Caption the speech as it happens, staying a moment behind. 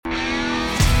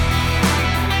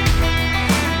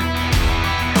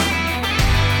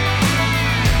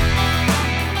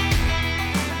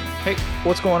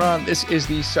What's going on? This is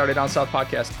the Saturday Down South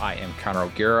podcast. I am Connor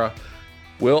O'Gara.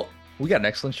 Will, we got an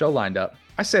excellent show lined up.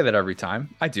 I say that every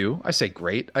time. I do. I say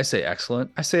great. I say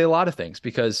excellent. I say a lot of things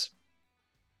because,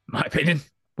 in my opinion,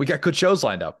 we got good shows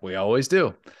lined up. We always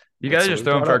do. You got to just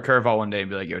throw him for a curveball one day and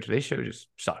be like, yo, today's show just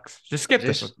sucks. Just skip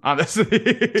this one, honestly.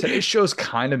 Today's show's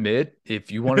kind of mid.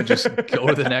 If you want to just go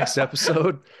to the next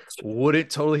episode, would it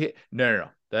totally hit? No.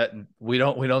 That we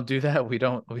don't do that. We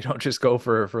don't just go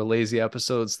for lazy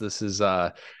episodes. This is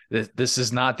this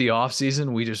is not the off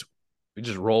season. We just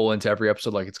roll into every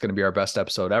episode like it's going to be our best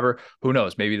episode ever. Who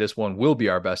knows? Maybe this one will be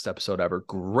our best episode ever.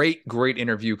 Great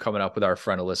interview coming up with our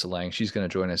friend Alyssa Lang. She's going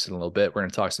to join us in a little bit. We're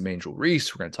going to talk some Angel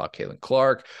Reese. We're going to talk Caitlin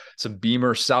Clark, some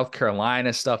Beamer, South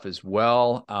Carolina stuff as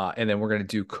well. And then we're going to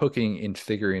do cooking and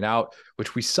figuring out,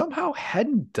 which we somehow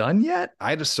hadn't done yet. I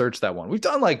had to search that one. We've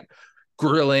done like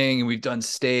grilling and we've done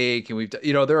steak and we've done,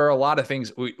 there are a lot of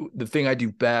things. The thing I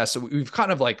do best. So we've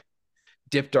kind of like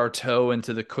dipped our toe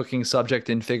into the cooking subject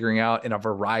and figuring out in a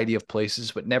variety of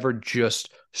places, but never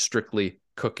just strictly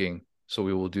cooking. So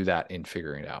we will do that in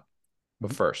figuring it out.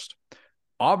 But first,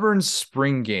 Auburn's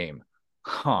spring game.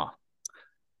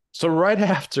 So right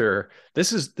after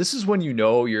this is when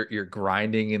you're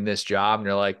grinding in this job and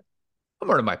you're like,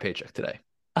 I'm earning my paycheck today.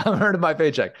 I'm earning my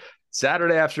paycheck.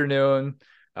 Saturday afternoon.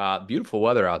 Beautiful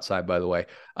weather outside, by the way,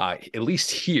 at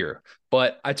least here.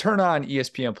 But I turn on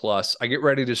ESPN Plus. I get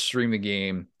ready to stream the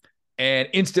game, and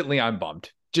instantly I'm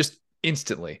bummed. Just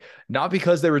instantly. Not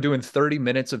because they were doing 30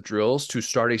 minutes of drills to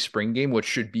start a spring game, which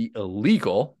should be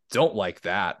illegal. Don't like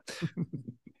that.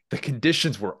 The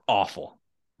conditions were awful.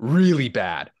 Really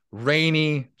bad.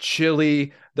 Rainy,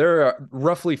 chilly. There are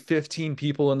roughly 15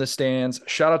 people in the stands.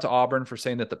 Shout out to Auburn for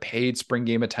saying that the paid spring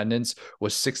game attendance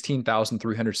was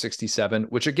 16,367,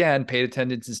 which again, paid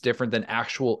attendance is different than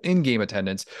actual in-game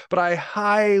attendance, but I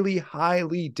highly,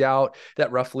 highly doubt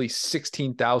that roughly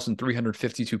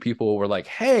 16,352 people were like,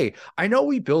 hey, I know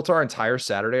we built our entire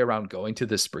Saturday around going to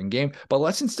this spring game, but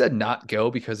let's instead not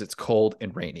go because it's cold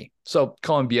and rainy. So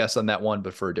calling BS on that one,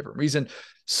 but for a different reason.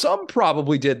 Some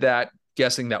probably did that,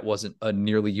 guessing that wasn't a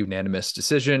nearly unanimous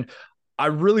decision. I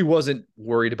really wasn't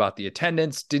worried about the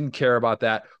attendance, didn't care about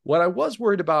that. What I was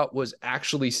worried about was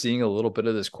actually seeing a little bit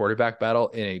of this quarterback battle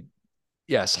in a,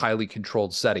 yes, highly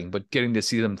controlled setting, but getting to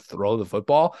see them throw the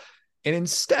football. And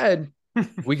instead,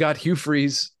 we got Hugh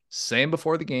Freeze saying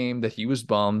before the game that he was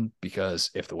bummed because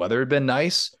if the weather had been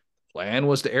nice, plan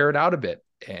was to air it out a bit.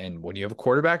 And when you have a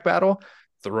quarterback battle,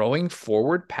 throwing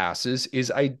forward passes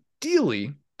is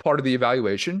ideally part of the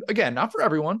evaluation. Again, not for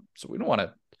everyone. So we don't want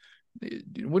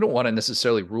to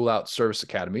necessarily rule out service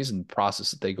academies and the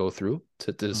process that they go through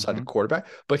to decide the quarterback.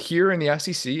 But here in the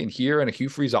SEC and here in a Hugh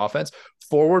Freeze offense,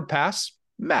 forward pass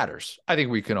matters. I think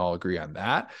we can all agree on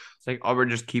that. It's like Auburn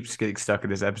just keeps getting stuck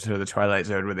in this episode of the Twilight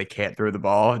Zone where they can't throw the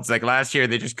ball. It's like last year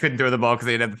they just couldn't throw the ball because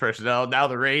they didn't have the personnel. Now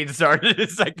the rain started.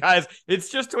 It's like, guys, it's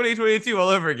just 2022 all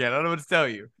over again. I don't know what to tell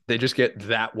you. They just get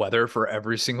that weather for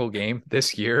every single game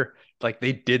this year. Like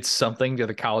they did something to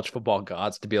the college football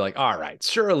gods to be like, all right,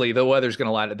 surely the weather's going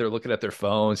to line up. They're looking at their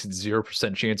phones. It's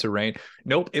 0% chance of rain.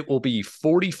 Nope. It will be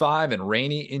 45 and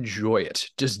rainy. Enjoy it.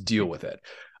 Just deal with it.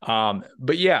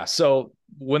 But yeah, so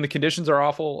when the conditions are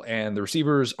awful and the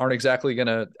receivers aren't exactly going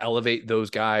to elevate those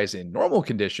guys in normal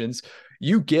conditions,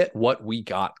 you get what we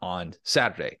got on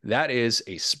Saturday. That is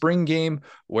a spring game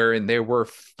wherein there were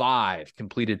 5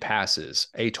 completed passes,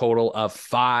 a total of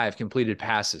 5 completed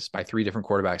passes by 3 different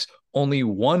quarterbacks. Only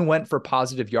one went for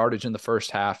positive yardage in the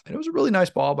first half. And it was a really nice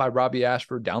ball by Robbie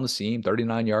Ashford down the seam,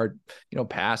 39-yard,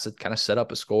 pass that kind of set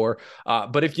up a score.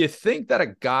 But if you think that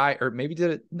a guy, or maybe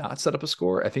did it not set up a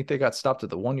score? I think they got stopped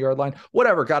at the 1-yard line,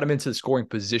 whatever, got him into the scoring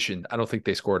position. I don't think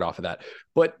they scored off of that.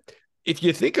 But if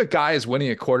you think a guy is winning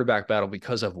a quarterback battle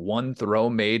because of one throw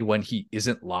made when he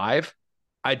isn't live,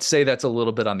 I'd say that's a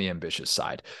little bit on the ambitious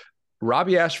side.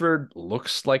 Robbie Ashford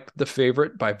looks like the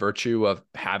favorite by virtue of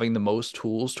having the most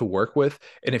tools to work with.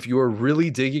 And if you are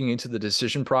really digging into the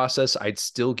decision process, I'd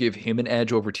still give him an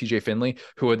edge over TJ Finley,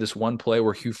 who had this one play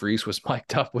where Hugh Freeze was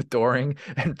mic'd up with Doring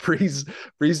and Freeze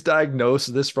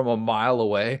diagnosed this from a mile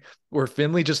away, where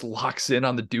Finley just locks in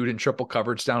on the dude in triple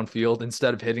coverage downfield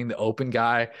instead of hitting the open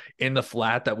guy in the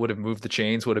flat that would have moved the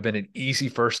chains, would have been an easy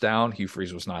first down. Hugh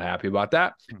Freeze was not happy about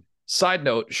that. Side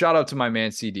note, shout out to my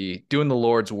man CD, doing the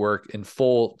Lord's work in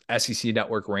full SEC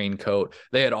Network raincoat.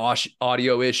 They had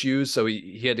audio issues, so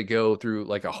he had to go through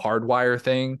like a hardwire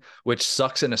thing, which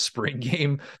sucks in a spring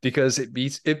game because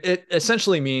it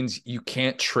essentially means you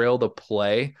can't trail the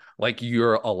play like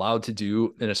you're allowed to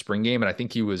do in a spring game. And I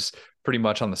think he was pretty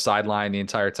much on the sideline the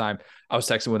entire time. I was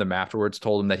texting with him afterwards,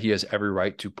 told him that he has every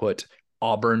right to put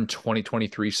Auburn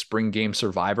 2023 spring game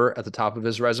survivor at the top of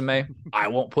his resume. I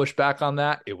won't push back on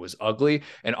that. It was ugly.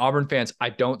 And Auburn fans, I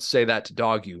don't say that to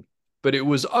dog you, but it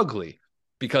was ugly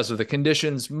because of the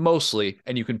conditions mostly,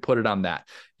 and you can put it on that.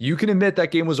 You can admit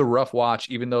that game was a rough watch,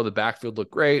 even though the backfield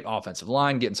looked great, offensive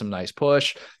line getting some nice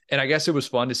push. And I guess it was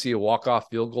fun to see a walk-off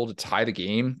field goal to tie the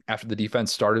game after the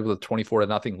defense started with a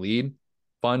 24-0 lead.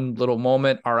 Fun little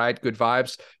moment. All right, good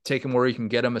vibes. Take him where you can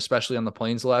get him, especially on the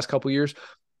Plains the last couple of years.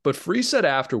 But Free said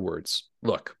afterwards,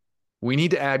 look, we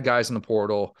need to add guys in the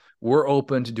portal. We're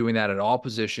open to doing that at all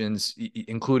positions,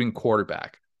 including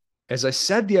quarterback. As I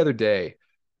said the other day,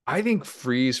 I think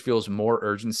Freeze feels more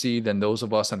urgency than those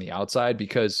of us on the outside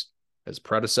because his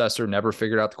predecessor never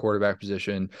figured out the quarterback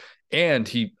position. And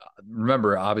he,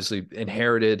 remember, obviously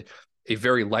inherited a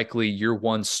very likely year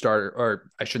one starter,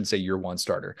 or I shouldn't say year one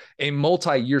starter, a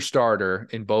multi-year starter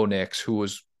in Bo Nix, who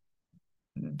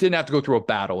didn't have to go through a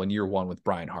battle in year one with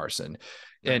Brian Harsin.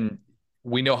 And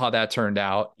we know how that turned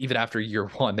out. Even after year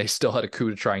one, they still had a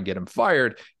coup to try and get him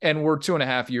fired. And we're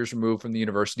 2.5 years removed from the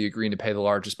university agreeing to pay the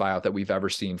largest buyout that we've ever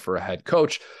seen for a head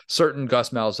coach. Certain Gus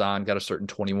Malzahn got a certain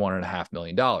 $21.5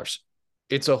 million.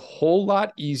 It's a whole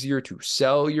lot easier to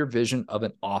sell your vision of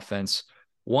an offense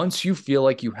once you feel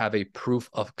like you have a proof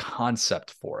of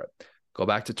concept for it. Go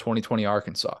back to 2020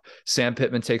 Arkansas. Sam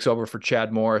Pittman takes over for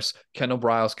Chad Morris. Kendall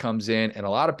Briles comes in, and a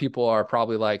lot of people are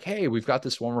probably like, hey, we've got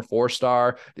this former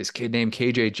 4-star, this kid named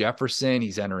KJ Jefferson.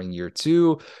 He's entering year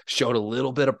 2, showed a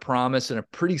little bit of promise in a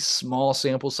pretty small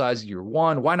sample size year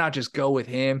 1. Why not just go with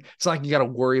him? It's not like you got to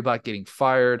worry about getting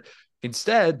fired.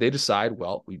 Instead, they decide,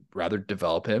 well, we'd rather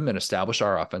develop him and establish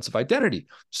our offensive identity.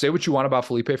 Say what you want about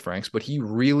Felipe Franks, but he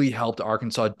really helped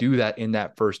Arkansas do that in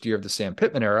that first year of the Sam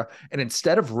Pittman era. And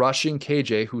instead of rushing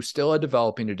KJ, who still had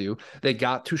developing to do, they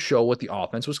got to show what the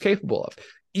offense was capable of.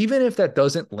 Even if that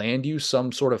doesn't land you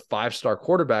some sort of 5-star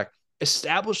quarterback,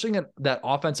 establishing that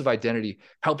offensive identity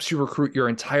helps you recruit your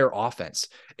entire offense.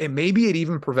 And maybe it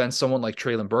even prevents someone like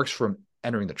Treylon Burks from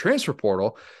entering the transfer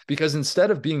portal, because instead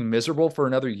of being miserable for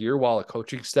another year while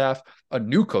a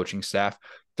new coaching staff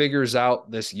figures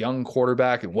out this young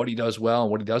quarterback and what he does well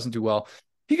and what he doesn't do well,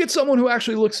 he gets someone who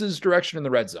actually looks his direction in the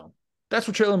red zone. That's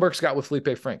what Treylon Burks got with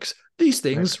Felipe Franks. These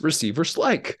things receivers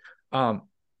like.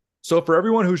 So for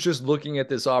everyone who's just looking at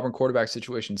this Auburn quarterback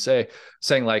situation,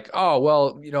 saying like, oh,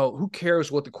 well, who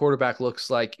cares what the quarterback looks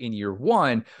like in year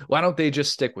 1? Why don't they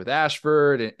just stick with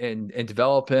Ashford and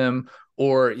develop him?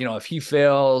 Or, if he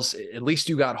fails, at least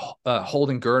you got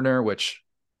Holden Geriner, which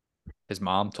his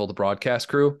mom told the broadcast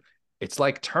crew, it's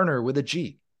like Turner with a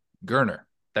G. Geriner.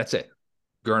 That's it.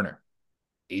 Geriner.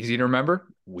 Easy to remember.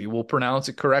 We will pronounce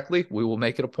it correctly. We will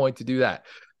make it a point to do that.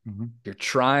 Mm-hmm. You're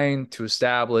trying to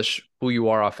establish who you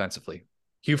are offensively.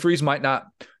 Hugh Freeze might not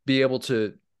be able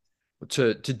to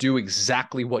do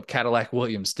exactly what Cadillac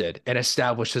Williams did and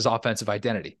establish his offensive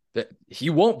identity. He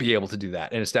won't be able to do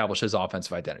that and establish his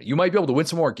offensive identity. You might be able to win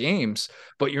some more games,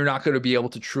 but you're not going to be able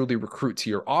to truly recruit to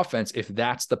your offense if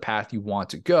that's the path you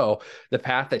want to go. The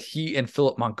path that he and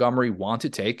Philip Montgomery want to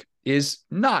take is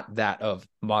not that of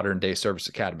modern day Service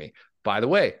Academy. By the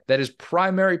way, that is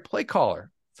primary play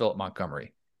caller, Philip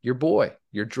Montgomery, your boy,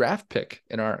 your draft pick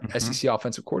in our SEC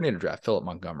offensive coordinator draft, Philip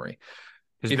Montgomery.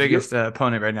 His biggest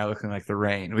opponent right now looking like the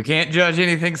rain. We can't judge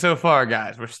anything so far,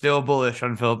 guys. We're still bullish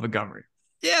on Philip Montgomery.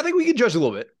 Yeah, I think we can judge a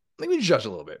little bit.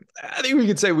 I think we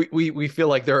could say we feel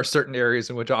like there are certain areas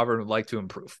in which Auburn would like to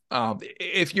improve.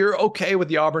 If you're okay with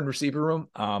the Auburn receiver room,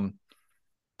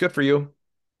 good for you.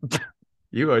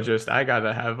 You are I got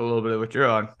to have a little bit of what you're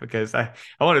on, because I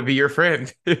want to be your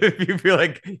friend. If you feel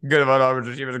like good about Auburn's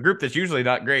receivers, a group that's usually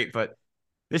not great, but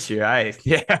this year,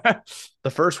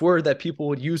 the first word that people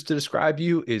would use to describe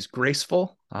you is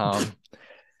graceful.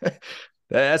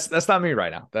 That's not me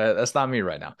right now. That's not me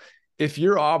right now. If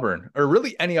you're Auburn or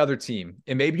really any other team,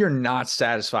 and maybe you're not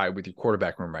satisfied with your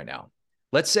quarterback room right now,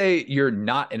 let's say you're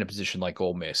not in a position like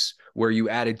Ole Miss, where you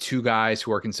added 2 guys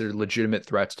who are considered legitimate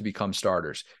threats to become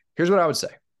starters. Here's what I would say.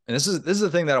 And this is the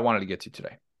thing that I wanted to get to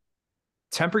today.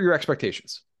 Temper your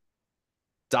expectations.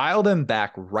 Dial them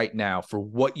back right now for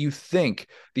what you think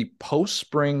the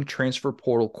post-spring transfer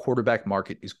portal quarterback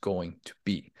market is going to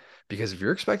be. Because if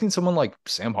you're expecting someone like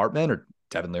Sam Hartman or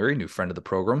Devin Leary, new friend of the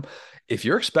program, if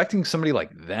you're expecting somebody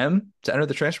like them to enter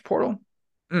the transfer portal,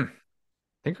 I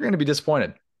think you're going to be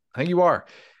disappointed. I think you are.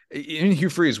 Even Hugh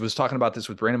Freeze was talking about this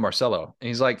with Brandon Marcello. And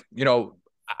he's like,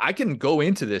 I can go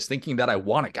into this thinking that I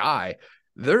want a guy,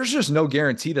 there's just no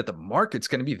guarantee that the market's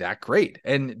going to be that great.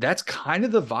 And that's kind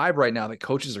of the vibe right now that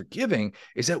coaches are giving,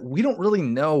 is that we don't really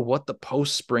know what the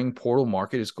post-spring portal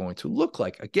market is going to look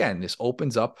like. Again, this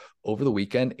opens up over the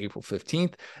weekend, April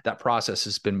 15th. That process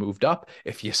has been moved up.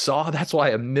 If you saw, that's why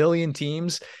a million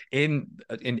teams in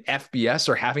FBS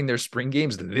are having their spring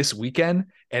games this weekend.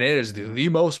 And it is the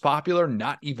most popular,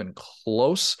 not even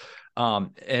close.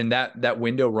 And that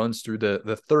window runs through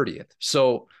the 30th.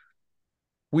 So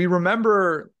we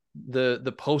remember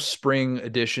the post-spring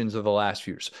editions of the last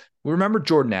few years. We remember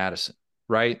Jordan Addison,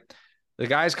 right? The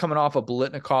guy's coming off a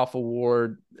Biletnikoff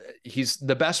Award. He's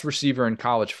the best receiver in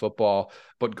college football,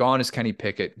 but gone is Kenny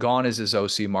Pickett. Gone is his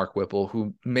OC, Mark Whipple,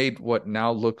 who made what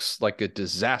now looks like a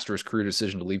disastrous career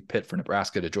decision to leave Pitt for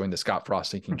Nebraska to join the Scott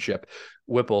Frost sinking ship.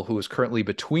 Whipple, who is currently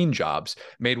between jobs,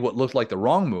 made what looked like the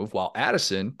wrong move, while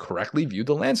Addison correctly viewed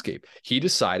the landscape. He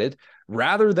decided,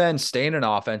 rather than stay in an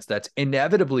offense that's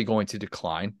inevitably going to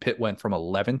decline, Pitt went from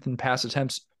 11th in pass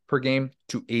attempts per game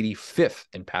to 85th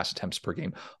in pass attempts per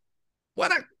game. Why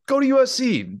not go to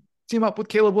USC, team up with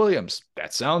Caleb Williams?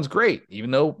 That sounds great. Even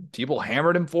though people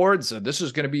hammered him for it, said this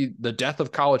is going to be the death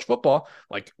of college football,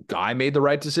 like, guy made the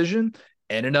right decision,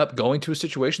 ended up going to a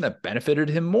situation that benefited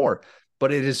him more.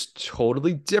 But it is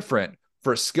totally different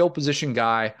for a skill position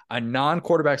guy, a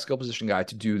non-quarterback skill position guy,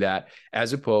 to do that,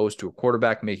 as opposed to a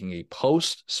quarterback making a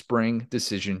post-spring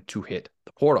decision to hit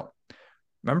the portal.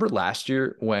 Remember last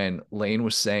year when Lane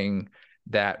was saying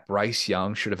that Bryce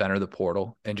Young should have entered the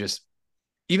portal, and just,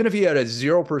 even if he had a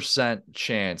 0%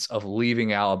 chance of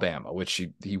leaving Alabama, which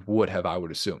he would have, I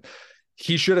would assume,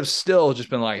 he should have still just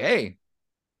been like, hey,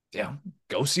 yeah,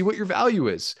 go see what your value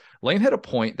is. Lane had a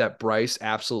point that Bryce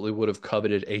absolutely would have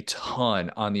coveted a ton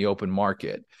on the open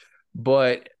market.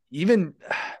 But even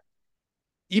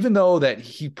though that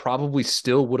he probably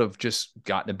still would have just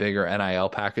gotten a bigger NIL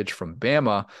package from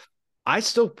Bama, I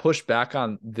still push back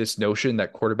on this notion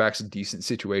that quarterbacks in decent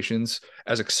situations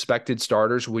as expected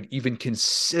starters would even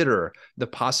consider the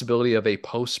possibility of a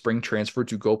post-spring transfer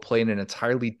to go play in an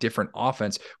entirely different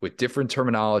offense with different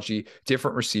terminology,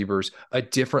 different receivers, a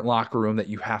different locker room that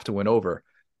you have to win over.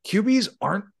 QBs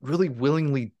aren't really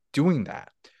willingly doing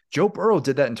that. Joe Burrow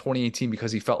did that in 2018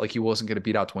 because he felt like he wasn't going to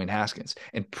beat out Dwayne Haskins.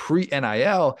 And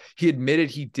pre-NIL, he admitted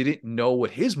he didn't know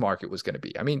what his market was going to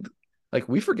be. I mean, like,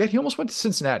 we forget he almost went to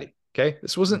Cincinnati. Okay.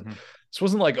 This wasn't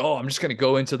like, oh, I'm just going to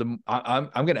go into I'm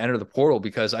going to enter the portal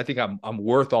because I think I'm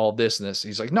worth all this and this.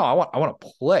 He's like, no, I want to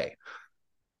play.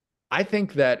 I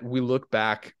think that we look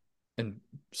back, and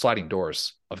sliding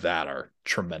doors of that are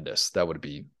tremendous. That would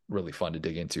be really fun to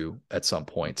dig into at some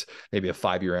point, maybe a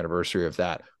 5-year anniversary of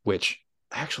that, which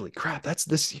actually, crap,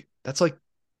 that's like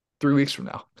 3 weeks from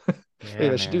now. Yeah,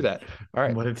 maybe I should do that. All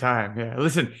right. What a time. Yeah.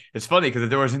 Listen, it's funny because the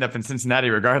doors end up in Cincinnati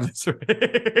regardless.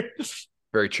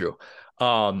 Very true.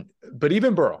 But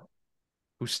even Burrow,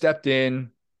 who stepped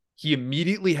in, he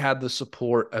immediately had the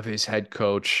support of his head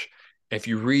coach. If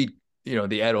you read,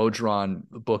 the Ed Ogeron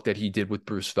book that he did with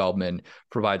Bruce Feldman,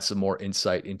 provides some more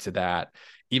insight into that.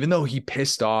 Even though he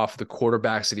pissed off the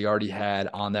quarterbacks that he already had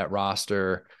on that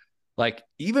roster, like,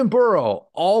 even Burrow,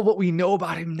 all what we know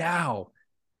about him now,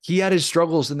 he had his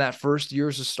struggles in that first year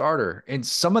as a starter. And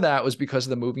some of that was because of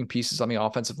the moving pieces on the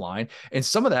offensive line. And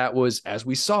some of that was, as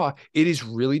we saw, it is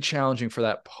really challenging for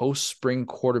that post-spring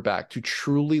quarterback to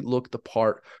truly look the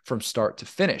part from start to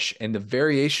finish. And the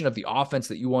variation of the offense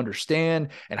that you understand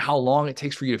and how long it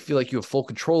takes for you to feel like you have full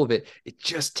control of it, it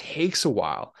just takes a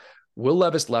while. Will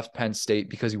Levis left Penn State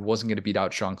because he wasn't going to beat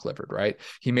out Sean Clifford, right?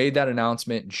 He made that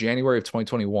announcement in January of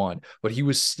 2021, but he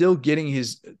was still getting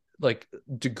his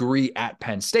degree at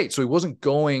Penn State. So he wasn't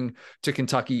going to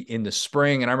Kentucky in the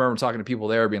spring. And I remember talking to people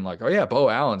there being like, oh yeah, Bo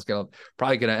Allen's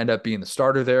probably going to end up being the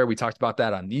starter there. We talked about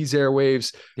that on these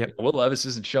airwaves. Yep. Will Levis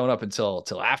isn't showing up until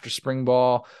after spring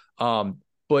ball.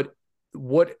 But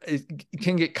what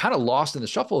can get kind of lost in the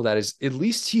shuffle of that is at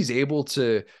least he's able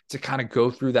to kind of go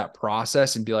through that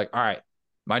process and be like, all right,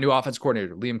 my new offense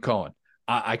coordinator, Liam Cohen,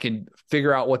 I can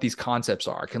figure out what these concepts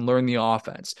are. I can learn the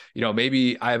offense.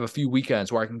 Maybe I have a few weekends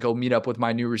where I can go meet up with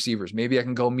my new receivers. Maybe I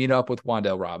can go meet up with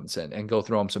Wan'Dale Robinson and go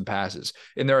throw him some passes.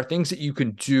 And there are things that you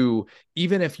can do,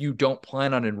 even if you don't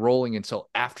plan on enrolling until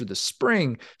after the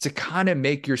spring, to kind of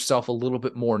make yourself a little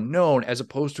bit more known, as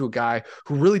opposed to a guy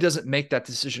who really doesn't make that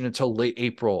decision until late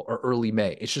April or early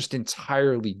May. It's just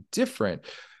entirely different.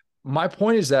 My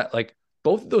point is that, like,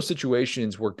 both of those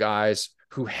situations were guys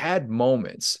who had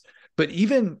moments. But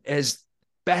even as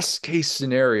best case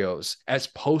scenarios, as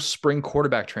post-spring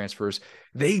quarterback transfers,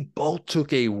 They both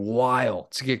took a while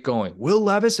to get going. Will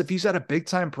Levis, if he's at a big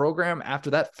time program after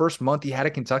that first month he had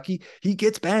at Kentucky, he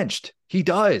gets benched. He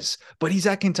does, but he's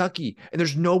at Kentucky and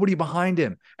there's nobody behind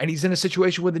him. And he's in a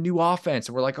situation with a new offense.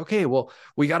 And we're like, okay, well,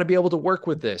 we got to be able to work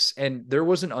with this. And there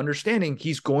was an understanding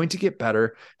he's going to get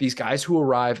better. These guys who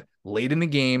arrive late in the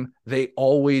game, they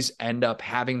always end up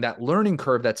having that learning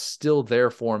curve that's still there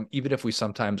for them, even if we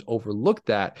sometimes overlook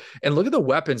that. And look at the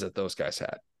weapons that those guys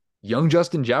had. Young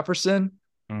Justin Jefferson,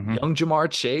 young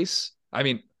Jamar Chase. I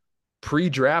mean,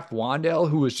 pre-draft Wandale,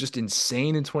 who was just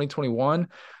insane in 2021.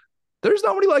 There's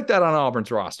nobody like that on Auburn's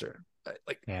roster.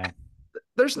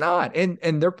 There's not.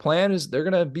 And their plan is they're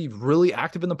going to be really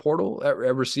active in the portal at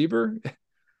receiver.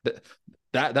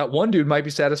 That one dude might be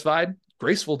satisfied.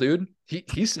 Graceful dude.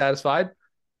 He's satisfied.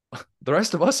 The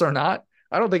rest of us are not.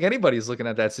 I don't think anybody's looking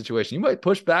at that situation. You might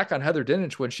push back on Heather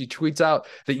Dinich when she tweets out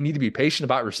that you need to be patient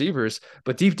about receivers,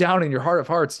 but deep down in your heart of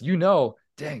hearts,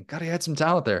 dang, gotta add some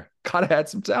talent there. Gotta add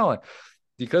some talent.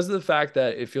 Because of the fact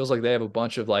that it feels like they have a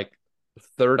bunch of like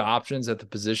third options at the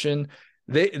position,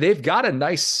 they've got a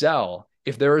nice sell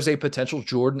if there is a potential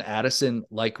Jordan Addison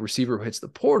like receiver who hits the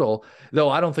portal, though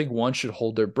I don't think one should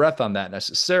hold their breath on that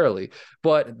necessarily.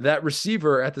 But that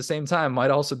receiver at the same time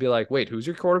might also be like, wait, who's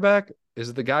your quarterback? Is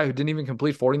it the guy who didn't even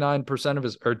complete 49% of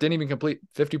his, or didn't even complete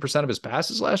 50% of his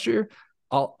passes last year?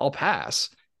 I'll pass.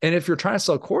 And if you're trying to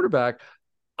sell quarterback,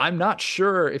 I'm not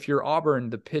sure if you're Auburn,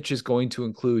 the pitch is going to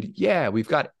include, we've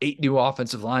got 8 new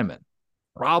offensive linemen.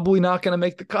 Probably not going to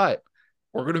make the cut.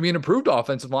 We're going to be an improved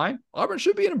offensive line. Auburn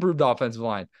should be an improved offensive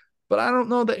line, but I don't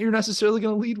know that you're necessarily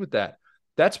going to lead with that.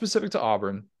 That's specific to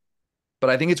Auburn, but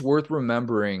I think it's worth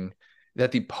remembering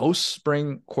that the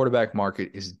post-spring quarterback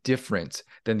market is different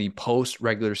than the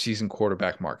post-regular season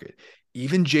quarterback market.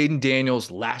 Even Jaden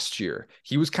Daniels last year,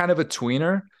 he was kind of a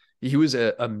tweener. He was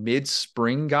a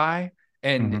mid-spring guy,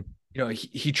 and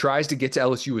he tries to get to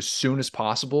LSU as soon as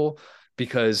possible,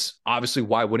 because obviously,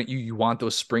 why wouldn't you? You want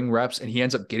those spring reps, and he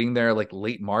ends up getting there like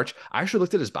late March. I actually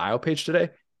looked at his bio page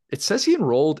today. It says he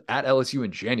enrolled at LSU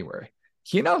in January.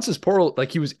 He announced his portal,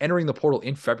 like he was entering the portal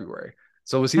in February.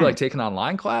 So was he like taking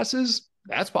online classes?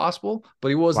 That's possible, but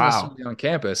he wasn't necessarily on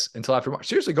campus until after March.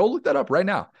 Seriously, go look that up right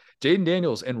now. Jaden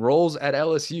Daniels enrolls at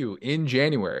LSU in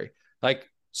January.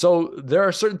 So there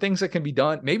are certain things that can be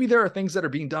done. Maybe there are things that are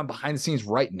being done behind the scenes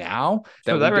right now.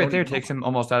 So that right there takes him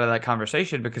almost out of that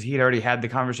conversation, because he'd already had the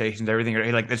conversations, everything.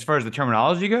 Like, as far as the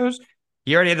terminology goes,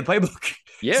 he already had the playbook.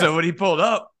 Yeah. So when he pulled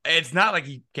up, it's not like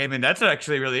he came in. That's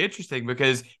actually really interesting,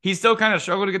 because he still kind of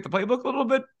struggled to get the playbook a little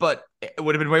bit, but it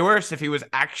would have been way worse if he was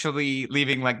actually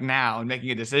leaving like now and making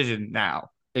a decision now.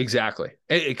 Exactly.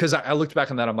 Because I looked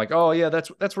back on that. I'm like, oh yeah,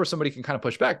 that's where somebody can kind of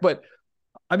push back. But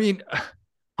I mean,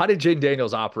 how did Jaden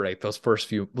Daniels operate the first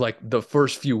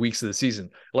few weeks of the season?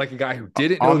 Like a guy who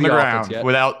didn't know the offense yet,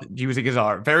 without using his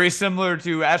arm. Very similar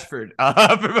to Ashford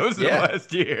for most of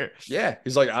last year. Yeah.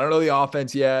 He's like, I don't know the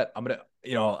offense yet. I'm going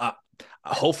to,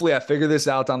 hopefully I figure this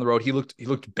out down the road. He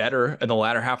looked better in the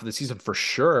latter half of the season for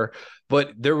sure,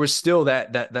 but there was still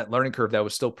that learning curve that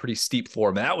was still pretty steep for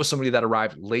him. And that was somebody that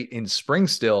arrived late in spring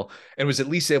still and was at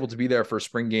least able to be there for a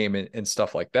spring game and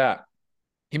stuff like that.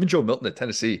 Even Joe Milton at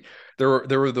Tennessee, there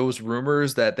were those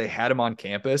rumors that they had him on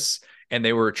campus and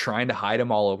they were trying to hide him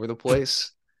all over the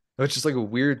place. It's just like a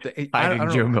weird thing. Hiding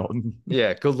Joe Milton.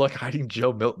 Yeah, good luck hiding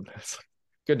Joe Milton. It's like,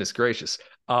 goodness gracious.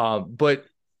 But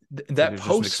that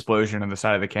post an explosion on the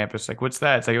side of the campus. Like, what's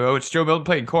that? It's like, oh, it's Joe Milton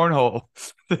playing cornhole.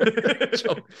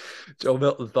 Joe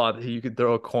Milton thought that you could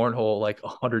throw a cornhole like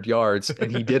 100 yards,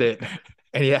 and he did it.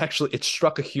 And it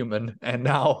struck a human. And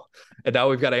now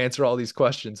we've got to answer all these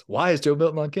questions. Why is Joe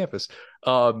Milton on campus?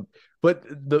 But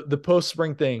the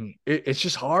post-spring thing, it's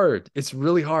just hard. It's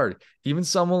really hard. Even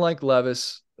someone like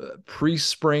Levis,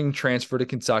 pre-spring transfer to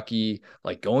Kentucky,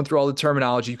 like going through all the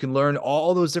terminology, you can learn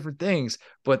all those different things,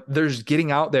 but there's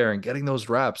getting out there and getting those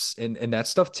reps. And that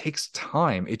stuff takes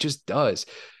time. It just does.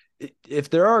 If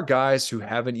there are guys who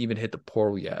haven't even hit the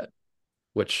portal yet,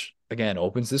 which again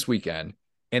opens this weekend,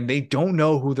 and they don't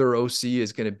know who their OC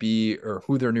is going to be or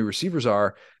who their new receivers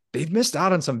are, they've missed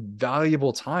out on some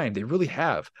valuable time. They really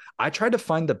have. I tried to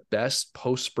find the best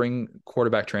post-spring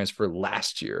quarterback transfer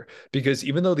last year, because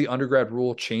even though the undergrad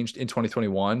rule changed in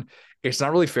 2021, it's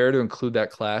not really fair to include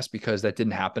that class because that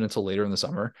didn't happen until later in the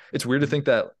summer. It's weird to think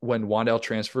that when Wandale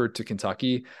transferred to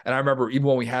Kentucky, and I remember even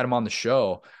when we had him on the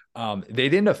show, they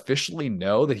didn't officially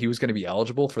know that he was going to be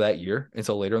eligible for that year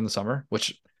until later in the summer,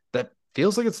 which that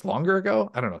feels like it's longer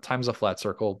ago. I don't know. Time's a flat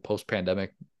circle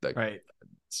post-pandemic. Right.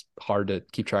 It's hard to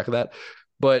keep track of that.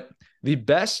 But the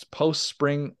best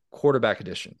post-spring quarterback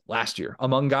addition last year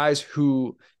among guys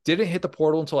who didn't hit the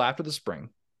portal until after the spring,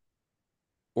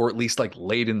 or at least like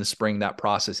late in the spring, that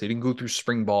process. They didn't go through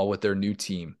spring ball with their new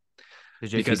team The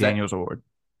JT because that Daniels Award.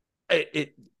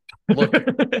 it look,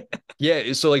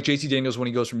 yeah. So like JT Daniels when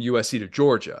he goes from USC to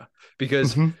Georgia,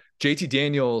 because Mhm. JT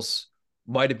Daniels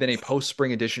might have been a post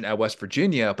spring addition at West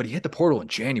Virginia, but he hit the portal in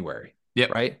January,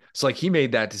 Yep. right? So like he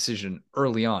made that decision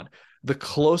early on. The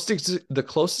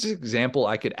closest example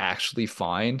I could actually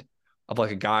find of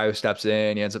like a guy who steps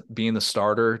in, he ends up being the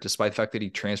starter despite the fact that he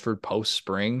transferred post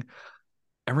spring,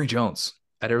 Emory Jones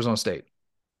at Arizona State.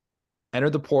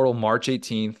 Entered the portal March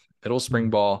 18th, middle spring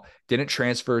Mhm. ball, didn't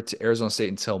transfer to Arizona State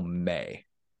until May.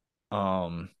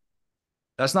 Um,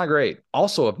 that's not great.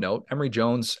 Also of note, Emory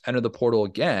Jones entered the portal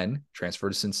again,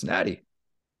 transferred to Cincinnati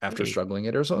after Hey. struggling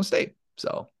at Arizona State.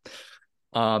 So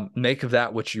make of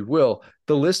that what you will.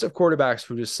 The list of quarterbacks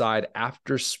who decide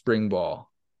after spring ball,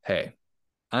 hey,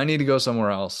 I need to go somewhere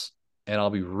else and I'll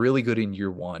be really good in year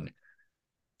one.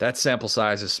 That sample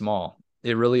size is small.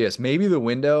 It really is. Maybe the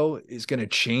window is going to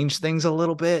change things a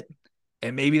little bit.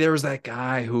 And maybe there was that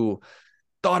guy who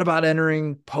thought about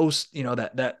entering post,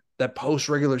 that post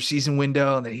regular season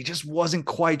window, and then he just wasn't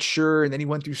quite sure. And then he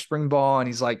went through spring ball and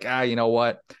he's like, you know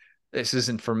what? This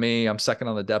isn't for me. I'm second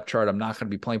on the depth chart. I'm not going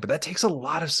to be playing. But that takes a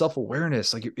lot of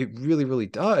self-awareness. Like it really, really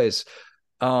does.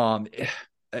 Um,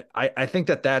 I think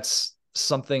that that's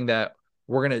something that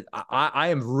I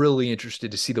am really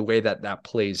interested to see the way that that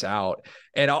plays out.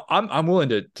 And I'm willing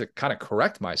to kind of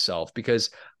correct myself because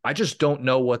I just don't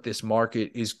know what this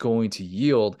market is going to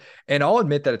yield. And I'll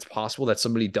admit that it's possible that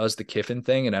somebody does the Kiffin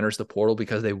thing and enters the portal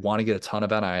because they want to get a ton of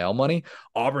NIL money.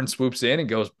 Auburn swoops in and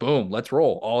goes, boom, let's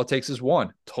roll. All it takes is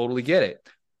one. Totally get it.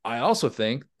 I also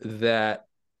think that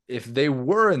if they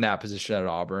were in that position at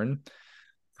Auburn,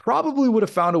 probably would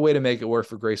have found a way to make it work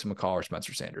for Grayson McCall or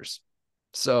Spencer Sanders.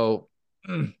 So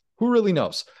who really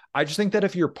knows? I just think that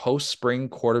if your post-spring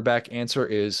quarterback answer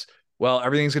is, well,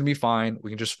 everything's going to be fine, we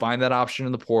can just find that option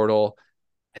in the portal.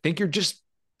 I think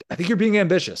you're being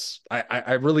ambitious.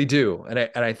 I really do. And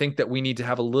I think that we need to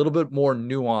have a little bit more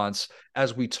nuance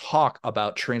as we talk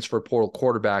about transfer portal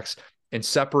quarterbacks and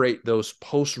separate those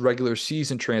post regular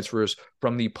season transfers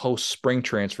from the post spring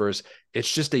transfers.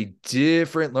 It's just a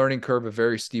different learning curve, a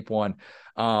very steep one.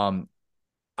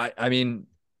 I mean,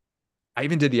 I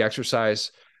even did the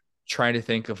exercise trying to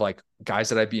think of like guys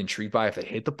that I'd be intrigued by if they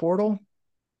hit the portal.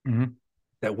 Mhm.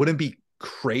 That wouldn't be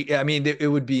great. I mean, it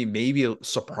would be maybe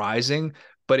surprising,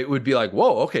 but it would be like,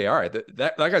 whoa, okay, all right,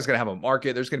 that guy's gonna have a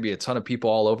market. There's gonna be a ton of people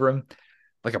all over him,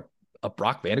 like a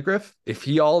Brock Vandagriff. If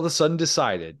he all of a sudden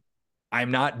decided,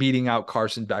 I'm not beating out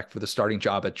Carson Beck for the starting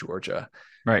job at Georgia,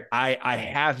 Right. I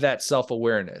have that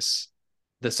self-awareness.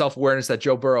 The self-awareness that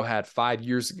Joe Burrow had 5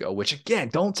 years ago, which again,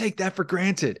 don't take that for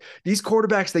granted. These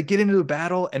quarterbacks, they get into the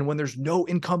battle, and when there's no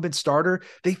incumbent starter,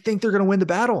 they think they're going to win the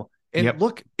battle. And Yep.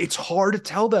 look, it's hard to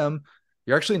tell them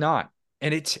you're actually not.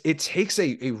 And it takes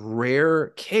a rare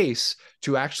case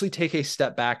to actually take a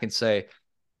step back and say,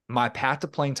 my path to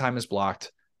playing time is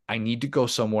blocked. I need to go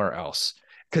somewhere else.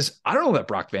 Because I don't know that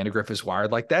Brock Vandagriff is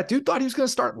wired like that. Dude thought he was going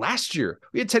to start last year.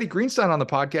 We had Teddy Greenstein on the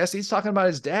podcast. He's talking about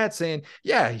his dad saying,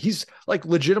 yeah, he's like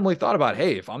legitimately thought about,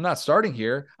 hey, if I'm not starting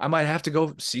here, I might have to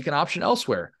go seek an option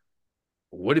elsewhere.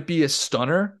 Would it be a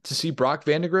stunner to see Brock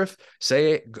Vandagriff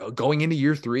say going into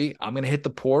year 3, I'm going to hit the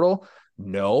portal?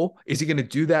 No. Is he going to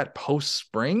do that post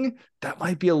spring? That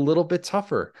might be a little bit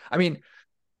tougher. I mean,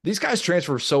 these guys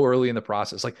transfer so early in the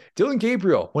process. Like Dylan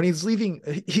Gabriel, when he's leaving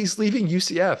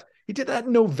UCF. He did that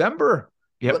in November.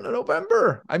 Yep. I And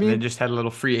then mean, just had a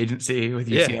little free agency with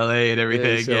yeah, UCLA and yeah,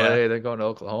 everything. Yeah. UCLA, then going to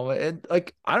Oklahoma, and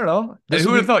like I don't know. And This who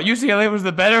would would have be thought UCLA was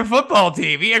the better football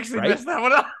team? He actually right. messed that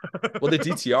one up. Well, the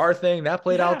DTR thing that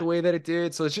played out Yeah. the way that it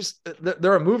did. So it's just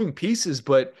there are moving pieces,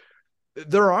 but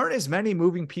there aren't as many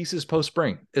moving pieces post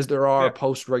spring as there are Yeah.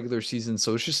 post regular season.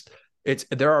 So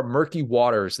there are murky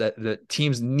waters that the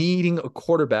teams needing a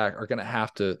quarterback are going to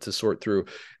have to sort through.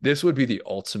 This would be the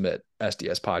ultimate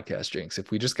SDS podcast jinx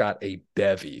if we just got a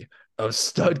bevy of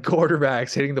stud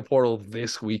quarterbacks hitting the portal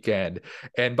this weekend.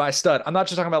 And by stud, I'm not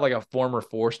just talking about like a former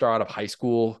 4-star out of high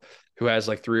school who has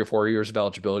like 3 or 4 years of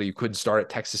eligibility who couldn't start at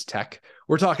Texas Tech.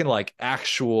 We're talking like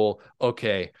actual,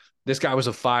 okay, this guy was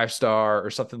a 5-star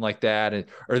or something like that.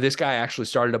 Or this guy actually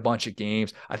started a bunch of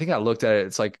games. I think I looked at it.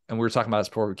 It's like, and we were talking about this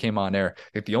before we came on air.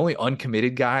 Like the only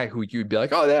uncommitted guy who you'd be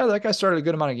like, oh, yeah, that guy started a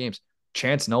good amount of games.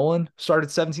 Chance Nolan started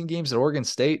 17 games at Oregon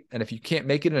State. And if you can't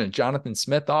make it in a Jonathan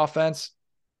Smith offense,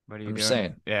 What are you I'm just doing?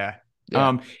 saying, Yeah.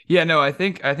 yeah, Yeah, no, I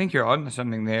think you're on to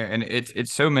something there. And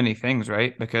it's so many things,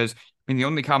 right? Because I And the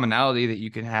only commonality that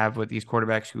you can have with these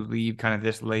quarterbacks who leave kind of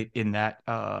this late in that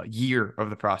year of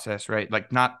the process, right?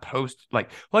 Like not post,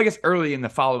 like, well, I guess early in the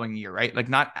following year, right? Like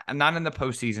not in the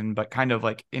postseason, but kind of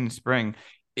like in spring,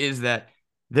 is that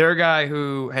they're a guy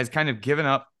who has kind of given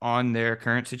up on their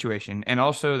current situation, and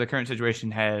also the current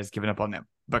situation has given up on them.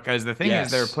 Because the thing is,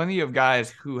 there are Yes. plenty of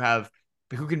guys who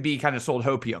can be kind of sold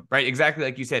hopium, right? Exactly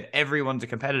like you said, everyone's a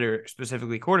competitor,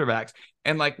 specifically quarterbacks.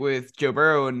 And like with Joe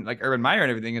Burrow and like Urban Meyer and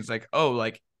everything, it's like, oh,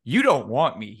 like you don't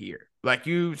want me here. Like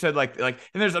you said, and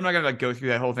there's I'm not gonna like go through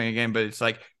that whole thing again, but it's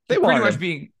like They he's pretty wanted much him.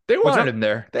 being They what's wanted up? him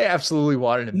there. They absolutely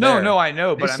wanted him No, there. I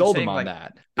know, They but I'm sold him saying on like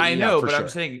that. I Yeah, know, for but I'm sure.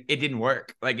 saying it didn't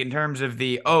work. Like in terms of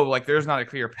like there's not a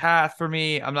clear path for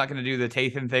me. I'm not going to do the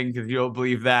Tathan thing because you don't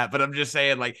believe that. But I'm just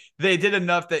saying like they did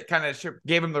enough that kind of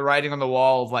gave him the writing on the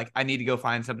wall of like I need to go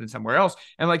find something somewhere else.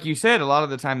 And like you said, a lot of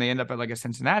the time they end up at like a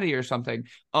Cincinnati or something.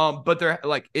 But they're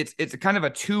like it's kind of a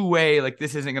two-way. Like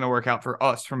this isn't going to work out for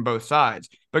us from both sides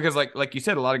because like you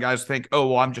said, a lot of guys think, oh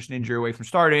well, I'm just an injury away from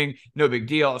starting. No big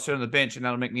deal. I'll sit on the bench and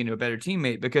that'll make me into a better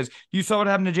teammate because you saw what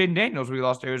happened to Jaden Daniels when he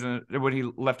lost Arizona when he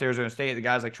left Arizona State. The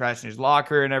guys like trashing his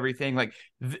locker and everything. Like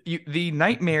the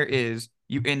nightmare is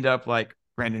you end up like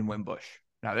Brandon Wimbush.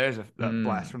 Now there's a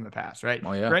blast from the past, right?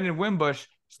 Oh yeah. Brandon Wimbush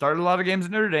started a lot of games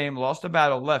at Notre Dame, lost a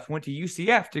battle, left, went to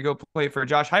UCF to go play for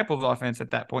Josh Heupel's offense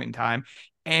at that point in time,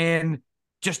 and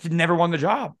just never won the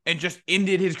job and just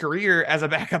ended his career as a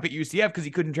backup at UCF because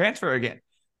he couldn't transfer again.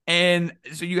 And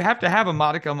so you have to have a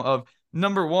modicum of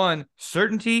number one,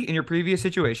 certainty in your previous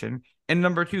situation, and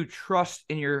number two, trust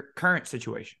in your current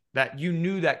situation that you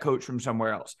knew that coach from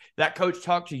somewhere else. That coach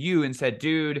talked to you and said,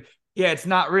 dude, yeah, it's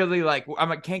not really like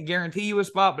I can't guarantee you a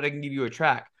spot, but I can give you a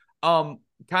track.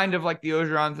 Kind of like the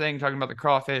Ogeron thing, talking about the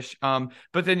crawfish.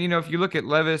 But then, if you look at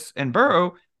Levis and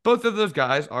Burrow, both of those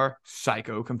guys are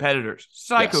psycho competitors.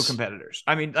 Psycho Yes. competitors.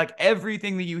 I mean, like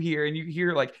everything that you hear, and you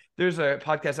hear like there's a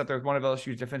podcast out there with one of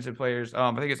LSU's defensive players.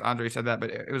 I think it's Andre said that, but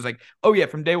it was like, oh yeah,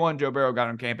 from day one, Joe Burrow got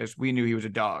on campus. We knew he was a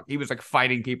dog. He was like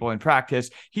fighting people in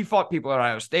practice. He fought people at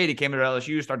Ohio State. He came to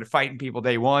LSU, started fighting people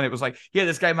day one. It was like, yeah,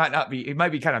 this guy he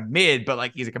might be kind of mid, but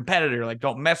like he's a competitor. Like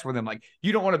don't mess with him. Like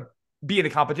you don't want to be in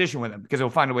a competition with him because he'll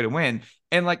find a way to win.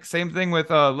 And like same thing with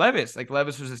Levis. Like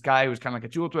Levis was this guy who was kind of like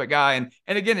a dual threat guy. And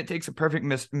again, it takes a perfect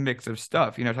mix of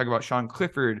stuff. Talk about Sean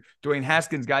Clifford, Dwayne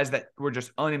Haskins, guys that were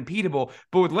just unimpedable.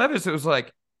 But with Levis, it was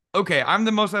like, okay, I'm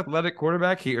the most athletic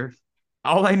quarterback here.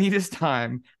 All I need is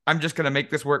time. I'm just going to make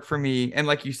this work for me. And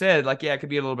like you said, like, yeah, it could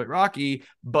be a little bit rocky,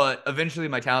 but eventually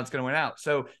my talent's going to win out.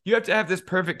 So you have to have this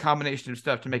perfect combination of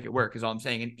stuff to make it work is all I'm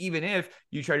saying. And even if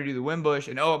you try to do the Wimbush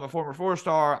and, oh, I'm a former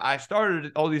 4-star, I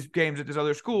started all these games at this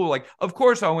other school, like, of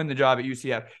course I'll win the job at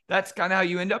UCF. That's kind of how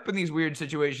you end up in these weird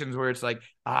situations where it's like,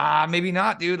 maybe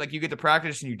not, dude. Like you get to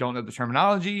practice and you don't know the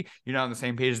terminology. You're not on the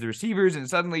same page as the receivers. And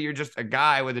suddenly you're just a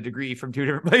guy with a degree from two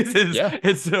different places. Yeah.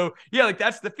 And so, yeah, like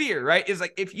that's the fear, right? Is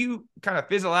like, if you kind of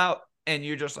fizzle out and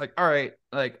you're just like, all right,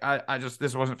 like I just,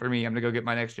 this wasn't for me. I'm going to go get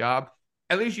my next job.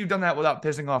 At least you've done that without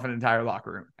pissing off an entire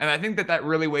locker room. And I think that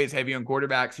really weighs heavy on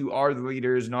quarterbacks who are the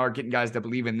leaders and are getting guys that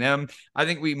believe in them. I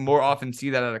think we more often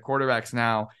see that out of quarterbacks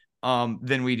now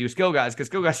than we do skill guys, because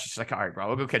skill guys are just like, all right, bro,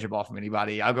 I'll go catch a ball from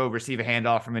anybody. I'll go receive a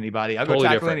handoff from anybody. I'll Totally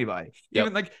go tackle different. anybody. Yep.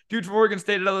 Even like dude from Oregon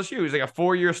State at LSU, he's like a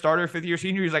 4-year starter, 5th-year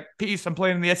senior. He's like, peace, I'm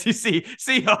playing in the SEC.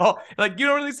 See y'all. Like you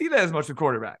don't really see that as much with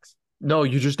quarterbacks. No,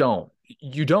 you just don't.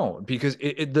 You don't, because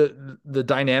the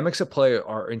dynamics at play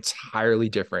are entirely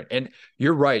different. And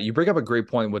you're right. You bring up a great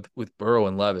point with Burrow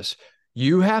and Levis.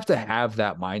 You have to have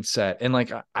that mindset. And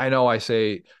like I know I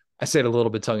say it a little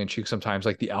bit tongue in cheek sometimes,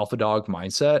 like the alpha dog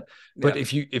mindset. But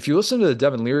Yeah. if you listen to the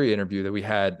Devin Leary interview that we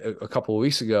had a couple of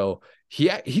weeks ago,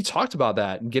 he talked about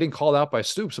that and getting called out by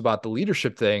Stoops about the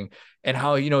leadership thing and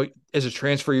how, as a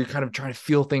transfer, you're kind of trying to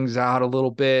feel things out a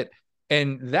little bit.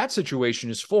 And that situation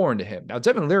is foreign to him. Now,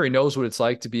 Devin Leary knows what it's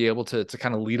like to be able to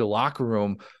kind of lead a locker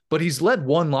room, but he's led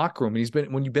one locker room.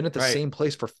 And when you've been at the same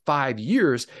place for 5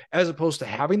 years, as opposed to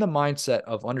having the mindset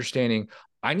of understanding,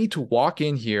 I need to walk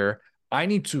in here, I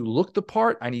need to look the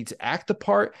part, I need to act the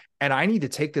part, and I need to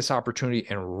take this opportunity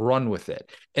and run with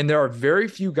it. And there are very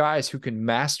few guys who can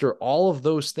master all of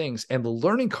those things. And the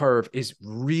learning curve is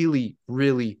really,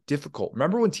 really difficult.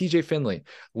 Remember when TJ Finley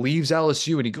leaves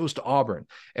LSU and he goes to Auburn,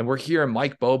 and we're hearing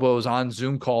Mike Bobo's on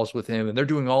Zoom calls with him, and they're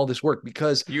doing all this work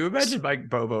because you imagine Mike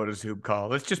Bobo at a Zoom call.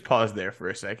 Let's just pause there for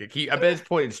a second. I bet it's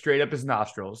pointing straight up his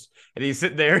nostrils, and he's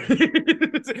sitting there.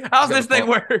 How's this thing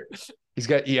work?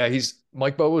 He's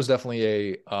Mike Bobo is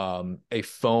definitely a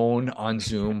phone on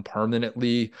Zoom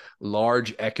permanently,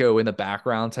 large echo in the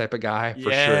background type of guy for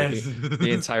sure. Yes.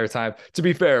 The entire time. To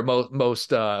be fair,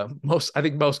 most I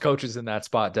think most coaches in that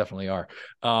spot definitely are.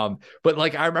 But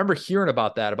like I remember hearing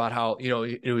about that, about how,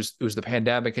 it was the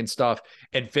pandemic and stuff,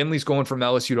 and Finley's going from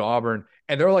LSU to Auburn,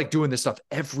 and they're like doing this stuff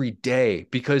every day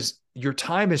because your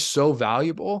time is so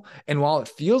valuable. And while it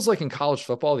feels like in college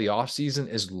football, the offseason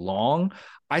is long,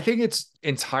 I think it's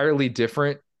entirely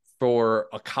different for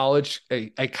a college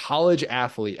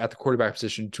athlete at the quarterback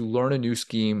position to learn a new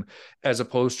scheme as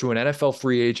opposed to an NFL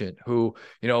free agent who,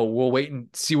 will wait and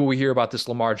see what we hear about this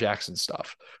Lamar Jackson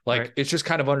stuff. Right. Like it's just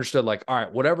kind of understood, like, all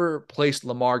right, whatever place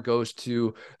Lamar goes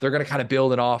to, they're going to kind of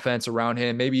build an offense around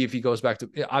him. Maybe if he goes back to,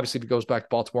 obviously if he goes back to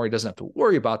Baltimore, he doesn't have to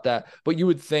worry about that. But you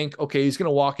would think, okay, he's going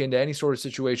to walk into any sort of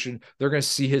situation. They're going to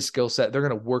see his skill set. They're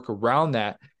going to work around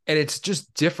that. And it's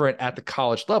just different at the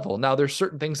college level. Now, there's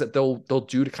certain things that they'll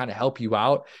do to kind of help you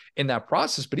out in that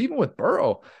process. But even with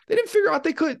Burrow, they didn't figure out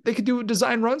they could do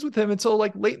design runs with him until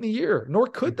like late in the year, nor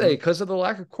could they, because of the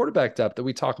lack of quarterback depth that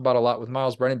we talk about a lot with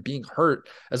Miles Brennan being hurt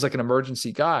as like an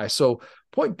emergency guy. So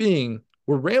point being,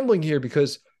 we're rambling here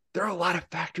because there are a lot of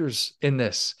factors in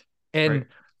this. And Right.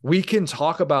 we can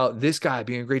talk about this guy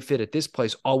being a great fit at this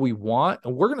place all we want.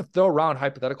 And we're going to throw around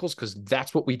hypotheticals because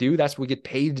that's what we do. That's what we get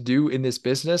paid to do in this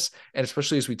business. And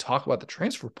especially as we talk about the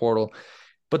transfer portal.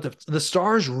 But the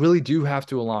stars really do have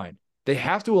to align. They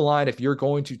have to align if you're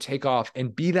going to take off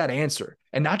and be that answer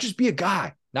and not just be a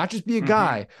guy,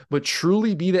 but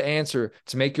truly be the answer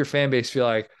to make your fan base feel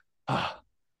like, all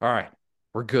right,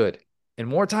 we're good. And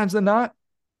more times than not,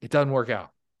 it doesn't work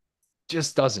out.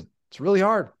 Just doesn't. It's really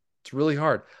hard. It's really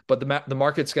hard, but the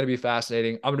market's going to be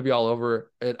fascinating. I'm going to be all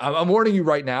over it. I'm warning you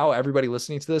right now, everybody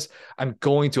listening to this, I'm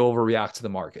going to overreact to the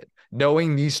market.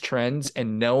 Knowing these trends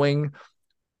and knowing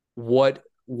what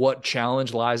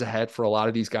challenge lies ahead for a lot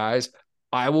of these guys,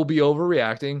 I will be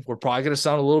overreacting. We're probably going to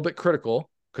sound a little bit critical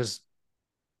because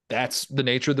that's the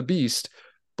nature of the beast,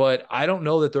 but I don't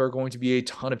know that there are going to be a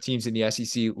ton of teams in the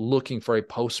SEC looking for a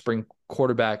post-spring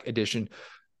quarterback addition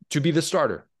to be the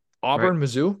starter. Auburn, right.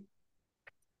 Mizzou,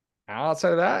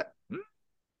 outside of that.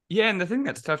 Yeah, and the thing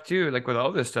that's tough too, like with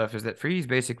all this stuff, is that Freeze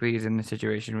basically is in the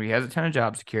situation where he has a ton of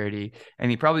job security,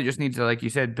 and he probably just needs to, like you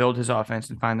said, build his offense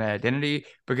and find that identity,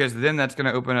 because then that's going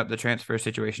to open up the transfer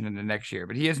situation in the next year.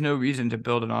 But he has no reason to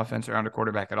build an offense around a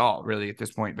quarterback at all, really, at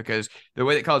this point, because the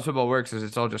way that college football works is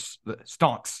it's all just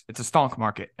stonks. It's a stonk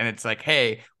market, and it's like,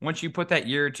 hey, once you put that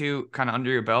year or two kind of under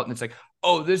your belt, and it's like,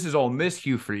 oh, this is all Miss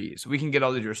Hugh Freeze. We can get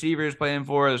all these receivers playing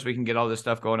for us. We can get all this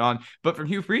stuff going on. But from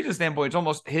Hugh Freeze's standpoint, it's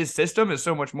almost his system is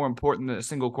so much more important than a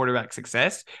single quarterback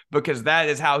success, because that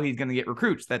is how he's going to get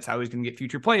recruits. That's how he's going to get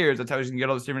future players. That's how he's going to get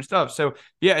all this different stuff. So,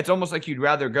 yeah, it's almost like you'd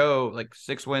rather go like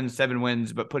 6 wins, 7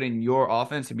 wins, but put in your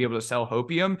offense and be able to sell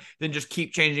hopium than just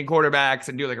keep changing quarterbacks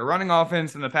and do like a running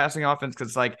offense and the passing offense. Because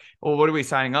it's like, well, what are we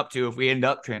signing up to if we end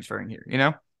up transferring here, you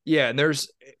know? Yeah, and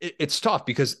it's tough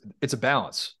because it's a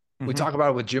balance. We talk about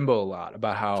it with Jimbo a lot,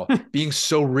 about how being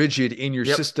so rigid in your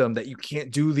system that you can't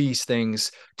do these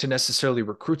things to necessarily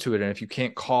recruit to it. And if you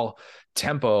can't call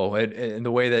tempo and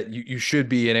the way that you should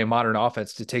be in a modern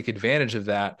offense to take advantage of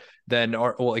that, then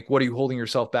what are you holding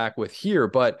yourself back with here?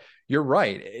 But you're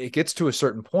right. It gets to a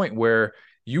certain point where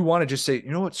you want to just say,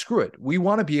 you know what, screw it. We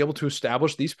want to be able to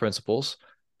establish these principles.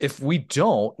 If we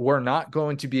don't, we're not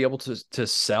going to be able to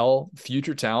sell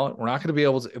future talent. We're not going to be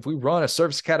able to, if we run a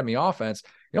service academy offense,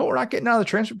 you know what we're not getting out of the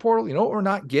transfer portal? You know what we're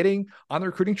not getting on the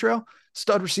recruiting trail?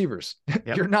 Stud receivers.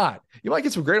 Yep. You're not. You might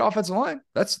get some great offensive line.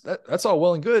 That's all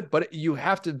well and good, but you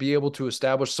have to be able to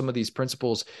establish some of these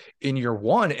principles in year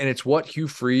one, and it's what Hugh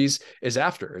Freeze is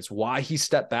after. It's why he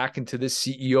stepped back into this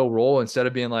CEO role instead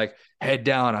of being like, head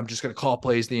down, I'm just going to call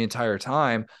plays the entire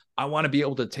time. I want to be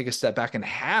able to take a step back and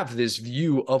have this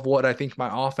view of what I think my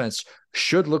offense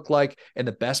should look like in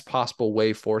the best possible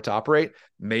way for it to operate.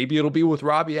 Maybe it'll be with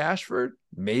Robbie Ashford.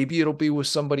 Maybe it'll be with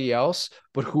somebody else,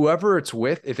 but whoever it's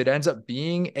with, if it ends up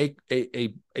being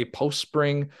a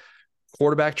post-spring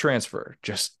quarterback transfer,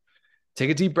 just take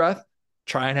a deep breath,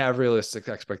 try and have realistic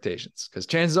expectations, because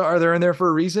chances are they're in there for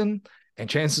a reason, and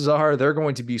chances are they're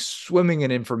going to be swimming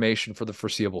in information for the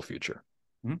foreseeable future.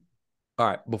 Mm-hmm. All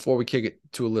right, before we kick it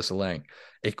to Alyssa Lang,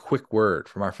 a quick word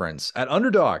from our friends at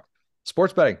Underdog.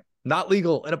 Sports betting, not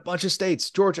legal in a bunch of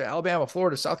states: Georgia, Alabama,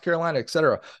 Florida, South Carolina,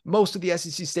 etc. Most of the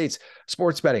SEC states,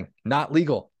 sports betting, not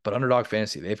legal. but Underdog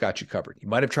Fantasy, they've got you covered. You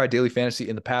might have tried Daily Fantasy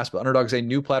in the past, but Underdog is a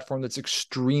new platform that's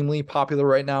extremely popular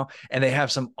right now, and they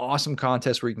have some awesome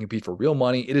contests where you can compete for real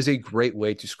money. It is a great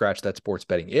way to scratch that sports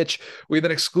betting itch. We have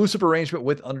an exclusive arrangement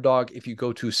with Underdog. If you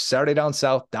go to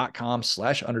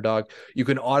SaturdayDownSouth.com/underdog, you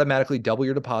can automatically double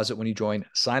your deposit when you join.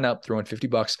 Sign up, throw in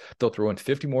 $50. They'll throw in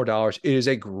 $50 more. It is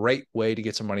a great way to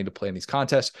get some money to play in these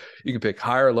contests. You can pick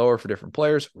higher or lower for different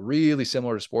players, really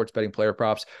similar to sports betting player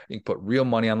props. You can put real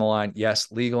money on the line.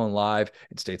 Yes, legal and live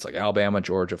in states like Alabama,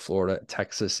 Georgia, Florida,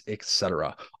 Texas,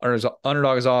 etc.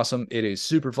 Underdog is awesome. It is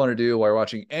super fun to do while you're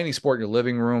watching any sport in your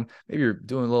living room. Maybe you're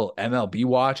doing a little MLB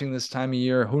watching this time of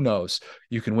year. Who knows?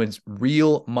 You can win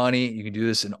real money. You can do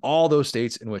this in all those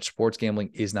states in which sports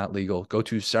gambling is not legal. Go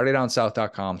to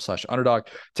SaturdayDownSouth.com/underdog.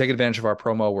 Take advantage of our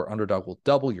promo where Underdog will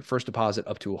double your first deposit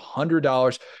up to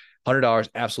 $100. $100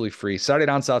 absolutely free.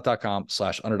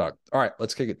 SaturdayDownSouth.com/underdog. All right,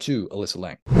 let's kick it to Alyssa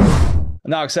Lang. I'm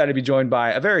now excited to be joined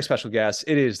by a very special guest.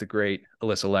 It is the great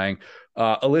Alyssa Lang.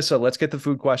 Alyssa, let's get the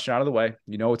food question out of the way.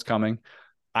 You know what's coming.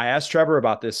 I asked Trevor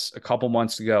about this a couple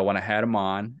months ago when I had him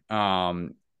on.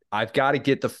 I've got to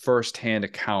get the firsthand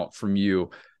account from you.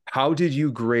 How did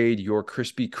you grade your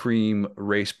Krispy Kreme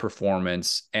race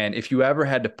performance? And if you ever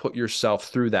had to put yourself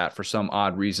through that for some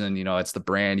odd reason, you know, it's the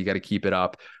brand, you got to keep it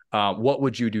up. What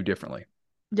would you do differently?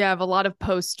 Yeah, I have a lot of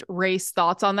post-race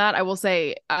thoughts on that. I will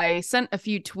say I sent a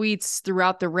few tweets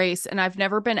throughout the race, and I've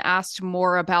never been asked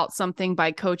more about something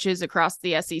by coaches across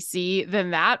the SEC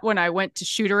than that. When I went to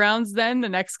shoot-arounds then the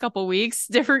next couple weeks,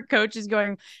 different coaches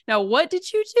going, now, what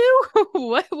did you do?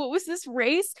 what was this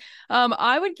race?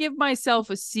 I would give myself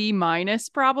a C-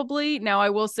 probably. Now, I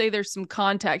will say there's some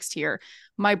context here.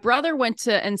 My brother went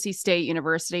to NC State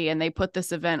University, and they put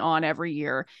this event on every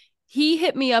year. He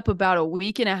hit me up about a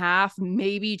week and a half,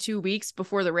 maybe 2 weeks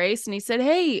before the race. And he said,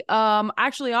 hey,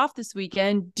 actually off this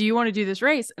weekend. Do you want to do this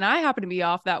race? And I happen to be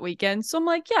off that weekend. So I'm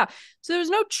like, yeah. So there's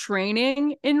no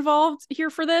training involved here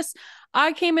for this.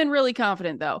 I came in really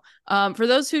confident, though. For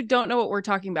those who don't know what we're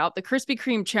talking about, the Krispy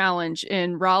Kreme Challenge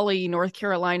in Raleigh, North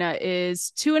Carolina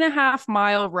is 2.5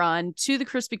 mile run to the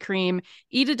Krispy Kreme,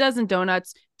 eat a dozen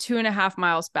donuts, 2.5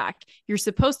 miles back. You're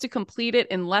supposed to complete it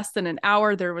in less than an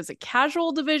hour. There was a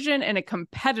casual division and a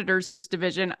competitors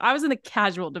division. I was in the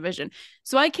casual division.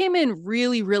 So I came in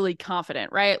really, really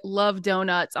confident, right? Love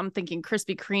donuts. I'm thinking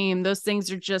Krispy Kreme. Those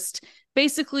things are just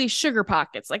basically sugar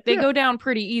pockets. Like they go down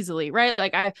pretty easily, right?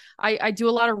 Like I do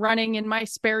a lot of running in my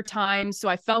spare time. So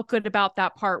I felt good about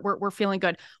that part. We're feeling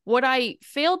good. What I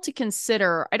failed to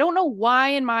consider, I don't know why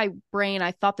in my brain,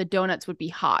 I thought the donuts would be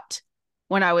hot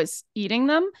when I was eating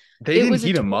them. They didn't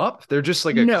heat them up. They're just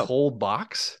like a cold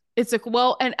box. It's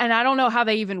and I don't know how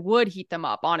they even would heat them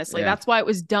up, honestly. That's why it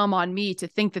was dumb on me to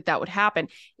think that would happen.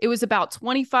 It was about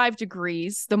 25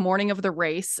 degrees the morning of the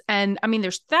race. And I mean,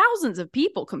 there's thousands of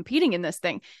people competing in this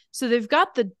thing. So they've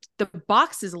got the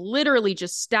boxes literally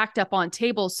just stacked up on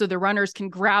tables so the runners can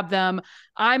grab them.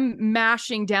 I'm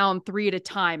mashing down 3 at a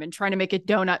time and trying to make a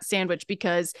donut sandwich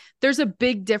because there's a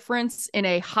big difference in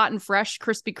a hot and fresh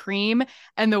Krispy Kreme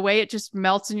and the way it just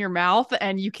melts in your mouth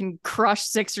and you can crush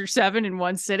 6 or 7 in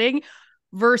one sitting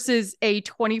versus a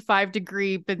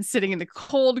 25-degree been sitting in the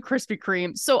cold Krispy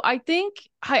Kreme. So I think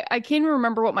I can't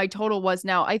remember what my total was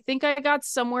now. I think I got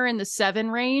somewhere in the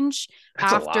 7 range.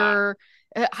 That's after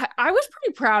I was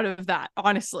pretty proud of that,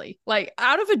 honestly. Like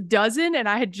out of a dozen, and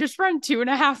I had just run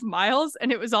 2.5 miles,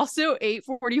 and it was also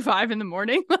 8:45 in the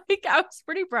morning. Like I was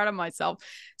pretty proud of myself.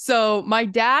 So my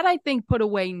dad, I think, put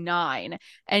away 9,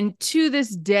 and to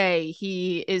this day,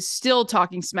 he is still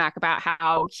talking smack about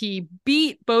how he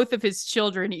beat both of his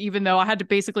children, even though I had to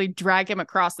basically drag him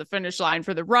across the finish line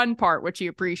for the run part, which he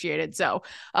appreciated. So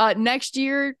next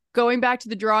year, going back to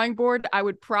the drawing board, I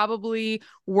would probably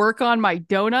work on my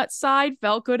donut side.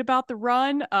 Felt good about the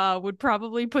run. Would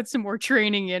probably put some more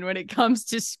training in when it comes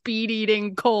to speed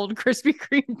eating cold Krispy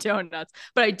Kreme donuts.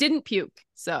 But I didn't puke.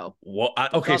 So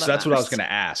okay, so that's what I was going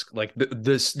to ask. Like the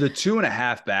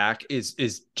 2.5 back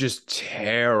is just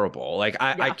terrible. Like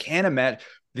I can't imagine.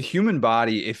 The human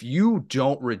body, if you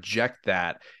don't reject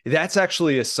that, that's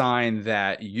actually a sign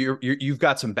that you've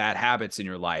got some bad habits in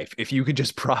your life. If you can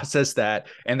just process that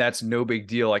and that's no big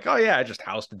deal, like, oh yeah, I just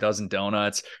housed a dozen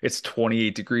donuts. It's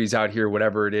 28 degrees out here,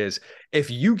 whatever it is.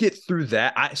 If you get through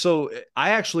that, I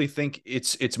actually think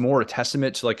it's more a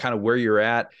testament to like kind of where you're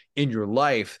at in your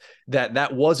life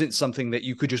that wasn't something that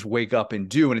you could just wake up and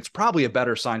do. And it's probably a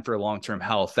better sign for long-term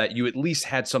health that you at least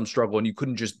had some struggle and you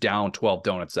couldn't just down 12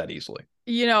 donuts that easily.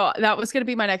 That was going to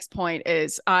be my next point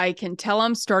is I can tell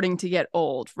I'm starting to get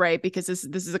old, right? Because this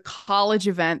is a college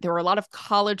event. There were a lot of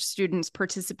college students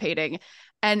participating.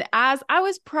 And as I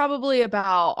was probably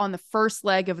about on the first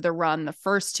leg of the run, the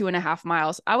first 2.5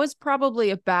 miles, I was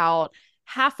probably about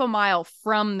half a mile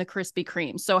from the Krispy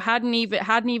Kreme. So hadn't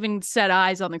even set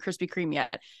eyes on the Krispy Kreme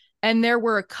yet. And there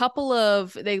were a couple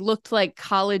of, they looked like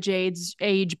college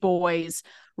age boys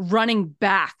running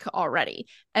back already.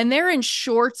 And they're in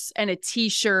shorts and a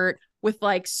t-shirt with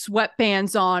like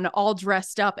sweatbands on, all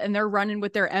dressed up, and they're running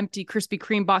with their empty Krispy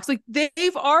Kreme box. Like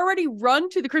they've already run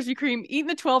to the Krispy Kreme, eaten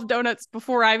the 12 donuts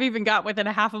before I've even got within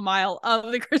a half a mile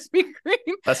of the Krispy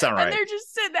Kreme. That's not right. And they're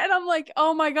just sitting there, and I'm like,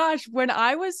 oh my gosh, when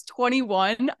I was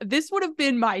 21, this would have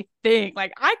been my thing.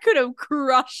 Like I could have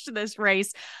crushed this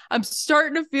race. I'm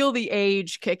starting to feel the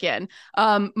age kick in.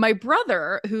 My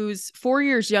brother, who's 4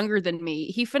 years younger than me,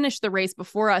 he finished the race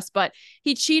before us, but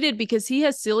he cheated because he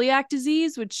has celiac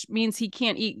disease, which means he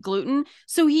can't eat gluten.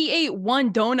 So he ate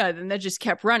one donut and then just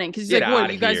kept running because he's like,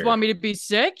 what, you guys want me to be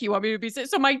sick? You want me to be sick?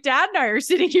 So my dad and I are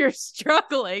sitting here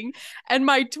struggling. And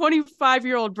my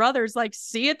 25-year-old brother's like,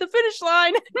 see you at the finish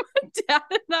line. And my dad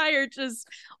and I are just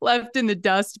left in the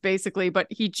dust, basically. But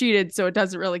he cheated, so it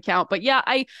doesn't really count. But yeah,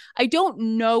 I don't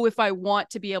know if I want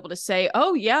to be able to say,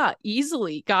 oh yeah,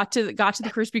 easily got to the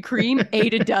Krispy Kreme,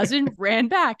 ate a dozen, ran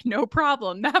back, no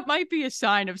problem. That might be a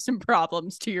sign of some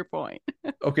problems, to your point.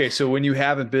 Okay, so when you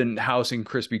haven't been housing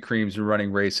Krispy Kremes and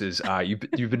running races,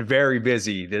 you've been very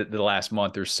busy the last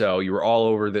month or so. You were all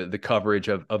over the coverage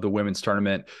of the women's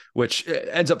tournament, which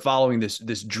ends up following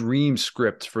this dream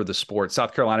script for the sport.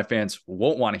 South Carolina fans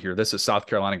won't want to hear this. A South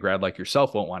Carolina grad like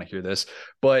yourself won't want to hear this,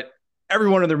 but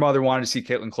everyone and their mother wanted to see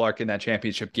Caitlin Clark in that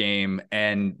championship game.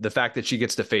 And the fact that she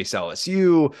gets to face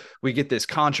LSU, we get this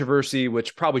controversy,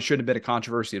 which probably shouldn't have been a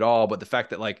controversy at all. But the fact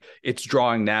that like it's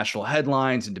drawing national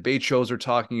headlines and debate shows are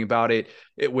talking about it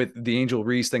with the Angel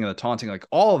Reese thing and the taunting, like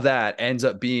all of that ends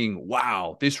up being,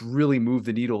 wow, this really moved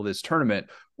the needle of this tournament.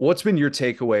 What's been your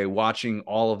takeaway watching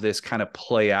all of this kind of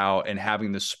play out and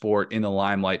having the sport in the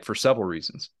limelight for several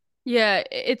reasons? Yeah,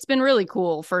 it's been really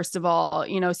cool. First of all,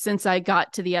 since I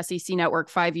got to the SEC network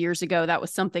 5 years ago, that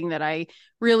was something that I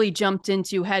really jumped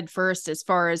into head first as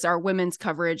far as our women's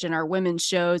coverage and our women's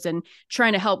shows and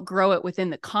trying to help grow it within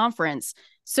the conference.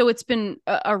 So it's been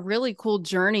a really cool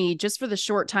journey just for the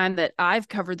short time that I've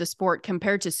covered the sport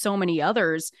compared to so many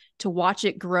others to watch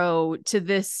it grow to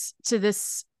this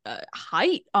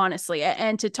height, honestly,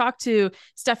 and to talk to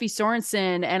Steffi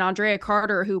Sorensen and Andrea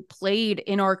Carter, who played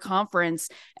in our conference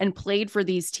and played for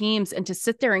these teams, and to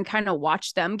sit there and kind of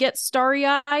watch them get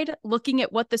starry-eyed looking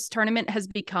at what this tournament has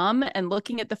become and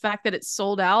looking at the fact that it's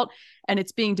sold out and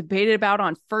it's being debated about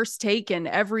on First Take and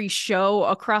every show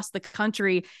across the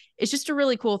country is just a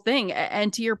really cool thing.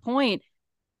 And to your point,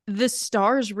 the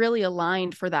stars really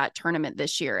aligned for that tournament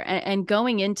this year. And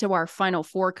going into our Final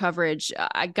Four coverage,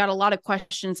 I got a lot of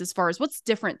questions as far as what's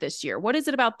different this year. What is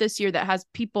it about this year that has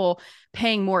people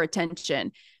paying more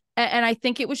attention? And I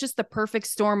think it was just the perfect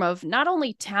storm of not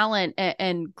only talent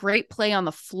and great play on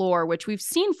the floor, which we've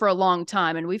seen for a long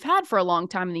time and we've had for a long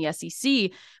time in the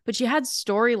SEC, but you had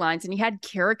storylines and you had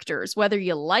characters, whether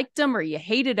you liked them or you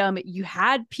hated them, you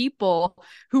had people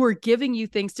who were giving you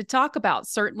things to talk about.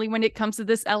 Certainly when it comes to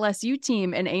this LSU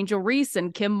team and Angel Reese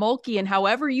and Kim Mulkey, and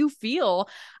however you feel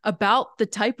about the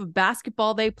type of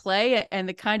basketball they play and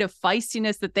the kind of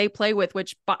feistiness that they play with,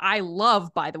 which I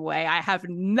love, by the way, I have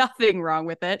nothing wrong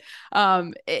with it.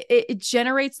 It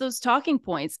generates those talking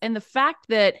points. And the fact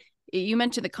that you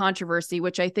mentioned the controversy,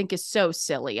 which I think is so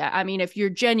silly. I mean, if you're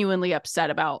genuinely upset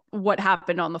about what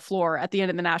happened on the floor at the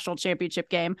end of the national championship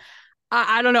game,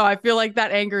 I don't know. I feel like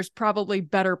that anger is probably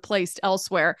better placed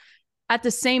elsewhere. At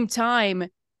the same time,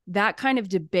 that kind of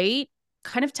debate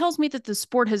kind of tells me that the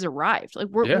sport has arrived. Like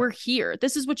we're here.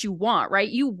 This is what you want, right?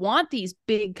 You want these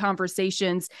big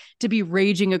conversations to be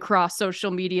raging across social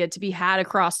media, to be had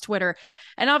across Twitter.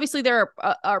 And obviously there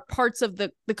are parts of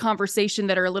the conversation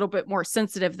that are a little bit more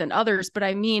sensitive than others, but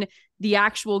I mean the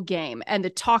actual game and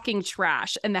the talking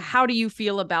trash and the how do you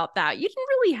feel about that? You didn't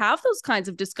really have those kinds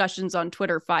of discussions on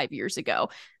Twitter 5 years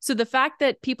ago. So the fact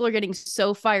that people are getting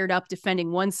so fired up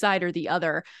defending one side or the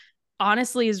other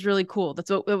honestly is really cool. That's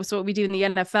what we do in the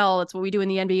NFL. That's what we do in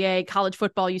the NBA, college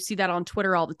football. You see that on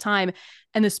Twitter all the time.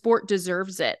 And the sport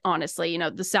deserves it, honestly.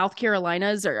 The South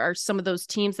Carolinas are some of those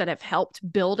teams that have helped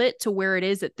build it to where it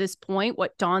is at this point.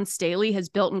 What Dawn Staley has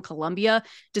built in Columbia,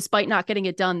 despite not getting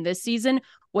it done this season,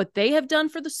 what they have done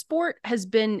for the sport has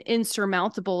been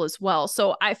insurmountable as well.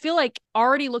 So I feel like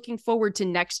already looking forward to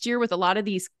next year with a lot of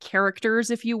these characters,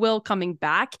 if you will, coming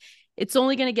back it's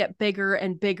only going to get bigger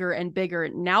and bigger and bigger.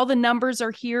 Now the numbers are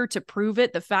here to prove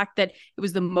it. The fact that it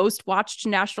was the most watched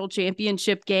national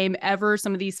championship game ever,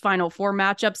 some of these Final Four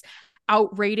matchups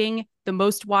outrating the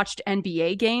most watched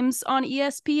NBA games on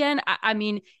ESPN. I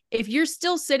mean, if you're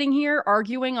still sitting here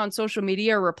arguing on social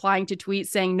media or replying to tweets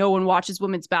saying no one watches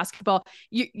women's basketball,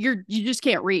 you just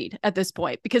can't read at this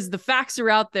point, because the facts are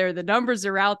out there, the numbers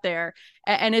are out there,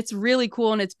 and it's really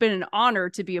cool. And it's been an honor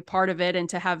to be a part of it and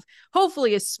to have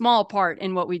hopefully a small part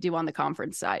in what we do on the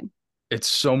conference side. It's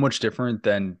so much different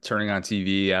than turning on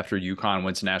TV after UConn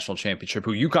wins a national championship,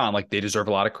 who UConn, like, they deserve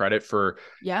a lot of credit for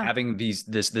having this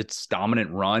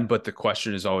dominant run. But the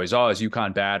question is always, oh, is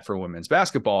UConn bad for women's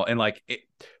basketball? And like,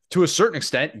 to a certain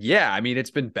extent, yeah. I mean,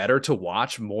 it's been better to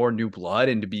watch more new blood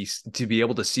and to be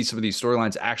able to see some of these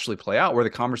storylines actually play out, where the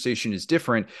conversation is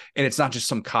different and it's not just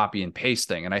some copy and paste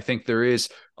thing. And I think there is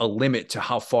a limit to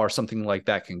how far something like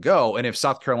that can go. And if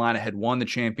South Carolina had won the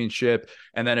championship,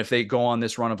 and then if they go on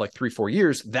this run of like 3-4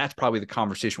 years, that's probably the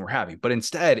conversation we're having. But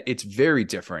instead, it's very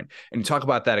different. And you talk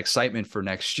about that excitement for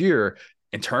next year.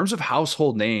 In terms of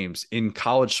household names in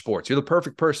college sports, you're the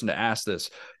perfect person to ask this.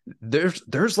 There's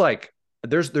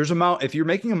a Mount, if you're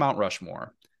making a Mount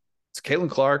Rushmore, it's Caitlin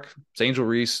Clark, it's Angel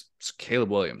Reese, it's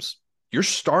Caleb Williams. You're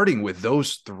starting with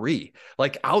those three.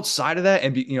 Like, outside of that,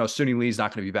 and Suni Lee's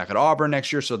not going to be back at Auburn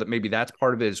next year, so that maybe that's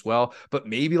part of it as well. But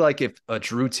maybe like if a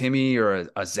Drew Timme or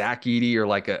a Zach Edey or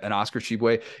like an Oscar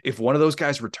Tshiebwe, if one of those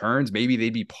guys returns, maybe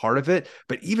they'd be part of it.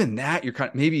 But even that, you're kind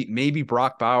of maybe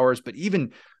Brock Bowers, but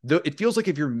even it feels like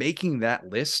if you're making that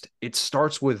list, it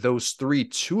starts with those three,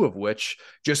 two of which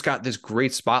just got this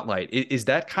great spotlight. Is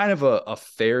that kind of a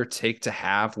fair take to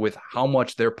have with how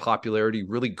much their popularity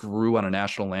really grew on a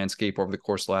national landscape over the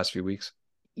course of the last few weeks?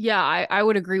 Yeah, I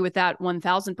would agree with that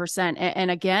 1000%.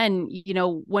 And again,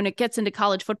 when it gets into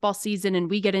college football season and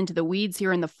we get into the weeds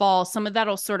here in the fall, some of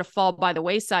that'll sort of fall by the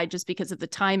wayside just because of the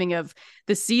timing of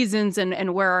the seasons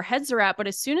and where our heads are at. But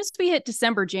as soon as we hit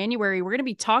December, January, we're going to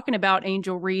be talking about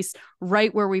Angel Reese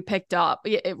right where we picked up,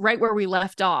 right where we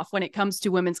left off when it comes to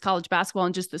women's college basketball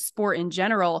and just the sport in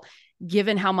general,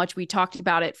 given how much we talked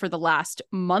about it for the last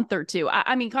month or two.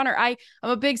 I mean, Connor, I'm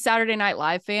a big Saturday Night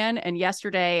Live fan. And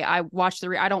yesterday I watched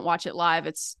I don't watch it live.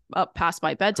 It's up past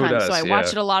my bedtime. So I watch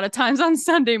it a lot of times on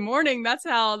Sunday morning. That's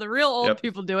how the real old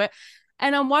people do it.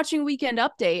 And I'm watching Weekend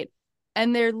Update,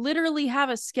 and they literally have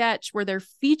a sketch where they're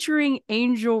featuring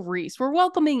Angel Reese. We're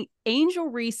welcoming Angel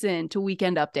Reese into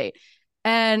Weekend Update.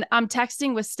 And I'm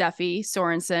texting with Steffi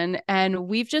Sorensen, and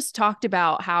we've just talked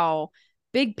about how,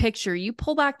 big picture, you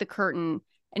pull back the curtain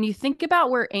and you think about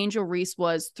where Angel Reese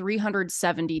was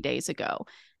 370 days ago.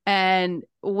 And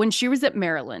when she was at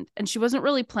Maryland, and she wasn't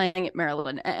really playing at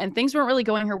Maryland, and things weren't really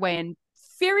going her way. And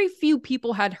very few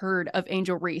people had heard of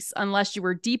Angel Reese unless you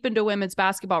were deep into women's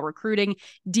basketball recruiting,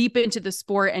 deep into the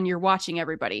sport, and you're watching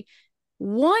everybody.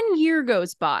 1 year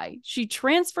goes by. She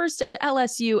transfers to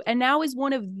LSU and now is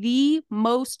one of the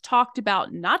most talked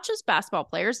about, not just basketball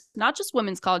players, not just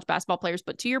women's college basketball players,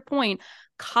 but to your point,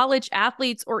 college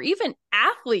athletes or even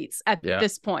athletes at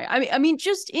this point. I mean,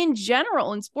 just in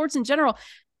general, in sports in general.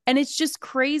 And it's just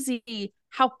crazy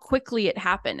how quickly it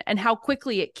happened and how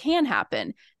quickly it can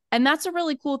happen. And that's a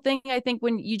really cool thing, I think,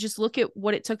 when you just look at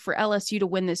what it took for LSU to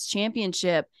win this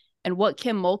championship and what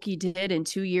Kim Mulkey did in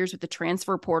 2 years with the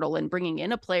transfer portal and bringing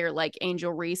in a player like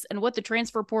Angel Reese, and what the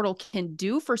transfer portal can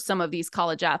do for some of these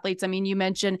college athletes. I mean, you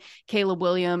mentioned Caleb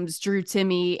Williams, Drew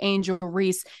Timme, Angel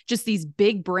Reese, just these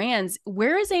big brands.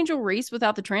 Where is Angel Reese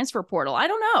without the transfer portal? I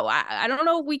don't know. I don't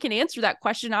know if we can answer that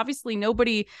question. Obviously,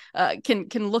 nobody can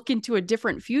look into a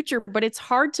different future, but it's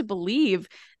hard to believe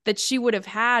that she would have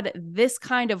had this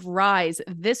kind of rise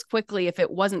this quickly if it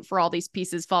wasn't for all these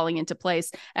pieces falling into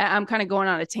place. I'm kind of going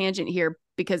on a tangent here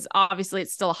because obviously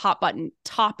it's still a hot button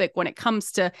topic when it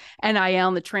comes to NIL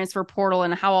and the transfer portal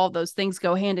and how all those things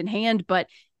go hand in hand. But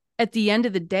at the end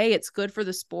of the day, it's good for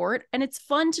the sport and it's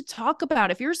fun to talk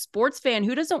about. If you're a sports fan,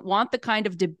 who doesn't want the kind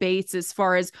of debates as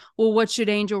far as, well, what should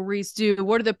Angel Reese do?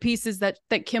 What are the pieces that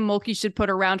Kim Mulkey should put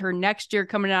around her next year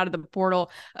coming out of the portal?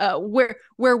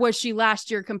 Where was she last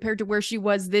year compared to where she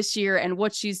was this year and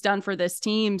what she's done for this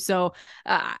team? So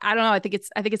I don't know. I think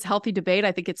it's healthy debate.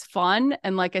 I think it's fun.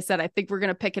 And like I said, I think we're going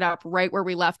to pick it up right where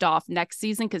we left off next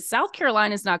season because South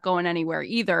Carolina is not going anywhere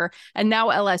either. And now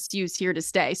LSU is here to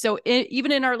stay. So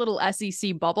even in our little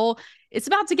SEC bubble, it's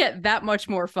about to get that much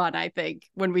more fun, I think,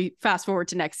 when we fast forward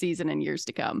to next season and years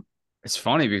to come. It's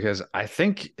funny because I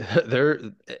think there,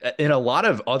 in a lot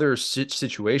of other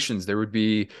situations, there would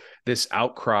be this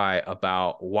outcry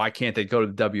about why can't they go to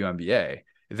the WNBA?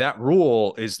 That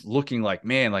rule is looking like,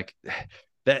 man, like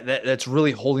that's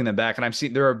really holding them back. And I've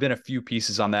seen there have been a few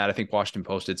pieces on that. I think Washington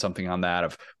posted something on that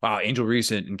of, wow, Angel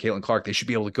Reese and Caitlin Clark, they should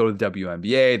be able to go to the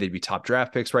WNBA. They'd be top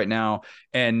draft picks right now.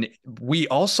 And we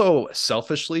also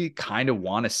selfishly kind of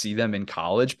want to see them in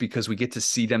college because we get to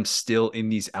see them still in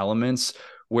these elements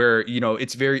where, you know,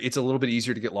 it's a little bit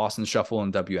easier to get lost in the shuffle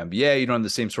in WNBA. You don't have the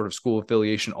same sort of school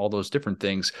affiliation, all those different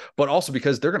things, but also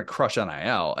because they're going to crush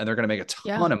NIL and they're going to make a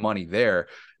ton of money there.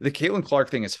 The Caitlin Clark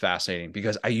thing is fascinating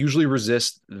because I usually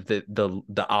resist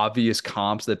the obvious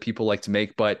comps that people like to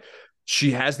make, but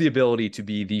she has the ability to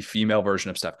be the female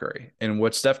version of Steph Curry. And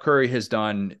what Steph Curry has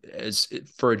done is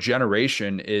for a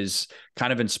generation is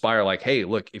kind of inspire like, hey,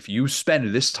 look, if you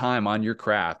spend this time on your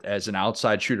craft as an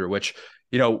outside shooter, which,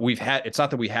 you know, it's not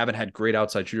that we haven't had great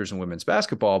outside shooters in women's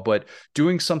basketball, but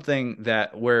doing something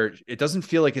where it doesn't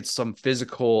feel like it's some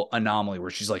physical anomaly where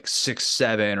she's like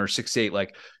 6'7" or 6'8", like,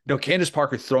 you know, Candace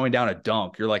Parker throwing down a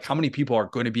dunk. You're like, how many people are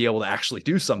going to be able to actually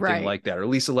do something like that? Or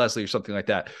Lisa Leslie or something like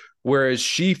that. Whereas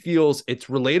she feels it's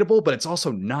relatable, but it's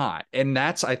also not. And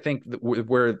that's, I think,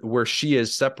 where she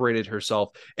has separated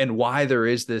herself and why there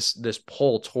is this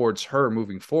pull towards her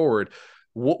moving forward.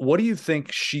 What do you think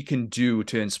she can do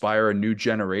to inspire a new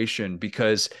generation?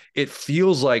 Because it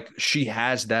feels like she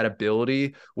has that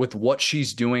ability with what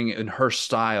she's doing in her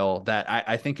style that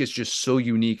I think is just so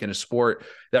unique in a sport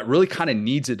that really kind of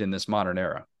needs it in this modern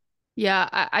era. Yeah,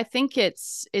 I think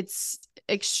it's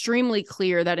extremely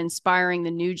clear that inspiring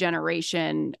the new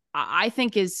generation, I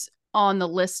think, is on the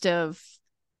list of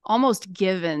almost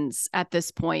givens at this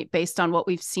point, based on what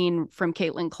we've seen from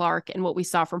Caitlin Clark and what we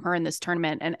saw from her in this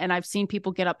tournament. And I've seen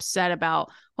people get upset about,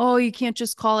 oh, you can't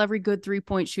just call every good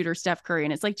 3-point shooter Steph Curry.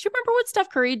 And it's like, do you remember what Steph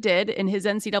Curry did in his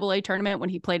NCAA tournament when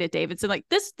he played at Davidson? Like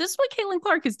this is what Caitlin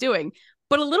Clark is doing,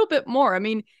 but a little bit more. I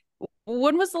mean,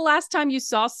 when was the last time you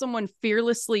saw someone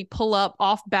fearlessly pull up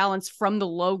off balance from the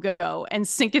logo and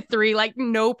sink a three like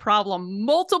no problem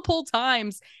multiple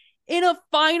times in a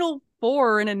Final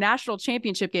Four in a national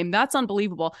championship game? That's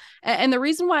unbelievable. And the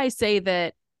reason why I say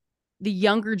that the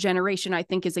younger generation, I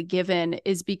think, is a given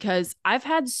is because I've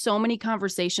had so many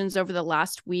conversations over the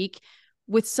last week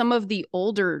with some of the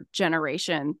older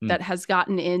generation that has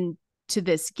gotten into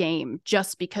this game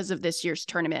just because of this year's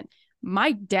tournament.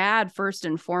 My dad, first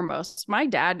and foremost, my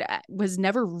dad was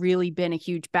never really been a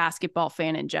huge basketball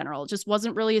fan in general. It just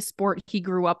wasn't really a sport he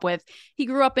grew up with. He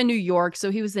grew up in New York, so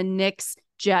he was a Knicks,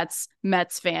 Jets,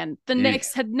 Mets fan. The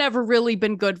Knicks had never really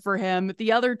been good for him.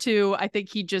 The other two, I think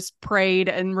he just prayed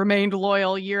and remained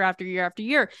loyal year after year after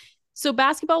year. So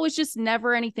basketball was just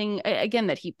never anything, again,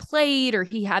 that he played or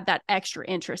he had that extra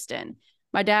interest in.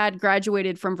 My dad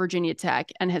graduated from Virginia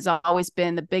Tech and has always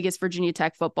been the biggest Virginia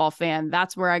Tech football fan.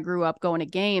 That's where I grew up going to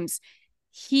games.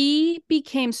 He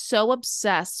became so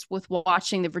obsessed with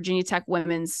watching the Virginia Tech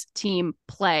women's team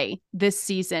play this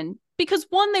season because,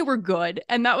 one, they were good,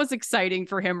 and that was exciting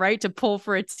for him, right? To pull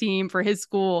for a team for his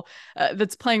school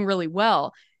that's playing really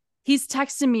well. He's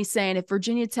texting me saying, if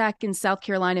Virginia Tech and South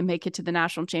Carolina make it to the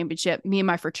national championship, me and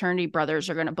my fraternity brothers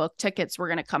are going to book tickets. We're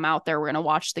going to come out there. We're going to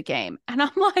watch the game. And I'm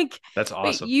like, that's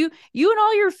awesome. You and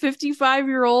all your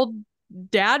 55-year-old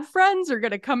dad friends are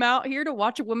going to come out here to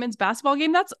watch a women's basketball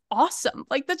game. That's awesome.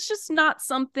 Like, that's just not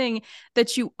something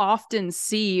that you often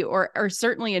see, or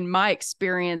certainly in my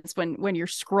experience, when you're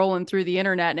scrolling through the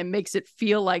internet, and it makes it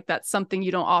feel like that's something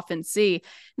you don't often see.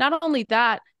 Not only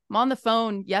that, I'm on the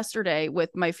phone yesterday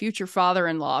with my future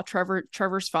father-in-law,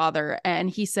 Trevor's father, and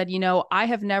he said, you know, I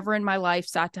have never in my life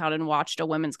sat down and watched a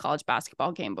women's college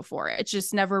basketball game before. It's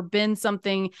just never been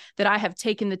something that I have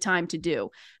taken the time to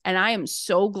do. And I am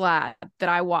so glad that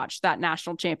I watched that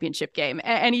national championship game.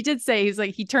 And he did say, he's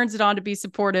like, he turns it on to be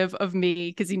supportive of me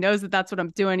because he knows that that's what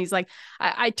I'm doing. He's like,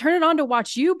 I turn it on to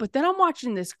watch you, but then I'm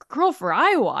watching this girl for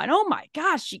Iowa, and oh my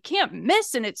gosh, she can't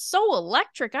miss. And it's so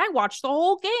electric. I watched the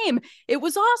whole game. It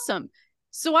was awesome.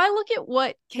 So I look at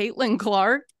what Caitlin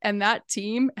Clark and that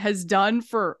team has done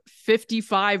for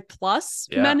 55 plus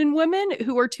men and women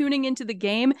who are tuning into the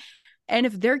game. And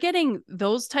if they're getting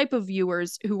those type of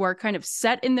viewers who are kind of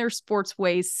set in their sports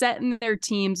ways, set in their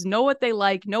teams, know what they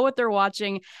like, know what they're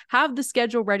watching, have the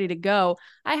schedule ready to go,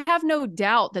 I have no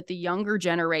doubt that the younger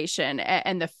generation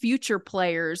and the future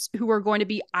players who are going to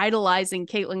be idolizing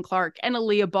Caitlin Clark and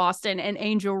Aaliyah Boston and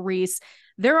Angel Reese,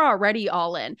 they're already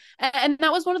all in. And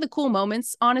that was one of the cool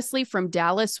moments, honestly, from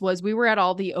Dallas, was we were at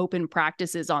all the open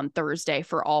practices on Thursday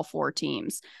for all four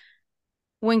teams.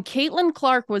 When Caitlin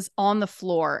Clark was on the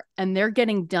floor and they're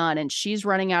getting done and she's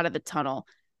running out of the tunnel,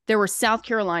 there were South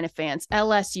Carolina fans,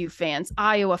 LSU fans,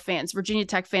 Iowa fans, Virginia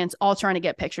Tech fans, all trying to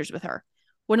get pictures with her.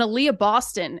 When Aaliyah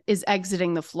Boston is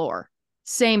exiting the floor,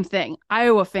 Same thing.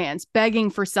 Iowa fans begging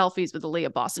for selfies with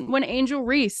Aaliyah Boston. When Angel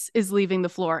Reese is leaving the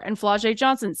floor and Flau'jae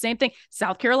Johnson, same thing.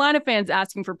 South Carolina fans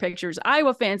asking for pictures.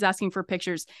 Iowa fans asking for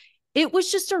pictures. It was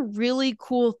just a really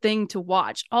cool thing to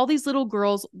watch. All these little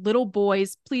girls, little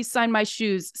boys, please sign my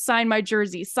shoes, sign my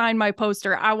jersey, sign my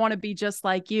poster. I want to be just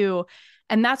like you.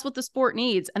 And that's what the sport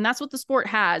needs. And that's what the sport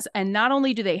has. And not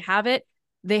only do they have it,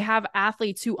 they have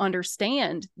athletes who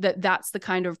understand that that's the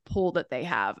kind of pull that they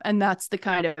have. And that's the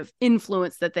kind of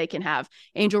influence that they can have.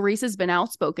 Angel Reese has been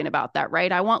outspoken about that,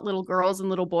 right? I want little girls and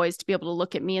little boys to be able to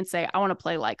look at me and say, I want to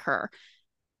play like her.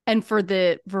 And for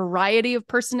the variety of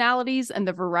personalities and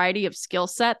the variety of skill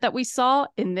set that we saw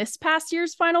in this past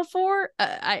year's Final Four,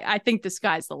 I think the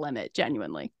sky's the limit,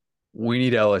 genuinely. We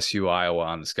need LSU Iowa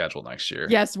on the schedule next year.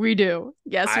 Yes, we do.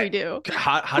 Yes, we do.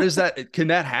 How does that, can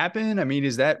that happen? I mean,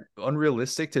 is that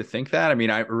unrealistic to think that? I mean,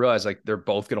 I realize like they're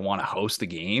both going to want to host the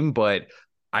game, but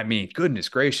I mean, goodness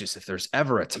gracious, if there's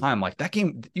ever a time like that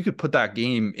game, you could put that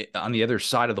game on the other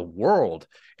side of the world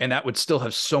and that would still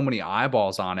have so many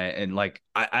eyeballs on it. And like,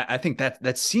 I think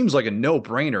that seems like a no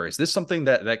brainer. Is this something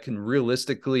that can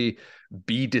realistically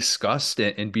be discussed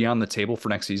and be on the table for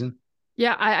next season?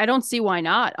 Yeah, I don't see why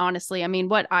not, honestly. I mean,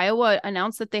 Iowa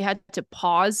announced that they had to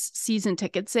pause season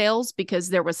ticket sales because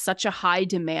there was such a high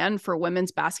demand for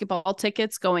women's basketball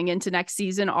tickets going into next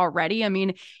season already. I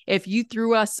mean, if you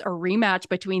threw us a rematch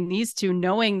between these two,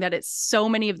 knowing that it's so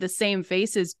many of the same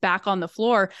faces back on the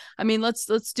floor, I mean, let's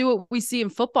do what we see in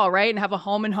football, right? And have a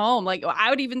home and home. Like,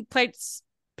 I would even pay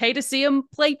to see them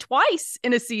play twice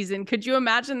in a season. Could you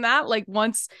imagine that? Like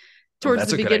once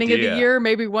towards the beginning of the year,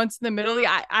 maybe once in the middle.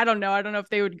 I don't know. I don't know if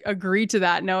they would agree to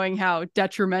that, knowing how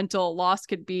detrimental loss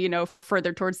could be,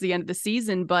 further towards the end of the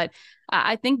season. But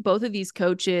I think both of these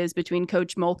coaches, between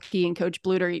Coach Mulkey and Coach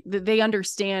Bluter, they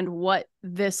understand what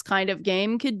this kind of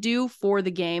game could do for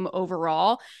the game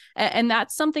overall. And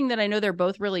that's something that I know they're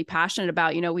both really passionate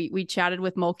about. We chatted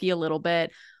with Mulkey a little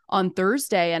bit on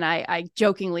Thursday, and I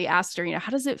jokingly asked her, how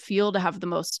does it feel to have the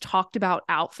most talked about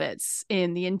outfits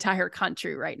in the entire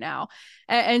country right now?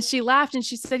 And she laughed and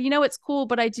she said, it's cool,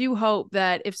 but I do hope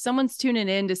that if someone's tuning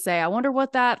in to say, I wonder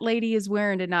what that lady is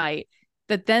wearing tonight,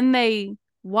 that then they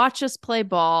watch us play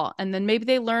ball, and then maybe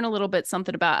they learn a little bit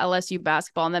something about LSU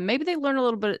basketball, and then maybe they learn a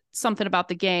little bit something about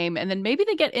the game, and then maybe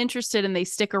they get interested and they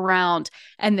stick around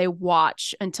and they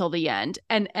watch until the end.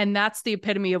 And that's the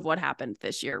epitome of what happened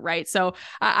this year, right? So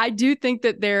I do think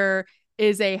that there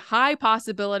is a high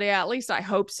possibility, at least I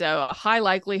hope so, a high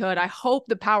likelihood. I hope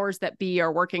the powers that be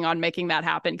are working on making that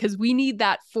happen, because we need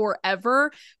that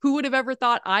forever. Who would have ever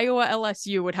thought Iowa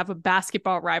LSU would have a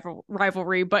basketball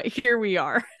rivalry? But here we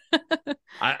are.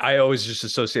 I always just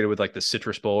associated with like the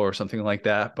Citrus Bowl or something like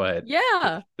that, but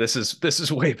yeah, this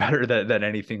is way better than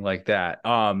anything like that.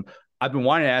 I've been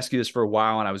wanting to ask you this for a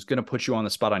while, and I was going to put you on the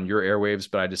spot on your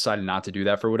airwaves, but I decided not to do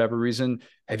that for whatever reason.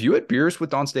 Have you had beers with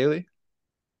Dawn Staley?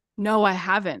 No, I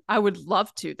haven't. I would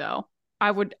love to, though. I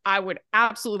would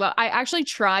absolutely love. I actually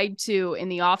tried to in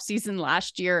the off season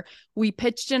last year. We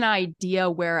pitched an idea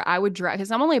where I would drive,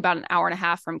 because I'm only about an hour and a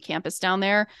half from campus down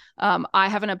there. I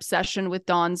have an obsession with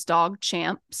Dawn's dog,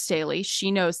 Champ Staley.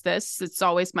 She knows this. It's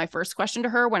always my first question to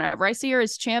her whenever I see her: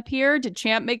 is Champ here? Did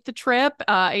Champ make the trip?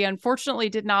 He unfortunately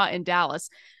did not in Dallas.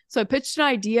 So I pitched an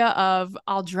idea of,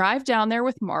 I'll drive down there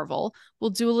with Marvel. We'll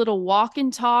do a little walk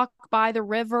and talk by the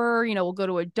river. We'll go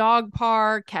to a dog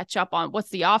park, catch up on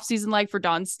what's the off season like for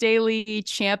Dawn Staley.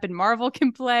 Champ and Marvel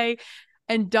can play.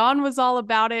 And Dawn was all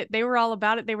about it. They were all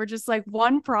about it. They were just like,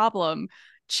 one problem: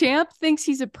 Champ thinks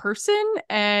he's a person,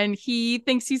 and he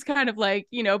thinks he's kind of like,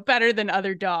 better than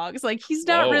other dogs. Like, he's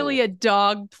not really a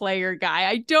dog player guy.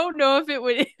 I don't know if it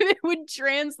would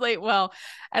translate well.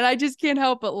 And I just can't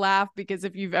help but laugh, because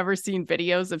if you've ever seen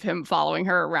videos of him following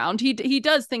her around, he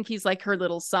does think he's like her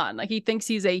little son. Like, he thinks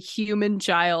he's a human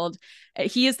child.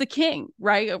 He is the king,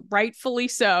 right? Rightfully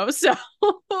so. So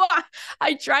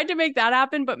I tried to make that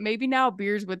happen, but maybe now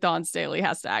beers with Dawn Staley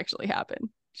has to actually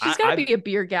happen. She's got to be a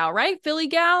beer gal, right? Philly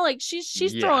gal. Like,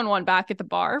 she's throwing one back at the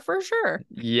bar for sure.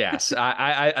 Yes.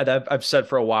 I've said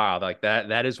for a while, like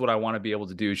that is what I want to be able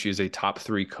to do. She is a top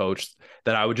 3 coach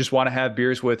that I would just want to have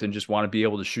beers with and just want to be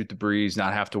able to shoot the breeze,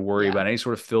 not have to worry about any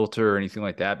sort of filter or anything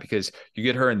like that, because you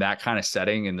get her in that kind of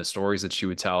setting and the stories that she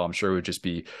would tell, I'm sure it would just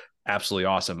be absolutely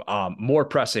awesome. More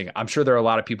pressing. I'm sure there are a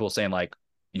lot of people saying, like,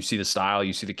 you see the style,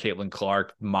 you see the Caitlin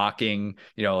Clark mocking,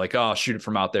 like, oh, shoot it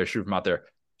from out there, shoot it from out there.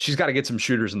 She's got to get some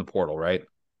shooters in the portal, right?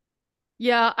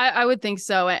 Yeah, I would think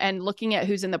so. And looking at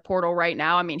who's in the portal right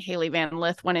now, I mean, Haley Van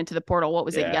Lith went into the portal. What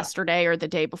was it, Yeah. yesterday or the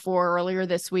day before, earlier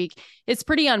this week? It's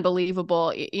pretty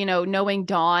unbelievable, knowing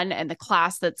Dawn and the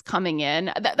class that's coming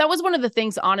in. That was one of the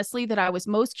things, honestly, that I was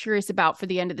most curious about for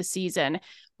the end of the season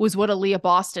was what Aaliyah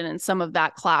Boston and some of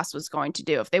that class was going to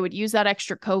do. If they would use that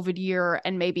extra COVID year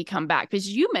and maybe come back, because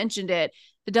you mentioned it,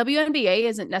 the WNBA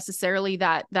isn't necessarily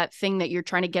that thing that you're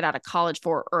trying to get out of college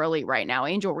for early right now.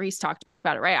 Angel Reese talked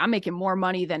about it, right? I'm making more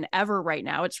money than ever right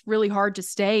now. It's really hard to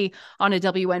stay on a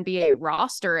WNBA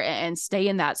roster and stay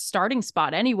in that starting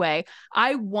spot anyway.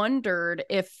 I wondered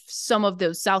if some of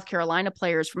those South Carolina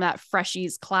players from that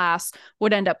freshies class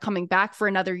would end up coming back for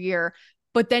another year.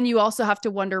 But then you also have to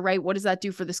wonder, right, what does that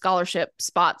do for the scholarship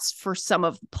spots for some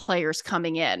of the players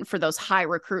coming in, for those high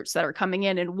recruits that are coming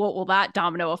in, and what will that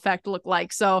domino effect look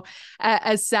like? So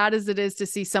as sad as it is to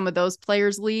see some of those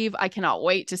players leave, I cannot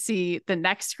wait to see the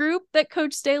next group that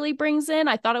Coach Staley brings in.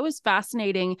 I thought it was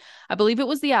fascinating. I believe it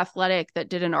was The Athletic that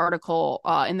did an article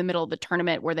in the middle of the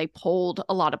tournament where they polled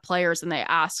a lot of players and they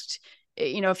asked,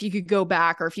 if you could go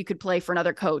back or if you could play for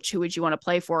another coach, who would you want to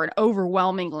play for? And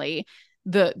overwhelmingly,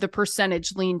 the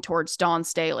percentage leaned towards Dawn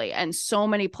Staley. And so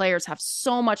many players have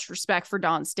so much respect for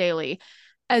Dawn Staley.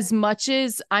 As much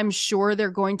as I'm sure they're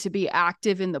going to be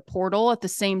active in the portal, at the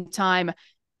same time,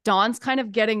 Dawn's kind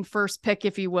of getting first pick,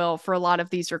 if you will, for a lot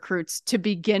of these recruits to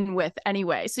begin with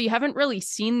anyway. So you haven't really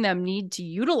seen them need to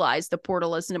utilize the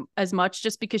portal as much,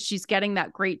 just because she's getting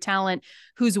that great talent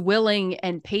who's willing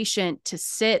and patient to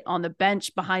sit on the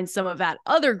bench behind some of that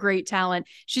other great talent.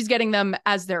 She's getting them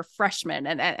as their freshmen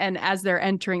and as they're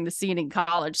entering the scene in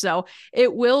college. So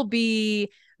it will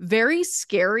be very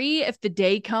scary if the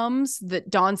day comes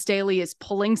that Dawn Staley is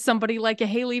pulling somebody like a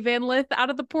Haley Van Lith out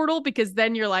of the portal, because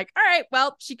then you're like, all right,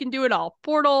 well, she can do it all.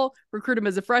 Portal, recruit him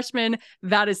as a freshman.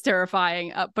 That is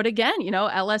terrifying. But again,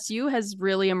 LSU has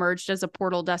really emerged as a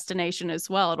portal destination as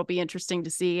well. It'll be interesting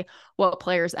to see what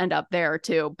players end up there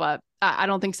too. But I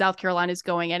don't think South Carolina is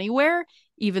going anywhere,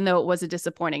 even though it was a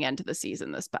disappointing end to the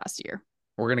season this past year.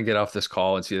 We're going to get off this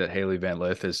call and see that Haley Van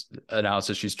Lith has announced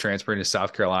that she's transferring to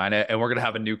South Carolina, and we're going to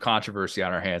have a new controversy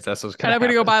on our hands. That's what's going to happen. I'm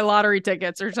going to go buy lottery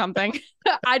tickets or something.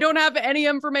 I don't have any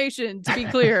information, to be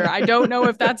clear. I don't know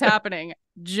if that's happening.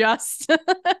 Just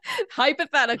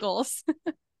hypotheticals.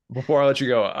 Before I let you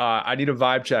go, I need a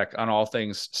vibe check on all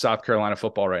things South Carolina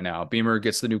football right now. Beamer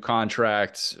gets the new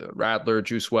contract. Rattler,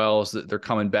 Juice Wells, they're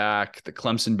coming back. The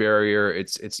Clemson barrier,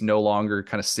 it's no longer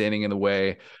kind of standing in the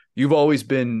way. You've always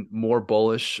been more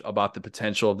bullish about the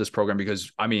potential of this program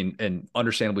because, and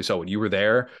understandably so, when you were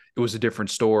there, it was a different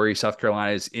story. South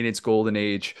Carolina is in its golden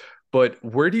age. But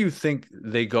where do you think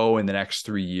they go in the next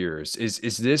 3 years? Is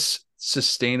this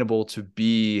sustainable to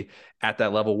be at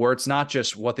that level where it's not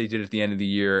just what they did at the end of the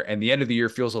year, and the end of the year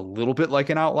feels a little bit like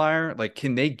an outlier? Like,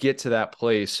 can they get to that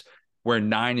place where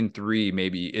 9-3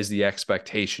 maybe is the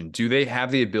expectation? Do they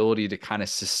have the ability to kind of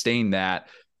sustain that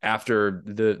after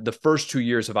the first 2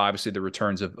 years of obviously the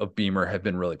returns of Beamer have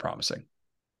been really promising?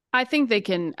 I think they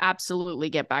can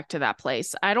absolutely get back to that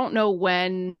place. I don't know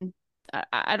when.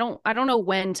 I don't know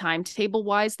when timetable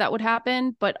wise that would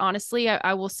happen, but honestly,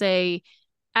 I will say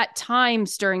at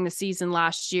times during the season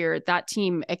last year, that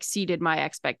team exceeded my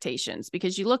expectations,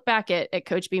 because you look back at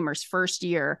Coach Beamer's first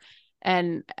year,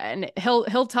 and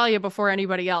he'll tell you before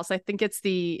anybody else. I think it's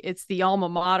the alma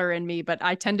mater in me, but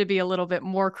I tend to be a little bit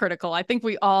more critical. I think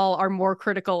we all are more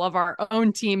critical of our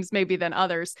own teams maybe than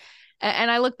others.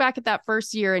 And I look back at that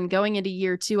first year, and going into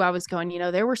year two, I was going,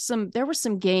 there were some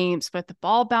games, but the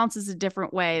ball bounces a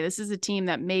different way. This is a team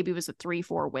that maybe was a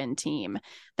 3-4 win team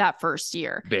that first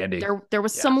year. Bandy. There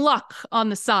was some luck on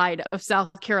the side of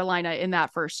South Carolina in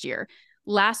that first year.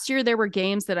 Last year, there were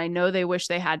games that I know they wish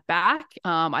they had back.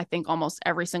 I think almost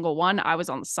every single one I was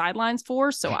on the sidelines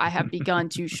for. So I have begun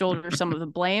to shoulder some of the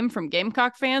blame from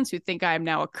Gamecock fans who think I am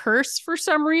now a curse for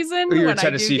some reason. You're a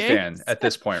Tennessee fan at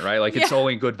this point, right? Like, it's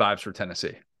only good vibes for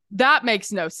Tennessee. That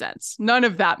makes no sense. None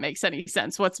of that makes any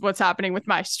sense. What's happening with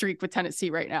my streak with Tennessee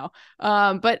right now?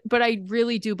 But I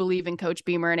really do believe in Coach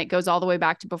Beamer, and it goes all the way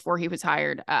back to before he was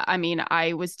hired.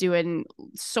 I was doing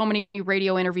so many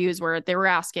radio interviews where they were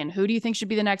asking, who do you think should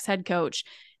be the next head coach?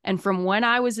 And from when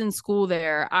I was in school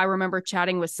there, I remember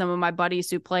chatting with some of my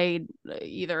buddies who played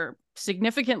either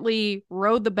significantly,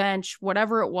 rode the bench,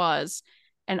 whatever it was.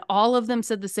 And all of them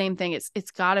said the same thing.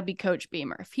 It's got to be Coach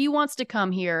Beamer. If he wants to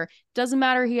come here, doesn't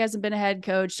matter he hasn't been a head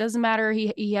coach, doesn't matter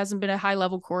he hasn't been a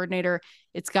high-level coordinator,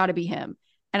 it's got to be him.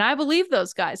 And I believe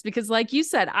those guys because, like you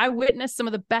said, I witnessed some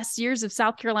of the best years of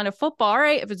South Carolina football. All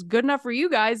right, if it's good enough for you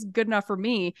guys, good enough for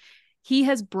me. He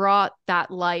has brought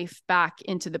that life back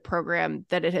into the program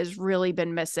that it has really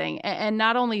been missing. And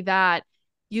not only that,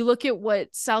 You look at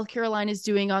what South Carolina is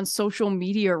doing on social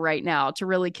media right now to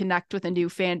really connect with a new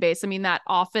fan base. I mean, that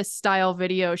Office style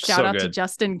video, shout out to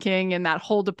Justin King and that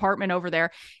whole department over there.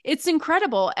 It's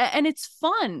incredible and it's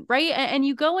fun, right? And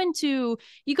you go into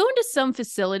some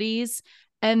facilities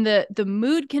and the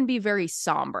mood can be very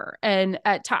somber. And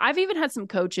at times, I've even had some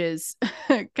coaches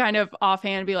kind of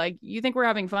offhand be like, "You think we're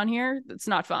having fun here? It's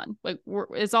not fun. Like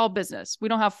it's all business. We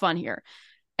don't have fun here."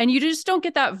 And you just don't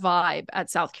get that vibe at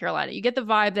South Carolina. You get the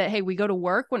vibe that, hey, we go to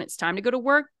work when it's time to go to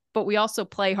work, but we also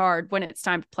play hard when it's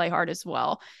time to play hard as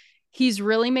well. He's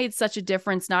really made such a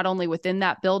difference, not only within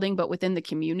that building, but within the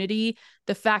community.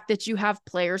 The fact that you have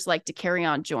players like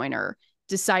DeCarrion Joyner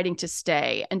deciding to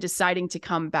stay and deciding to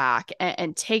come back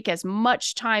and take as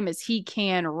much time as he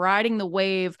can, riding the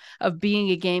wave of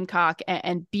being a Gamecock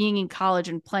and being in college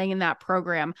and playing in that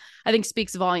program, I think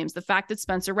speaks volumes. The fact that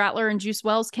Spencer Rattler and Juice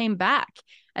Wells came back.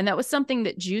 And that was something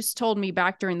that Juice told me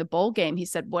back during the bowl game. He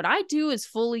said, what I do is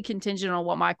fully contingent on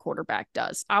what my quarterback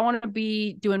does. I want to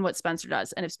be doing what Spencer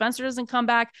does. And if Spencer doesn't come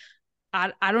back,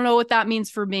 I don't know what that means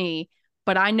for me,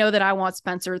 but I know that I want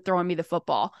Spencer throwing me the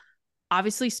football.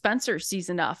 Obviously, Spencer sees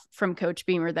enough from Coach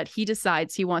Beamer that he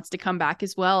decides he wants to come back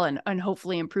as well and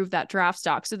hopefully improve that draft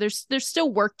stock. So there's still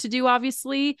work to do,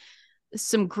 obviously.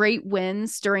 Some great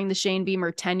wins during the Shane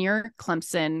Beamer tenure,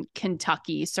 Clemson,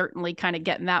 Kentucky, certainly kind of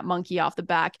getting that monkey off the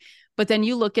back. But then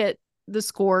you look at the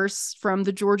scores from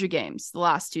the Georgia games the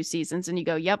last 2 seasons and you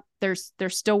go, yep, there's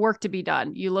still work to be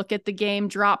done. You look at the game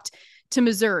dropped to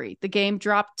Missouri, the game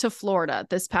dropped to Florida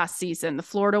this past season. The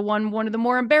Florida won one of the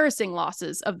more embarrassing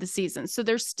losses of the season. So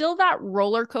there's still that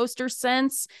roller coaster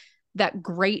sense that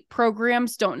great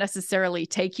programs don't necessarily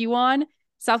take you on.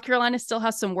 South Carolina still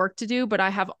has some work to do, but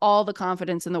I have all the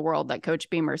confidence in the world that Coach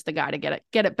Beamer is the guy to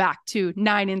get it back to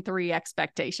 9-3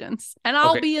 expectations. And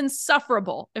I'll be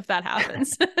insufferable if that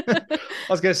happens. I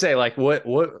was going to say, like, what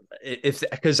if,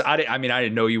 because I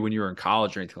didn't know you when you were in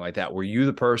college or anything like that. Were you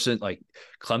the person, like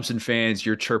Clemson fans,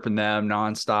 you're chirping them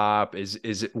nonstop?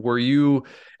 Were you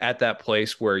at that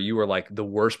place where you were like the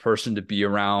worst person to be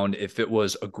around if it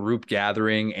was a group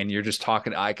gathering and you're just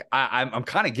talking? Like, I'm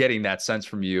kind of getting that sense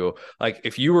from you. Like,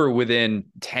 if you were within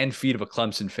 10 feet of a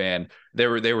Clemson fan, they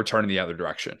were turning the other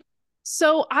direction.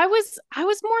 So I was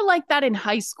more like that in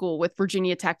high school with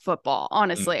Virginia Tech football.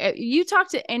 Honestly, you talk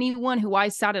to anyone who I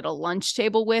sat at a lunch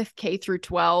table with K through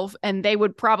 12, and they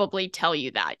would probably tell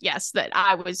you that, yes, that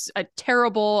I was a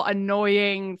terrible,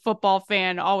 annoying football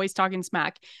fan, always talking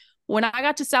smack. When I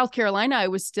got to South Carolina, I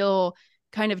was still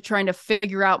kind of trying to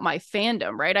figure out my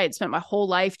fandom, right? I had spent my whole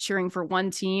life cheering for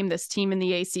one team, this team in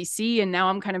the ACC, and now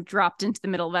I'm kind of dropped into the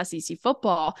middle of SEC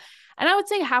football. And I would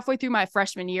say halfway through my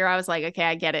freshman year, I was like, okay,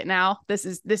 I get it now. This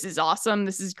is awesome.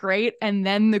 This is great. And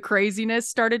then the craziness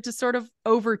started to sort of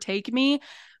overtake me.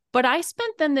 But I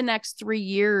spent then the next 3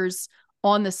 years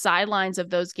on the sidelines of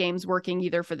those games working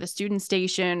either for the student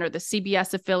station or the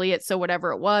CBS affiliate, so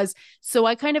whatever it was. So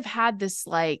I kind of had this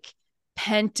like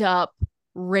pent up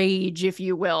rage, if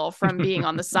you will, from being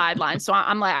on the sideline. So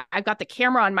I'm like, I've got the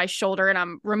camera on my shoulder and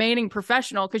I'm remaining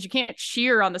professional because you can't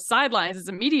cheer on the sidelines as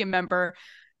a media member.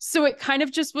 So it kind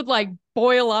of just would like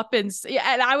boil up and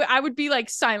I would be like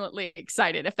silently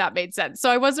excited, if that made sense. So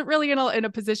I wasn't really in a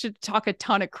position to talk a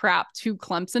ton of crap to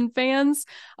Clemson fans.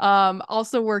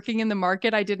 Also working in the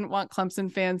market, I didn't want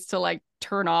Clemson fans to like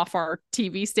turn off our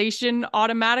TV station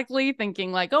automatically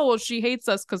thinking like, oh, well, she hates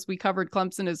us because we covered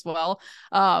Clemson as well.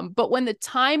 But when the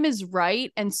time is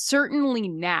right, and certainly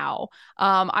now,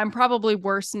 I'm probably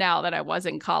worse now than I was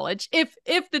in college. If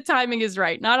the timing is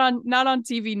right, not on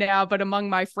TV now, but among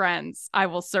my friends, I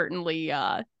will certainly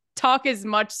talk as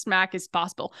much smack as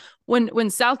possible.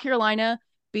 When South Carolina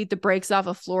beat the brakes off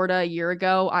of Florida a year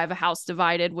ago, I have a house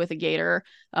divided with a Gator.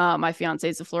 My fiance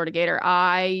is a Florida Gator.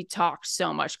 I talked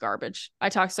so much garbage.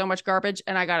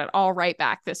 And I got it all right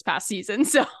back this past season.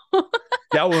 So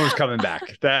that one was coming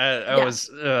back. That's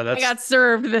I got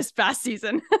served this past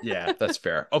season. Yeah, that's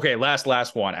fair. Okay, last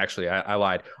one. Actually, I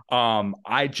lied.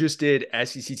 I just did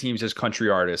SEC teams as country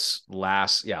artists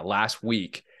last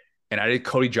week, and I did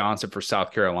Cody Johnson for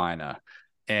South Carolina.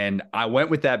 And I went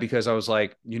with that because I was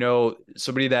like,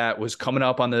 somebody that was coming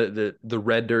up on the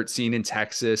red dirt scene in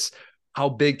Texas, how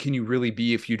big can you really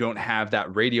be if you don't have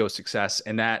that radio success?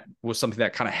 And that was something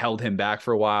that kind of held him back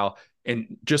for a while.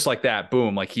 And just like that,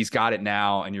 boom, like he's got it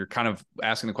now. And you're kind of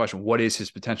asking the question, what is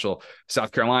his potential?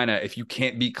 South Carolina, if you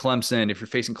can't beat Clemson, if you're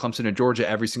facing Clemson and Georgia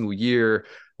every single year,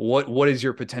 what does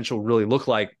your potential really look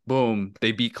like? Boom,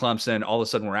 they beat Clemson. All of a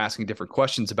sudden, we're asking different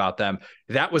questions about them.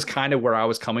 That was kind of where I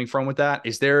was coming from with that.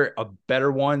 Is there a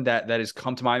better one that has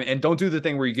come to mind? And don't do the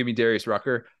thing where you give me Darius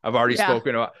Rucker. I've already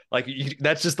spoken about, like,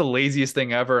 that's just the laziest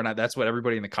thing ever, and that's what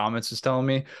everybody in the comments is telling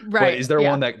me. Right? But is there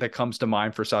one that comes to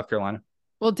mind for South Carolina?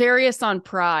 Well, Darius on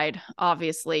pride,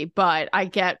 obviously, but I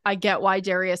get why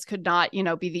Darius could not,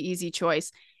 be the easy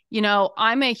choice. I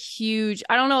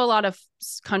don't know a lot of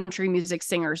country music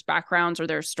singers' backgrounds or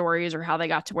their stories or how they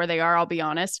got to where they are, I'll be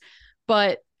honest.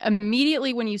 But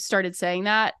immediately when you started saying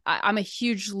that, I'm a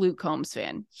huge Luke Combs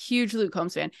fan.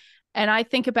 And I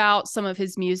think about some of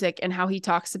his music and how he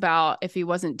talks about if he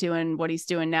wasn't doing what he's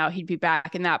doing now, he'd be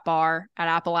back in that bar at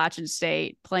Appalachian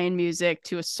State playing music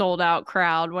to a sold out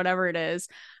crowd, whatever it is.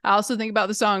 I also think about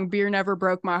the song Beer Never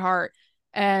Broke My Heart.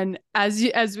 And as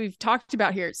we've talked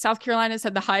about here, South Carolina's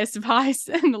had the highest of highs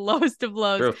and the lowest of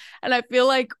lows. True. And I feel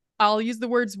like I'll use the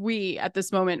words we at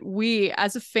this moment. We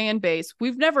as a fan base,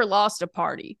 we've never lost a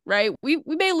party, right? We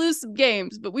may lose some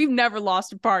games, but we've never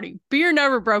lost a party. Beer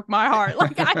never broke my heart.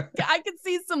 Like I could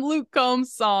see some Luke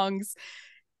Combs songs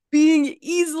being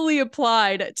easily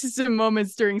applied to some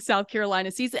moments during South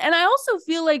Carolina season. And I also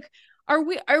feel like, Are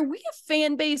we a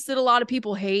fan base that a lot of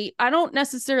people hate? I don't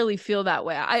necessarily feel that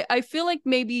way. I feel like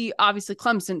maybe obviously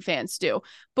Clemson fans do,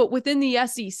 but within the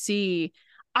SEC,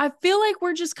 I feel like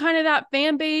we're just kind of that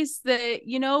fan base that,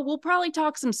 we'll probably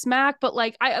talk some smack, but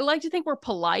like, I like to think we're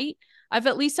polite. I've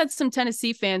at least had some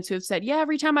Tennessee fans who have said, yeah,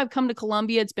 every time I've come to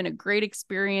Columbia, it's been a great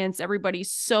experience.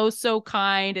 Everybody's so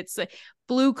kind. It's a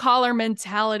blue collar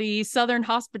mentality, Southern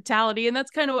hospitality. And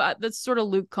that's kind of, that's sort of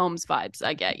Luke Combs vibes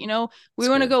I get, we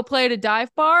want to go play at a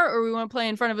dive bar or we want to play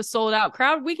in front of a sold out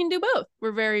crowd. We can do both.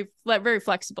 We're very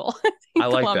flexible. I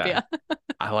like Columbia. That.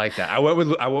 I like that. I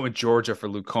went with Georgia for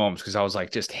Luke Combs because I was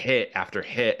like just hit after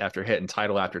hit after hit and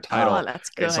title after title. Oh,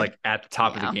 that's good. It's like at the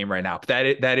top of the game right now.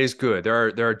 But that is good.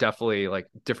 There are definitely like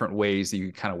different ways that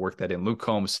you kind of work that in. Luke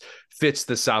Combs fits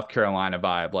the South Carolina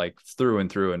vibe like through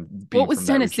and through. And being what was from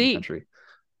Tennessee? Country.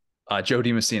 Joe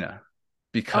DiMessina,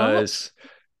 because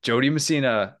Joe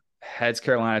DiMessina heads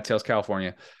Carolina, tails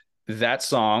California. That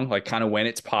song, like kind of when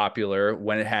it's popular,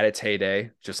 when it had its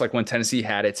heyday, just like when Tennessee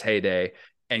had its heyday,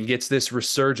 and gets this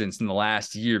resurgence in the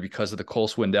last year because of the Cole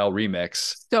Swindell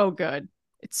remix. So good.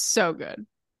 It's so good.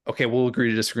 Okay, we'll agree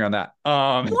to disagree on that.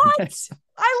 What?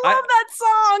 I love that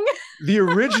song. The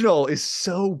original is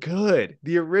so good.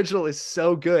 Yeah.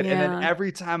 And then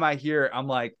every time I hear it, I'm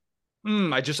like,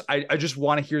 I just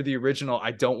want to hear the original.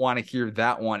 I don't want to hear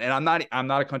that one. And I'm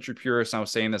not a country purist. And I was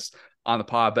saying this on the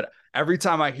pod, but every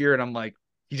time I hear it, I'm like,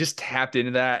 he just tapped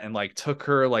into that and like took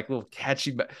her like little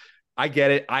catchy, but I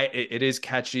get it. It is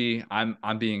catchy. I'm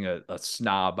being a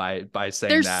snob by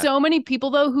saying there's that. So many people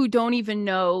though who don't even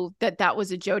know that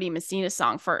was a Joe DiMessina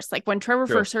song first. Like when Trevor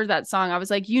first heard that song, I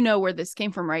was like, where this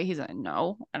came from, right? He's like,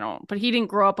 no, I don't. But he didn't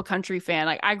grow up a country fan.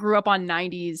 Like I grew up on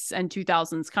 90s and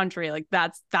 2000s country. Like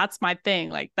that's my thing.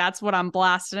 Like that's what I'm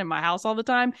blasting in my house all the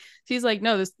time. So he's like,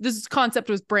 no, this concept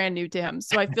was brand new to him.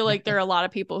 So I feel like there are a lot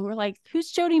of people who are like, who's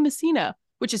Joe DiMessina?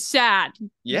 Which is sad.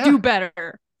 Yeah. Do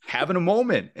better. Having a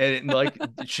moment, and like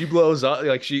she blows up,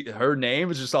 like her name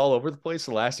is just all over the place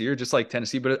the last year, just like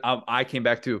Tennessee. But I came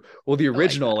back to the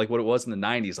original, like what it was in the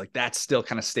 90s, like that still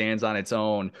kind of stands on its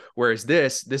own. Whereas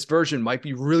this version might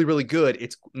be really, really good.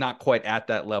 It's not quite at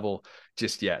that level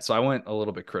just yet. So I went a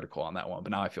little bit critical on that one, but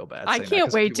now I feel bad. I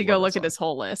can't wait to go look at this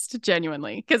whole list,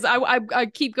 genuinely, because I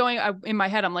keep going in my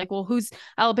head. I'm like, well, who's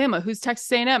Alabama? Who's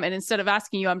Texas A&M? And instead of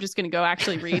asking you, I'm just going to go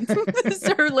actually read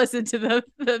or listen to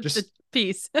the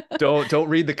piece. don't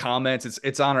read the comments.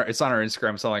 It's on our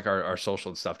Instagram. It's on like our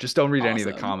social and stuff. Just don't read any of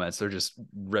the comments. They're just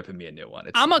ripping me a new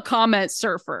one. I'm a comment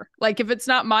surfer. Like if it's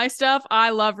not my stuff,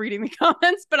 I love reading the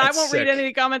comments, but I won't read any of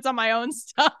the comments on my own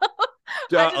stuff.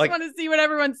 I just want to see what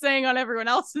everyone's saying on everyone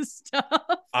else's stuff.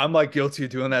 I'm like guilty of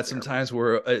doing that sometimes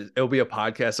where it'll be a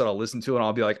podcast that I'll listen to and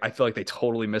I'll be like, I feel like they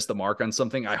totally missed the mark on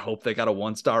something. I hope they got a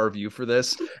 1-star review for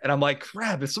this. And I'm like,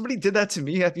 crap, if somebody did that to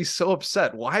me, I'd be so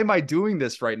upset. Why am I doing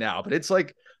this right now? But it's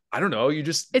like, I don't know.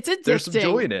 It's addicting. There's some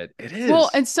joy in it. It is. Well,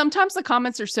 and sometimes the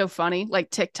comments are so funny, like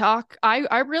TikTok.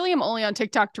 I really am only on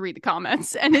TikTok to read the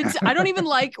comments, and I don't even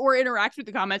like or interact with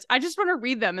the comments. I just want to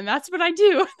read them, and that's what I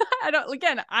do.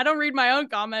 I don't read my own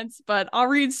comments, but I'll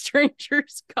read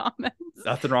strangers' comments.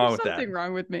 Nothing wrong with that. Something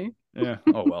wrong with me. Yeah.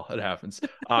 Oh, well, it happens.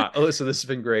 Alyssa, this has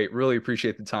been great. Really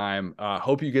appreciate the time.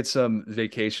 Hope you get some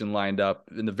vacation lined up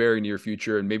in the very near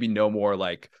future, and maybe no more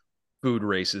like food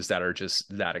races that are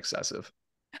just that excessive.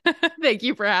 Thank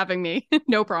you for having me.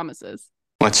 No promises.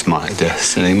 What's my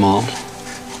destiny, Mom?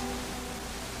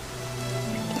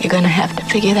 You're gonna have to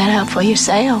figure that out for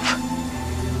yourself.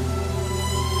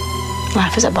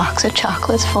 Life is a box of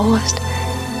chocolates, Forrest.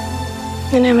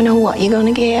 You never know what you're going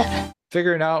to get.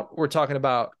 Figuring out, we're talking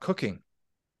about cooking.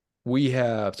 We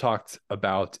have talked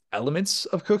about elements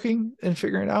of cooking and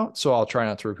figuring out, so I'll try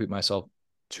not to repeat myself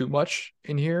too much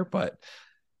in here, but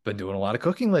been doing a lot of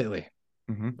cooking lately.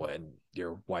 When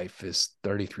your wife is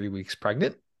 33 weeks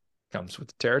pregnant, comes with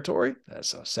the territory.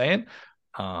 That's what I was saying.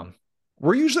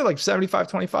 We're usually like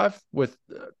 75-25 with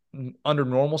under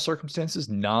normal circumstances,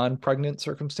 non-pregnant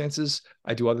circumstances.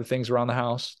 I do other things around the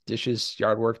house, dishes,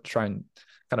 yard work to try and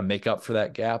kind of make up for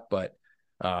that gap. But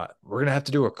we're going to have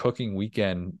to do a cooking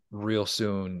weekend real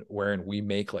soon wherein we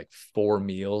make like 4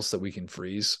 meals that we can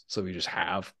freeze. So we just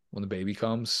have when the baby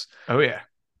comes. Oh yeah.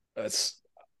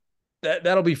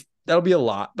 That'll be a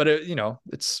lot, but it'll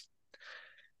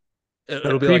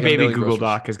be like a baby million Google groceries.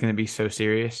 Doc is going to be so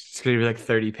serious. It's going to be like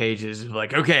 30 pages of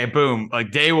like, okay, boom,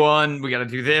 like day 1, we got to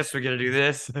do this. We got to do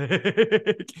this.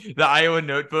 The Iowa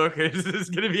notebook is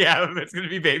going to be out. It's going to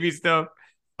be baby stuff.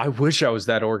 I wish I was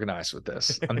that organized with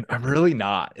this. I'm really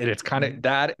not. And it's kind of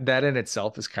that in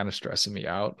itself is kind of stressing me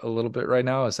out a little bit right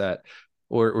now, is that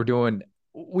we're doing,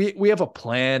 we have a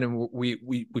plan and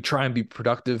we try and be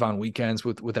productive on weekends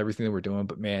with everything that we're doing.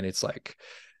 But man, it's like,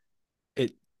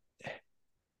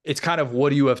 it's kind of,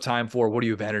 what do you have time for? What do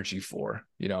you have energy for?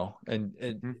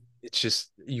 And it's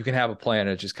just, you can have a plan. And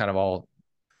it just kind of all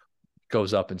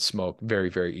goes up in smoke very,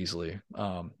 very easily.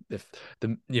 If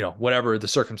whatever the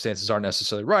circumstances aren't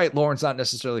necessarily right, Lauren's not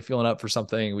necessarily feeling up for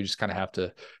something, we just kind of have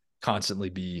to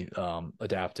constantly be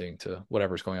adapting to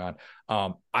whatever's going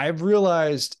on. I've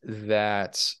realized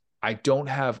that I don't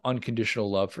have unconditional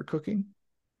love for cooking.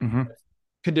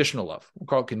 Conditional love. We'll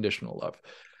call it conditional love.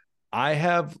 I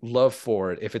have love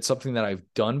for it if it's something that I've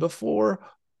done before,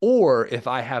 or if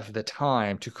I have the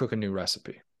time to cook a new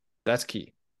recipe. That's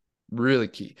key. Really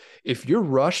key. If you're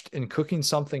rushed in cooking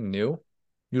something new,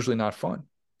 usually not fun.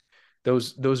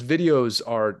 Those videos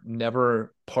are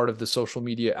never part of the social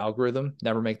media algorithm,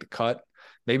 never make the cut.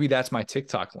 Maybe that's my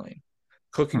TikTok lane.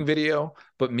 Cooking video,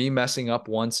 but me messing up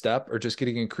one step or just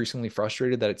getting increasingly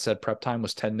frustrated that it said prep time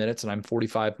was 10 minutes and I'm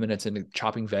 45 minutes into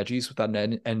chopping veggies without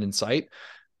an end in sight.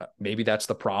 Maybe that's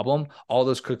the problem. All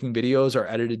those cooking videos are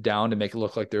edited down to make it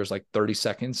look like there's like 30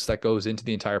 seconds that goes into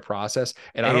the entire process.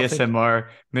 And ASMR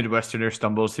Midwesterner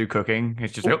stumbles through cooking.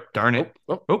 It's just, darn it.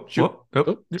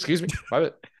 Excuse me. My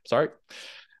bad. Sorry.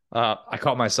 I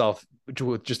caught myself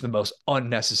with just the most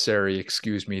unnecessary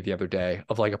excuse me the other day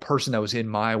of like a person that was in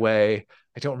my way.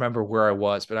 I don't remember where I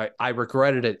was, but I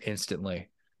regretted it instantly.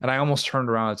 And I almost turned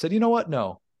around and said, you know what?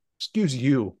 No, excuse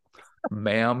you,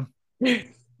 ma'am.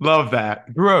 Love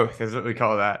that. Growth is what we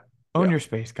call that. Own your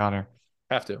space, Connor.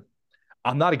 Have to.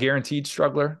 I'm not a guaranteed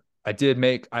struggler. I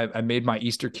made my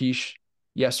Easter quiche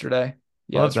yesterday.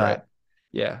 Yeah, Love that's right.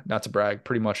 Yeah, not to brag,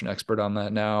 pretty much an expert on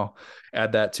that now.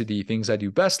 Add that to the things I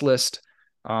do best list.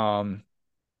 I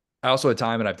also had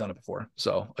time and I've done it before.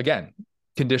 So again,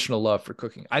 conditional love for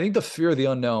cooking. I think the fear of the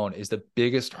unknown is the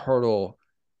biggest hurdle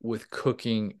with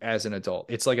cooking as an adult.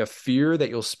 It's like a fear that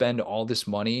you'll spend all this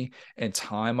money and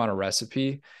time on a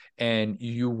recipe and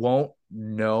you won't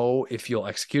know if you'll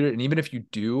execute it. And even if you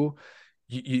do,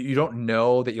 you don't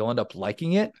know that you'll end up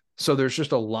liking it. So there's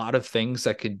just a lot of things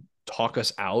that could talk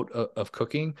us out of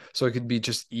cooking. So it could be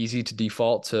just easy to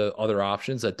default to other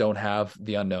options that don't have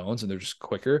the unknowns and they're just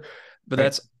quicker.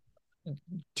 But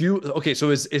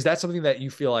so is that something that you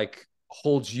feel like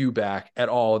holds you back at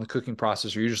all in the cooking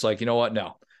process? Or you're just like, you know what?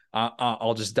 No,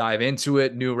 I'll just dive into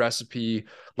it. New recipe.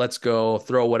 Let's go,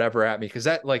 throw whatever at me. Cause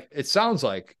that, like, it sounds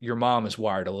like your mom is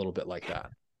wired a little bit like that.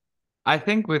 I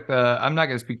think I'm not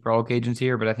going to speak for all occasions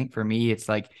here, but I think for me, it's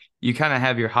like you kind of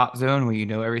have your hot zone where you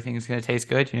know everything is going to taste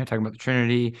good. Talking about the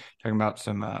Trinity, talking about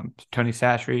some Tony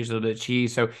Chachere's, a little bit of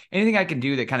cheese. So anything I can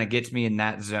do that kind of gets me in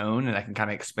that zone and I can kind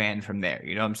of expand from there.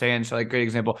 You know what I'm saying? So like, great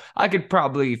example, I could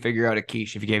probably figure out a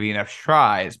quiche if you gave me enough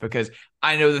tries because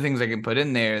I know the things I can put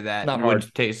in there that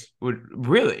would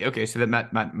really, okay. So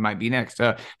that might be next.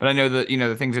 But I know that,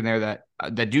 the things in there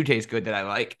that do taste good that I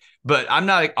like, but I'm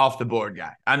not like off the board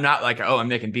guy. I'm not like, I'm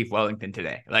making beef Wellington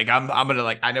today. Like I'm going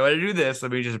to I know how to do this.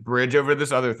 Let me just bridge over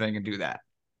this other thing and do that.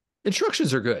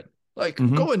 Instructions are good. Like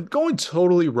going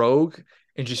totally rogue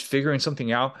and just figuring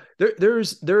something out. There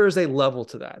is a level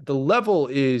to that. The level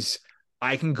is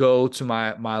I can go to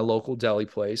my local deli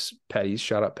place, Petty's,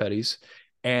 shout out Petty's,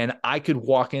 and I could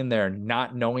walk in there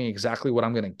not knowing exactly what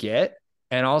I'm going to get.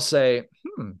 And I'll say,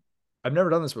 I've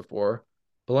never done this before,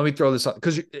 but let me throw this on.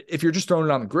 Because if you're just throwing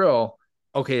it on the grill,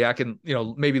 okay, I can,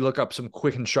 maybe look up some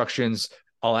quick instructions.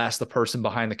 I'll ask the person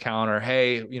behind the counter,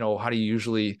 hey, how do you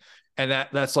usually, and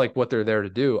that's like what they're there to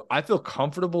do. I feel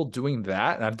comfortable doing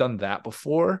that. And I've done that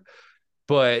before,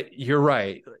 But you're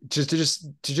right.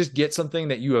 Just get something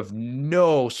that you have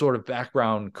no sort of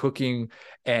background cooking,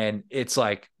 and it's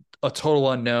like a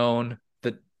total unknown.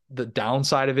 The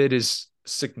downside of it is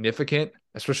significant,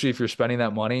 especially if you're spending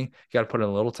that money. You got to put in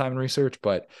a little time and research.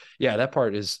 But yeah, that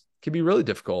part can be really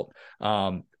difficult.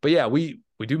 But yeah, we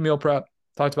do meal prep.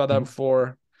 Talked about that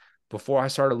before. Before I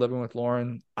started living with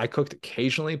Lauren, I cooked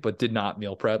occasionally, but did not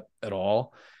meal prep at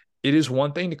all. It is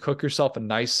one thing to cook yourself a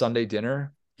nice Sunday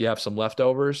dinner. You have some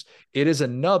leftovers. It is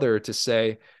another to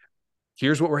say,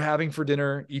 here's what we're having for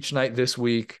dinner each night this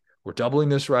week. We're doubling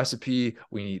this recipe.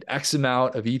 We need X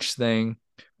amount of each thing.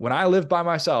 When I lived by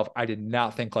myself, I did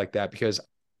not think like that because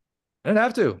I didn't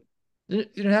have to. You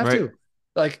didn't have to.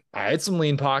 Like, I had some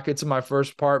lean pockets in my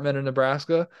first apartment in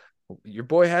Nebraska. Your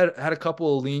boy had a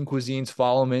couple of lean cuisines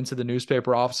follow him into the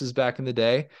newspaper offices back in the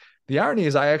day. The irony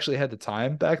is I actually had the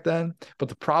time back then, but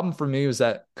the problem for me was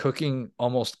that cooking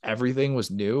almost everything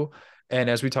was new. And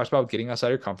as we talked about getting outside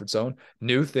your comfort zone,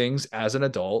 new things as an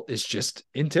adult is just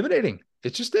intimidating.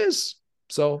 It just is.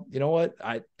 So, you know what?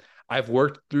 I've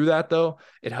worked through that though.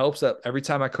 It helps that every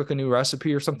time I cook a new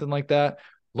recipe or something like that,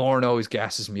 Lauren always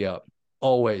gasses me up.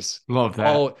 Always. Love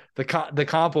that. Oh, the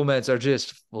compliments are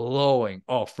just flowing.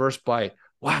 Oh, first bite.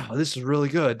 Wow, this is really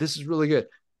good. This is really good. I'm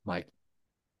like,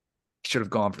 should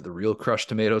have gone for the real crushed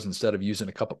tomatoes instead of using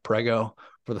a cup of Prego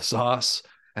for the sauce.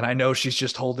 And I know she's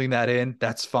just holding that in.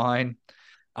 That's fine.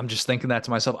 I'm just thinking that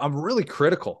to myself. I'm really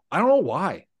critical. I don't know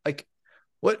why. Like,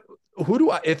 who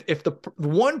do I, if the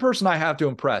one person I have to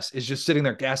impress is just sitting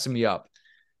there gassing me up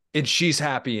and she's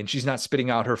happy and she's not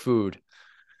spitting out her food,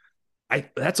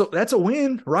 that's a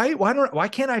win, right? Why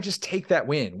can't I just take that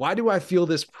win? Why do I feel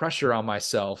this pressure on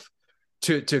myself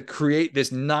to create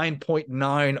this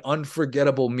 9.9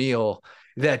 unforgettable meal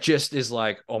that just is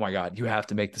like, oh my God, you have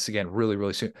to make this again really,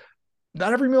 really soon.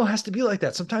 Not every meal has to be like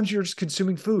that. Sometimes you're just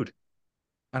consuming food.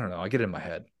 I don't know. I get it in my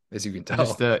head, as you can tell.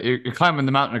 Just you're climbing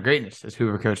the mountain of greatness, as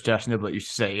Hoover coach Josh Niblett used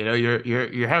to say. You know,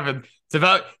 you're having, it's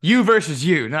about you versus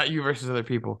you, not you versus other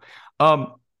people. Yeah,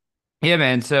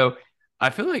 man. So I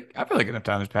feel like enough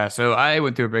time has passed. So I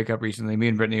went through a breakup recently. Me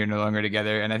and Brittany are no longer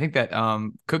together, and I think that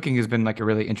cooking has been like a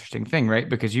really interesting thing, right?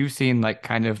 Because you've seen like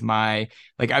kind of my,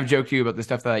 like, I've joked to you about the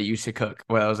stuff that I used to cook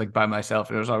when I was like by myself,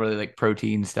 and it was all really like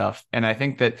protein stuff. And I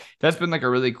think that that's been like a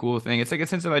really cool thing. It's like a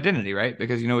sense of identity, right?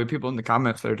 Because, you know, we have people in the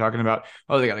comments that are talking about,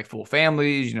 oh, they got like full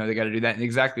families, you know, they got to do that, and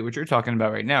exactly what you're talking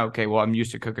about right now. Okay, well, I'm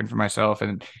used to cooking for myself,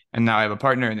 and now I have a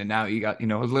partner, and then now you got, you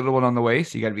know, a little one on the way,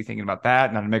 so you got to be thinking about that,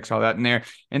 and how to mix all that in there.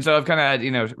 And so I've kind of had, you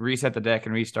know, reset the deck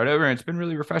and restart over, and it's been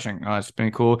really refreshing. It's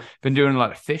been cool. Been doing a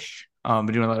lot of fish. Been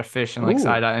doing a lot of fish and like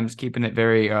side items, keeping it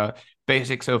very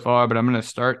basic so far. But I'm gonna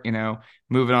start, you know,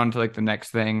 moving on to like the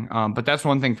next thing. But that's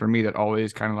one thing for me that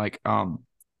always kind of like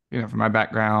you know, from my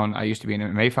background, I used to be an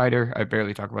MMA fighter. I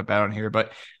barely talk about that on here,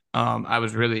 but I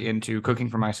was really into cooking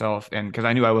for myself, and because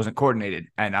I knew I wasn't coordinated,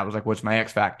 and I was like, what's my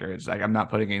X factor? It's like, I'm not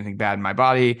putting anything bad in my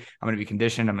body. I'm going to be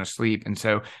conditioned. I'm going to sleep. And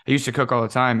so I used to cook all the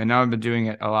time, and now I've been doing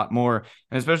it a lot more.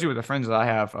 And especially with the friends that I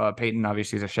have, Peyton,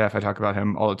 obviously, is a chef. I talk about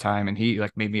him all the time, and he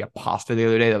like made me a pasta the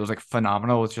other day that was like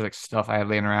phenomenal. It's just like stuff I had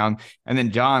laying around. And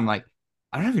then John, like,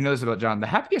 I don't know if you know this about John. The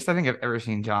happiest I think I've ever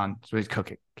seen John is when he's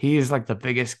cooking. He is like the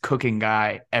biggest cooking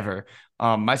guy ever.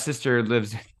 My sister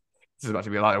lives, this is about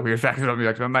to be a lot of weird facts about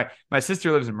me. My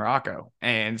sister lives in Morocco,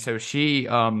 and so she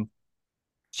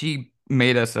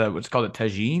made us what's called a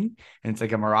tagine, and it's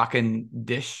like a Moroccan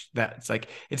dish that's like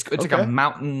it's okay. Like a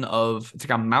mountain of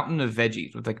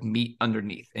veggies with like meat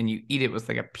underneath, and you eat it with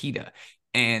like a pita.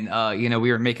 And you know,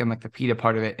 we were making like the pita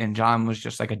part of it, and John was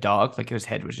just like a dog, like his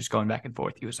head was just going back and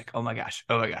forth. He was like, oh my gosh,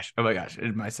 oh my gosh, oh my gosh.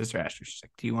 And my sister asked her, she's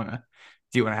like, do you want to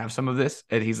have some of this?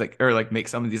 And he's like, or like make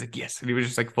some of these, like, yes. And he was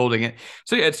just like folding it.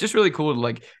 So yeah, it's just really cool to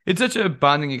like, it's such a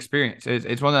bonding experience.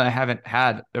 It's one that I haven't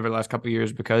had over the last couple of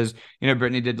years because, you know,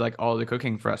 Brittany did like all the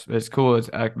cooking for us. But it's cool.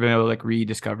 I've been able to like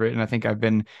rediscover it. And I think I've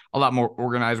been a lot more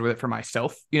organized with it for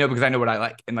myself, you know, because I know what I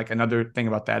like. And like another thing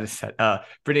about that is that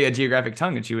Brittany had geographic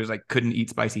tongue, and she was like, couldn't eat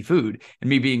spicy food. And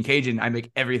me being Cajun, I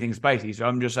make everything spicy. So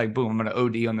I'm just like, boom, I'm going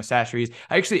to OD on the sasheries.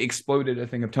 I actually exploded a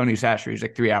thing of Tony sasheries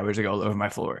like 3 hours ago all over my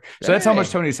floor. So that's how much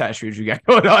Tony sasheries we got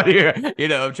going on here. You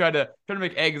know, I'm trying to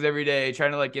make eggs every day, trying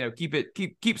to like, you know,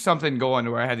 keep something going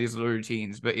to where I have these little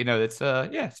routines. But you know, it's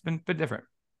it's been different.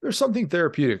 There's something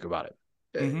therapeutic about it.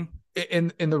 Mm-hmm.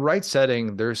 In the right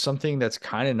setting, there's something that's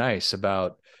kind of nice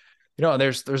about, you know,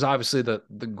 there's obviously the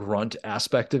grunt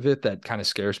aspect of it that kind of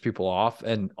scares people off.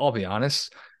 And I'll be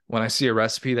honest, when I see a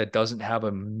recipe that doesn't have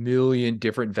a million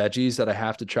different veggies that I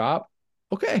have to chop,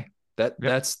 okay,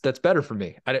 that's better for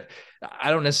me.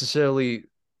 I don't necessarily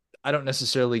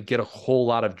get a whole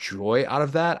lot of joy out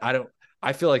of that.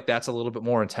 I feel like that's a little bit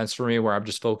more intense for me, where I'm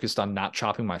just focused on not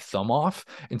chopping my thumb off.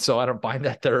 And so I don't find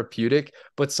that therapeutic.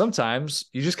 But sometimes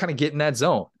you just kind of get in that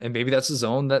zone. And maybe that's the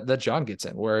zone that John gets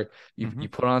in, where you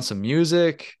put on some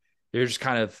music, you're just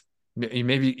kind of,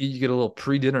 maybe you get a little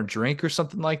pre-dinner drink or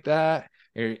something like that.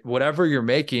 Or whatever you're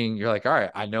making, you're like, all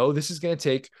right, I know this is going to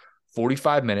take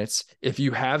 45 minutes. If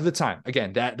you have the time,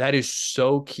 again, that is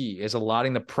so key, is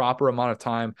allotting the proper amount of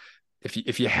time.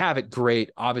 If you have it, great.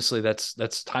 Obviously,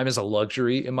 that's time is a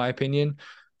luxury, in my opinion.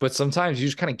 But sometimes you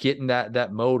just kind of get in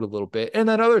that mode a little bit. And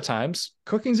then other times,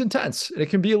 cooking's intense. And it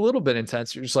can be a little bit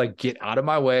intense. You're just like, get out of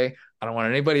my way. I don't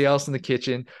want anybody else in the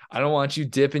kitchen. I don't want you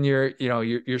dipping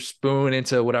your spoon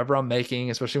into whatever I'm making,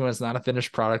 especially when it's not a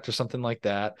finished product or something like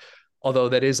that. Although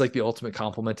that is like the ultimate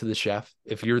compliment to the chef,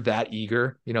 if you're that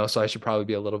eager, so I should probably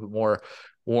be a little bit more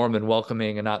warm and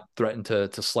welcoming and not threaten to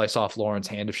slice off Lauren's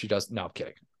hand if she does. No, I'm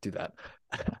kidding. Do that.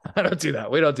 I don't do that.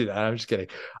 We don't do that. I'm just kidding.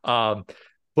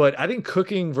 But I think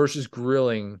cooking versus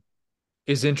grilling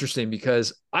is interesting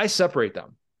because I separate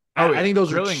them. I think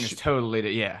those grilling is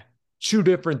totally, two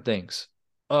different things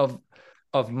of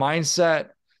mindset.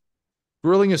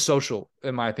 Grilling is social,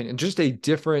 in my opinion, just a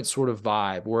different sort of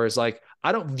vibe. Whereas like,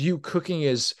 I don't view cooking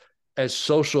as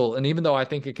social. And even though I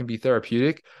think it can be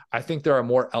therapeutic, I think there are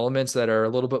more elements that are a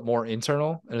little bit more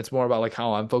internal, and it's more about like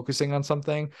how I'm focusing on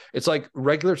something. It's like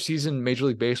regular season Major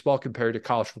League Baseball compared to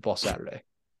college football Saturday,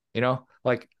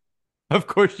 like, of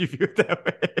course you view it that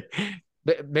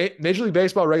way. Major League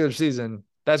Baseball regular season,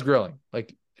 that's grilling.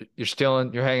 Like, you're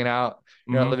stealing, you're hanging out,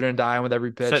 you're not living and dying with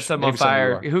every pitch. Set something on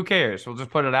fire. Who cares? We'll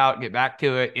just put it out, get back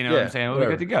to it. You know what I'm saying? We'll be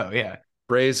good to go. Yeah.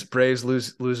 Braves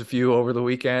lose a few over the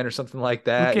weekend or something like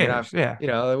that. Who cares?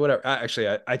 Whatever.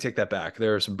 I take that back.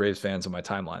 There are some Braves fans on my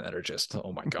timeline that are just,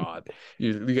 oh my God,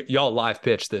 y'all live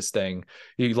pitch this thing.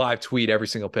 You live tweet every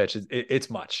single pitch. It's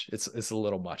much. It's a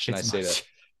little much. And I say that.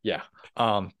 Yeah.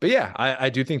 But yeah, I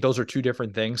do think those are two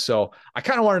different things. So I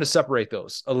kind of wanted to separate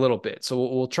those a little bit. So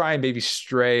we'll try and maybe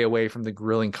stray away from the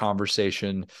grilling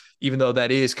conversation, even though that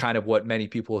is kind of what many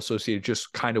people associate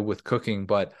just kind of with cooking.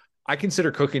 But I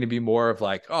consider cooking to be more of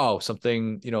like,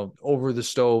 something, over the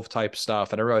stove type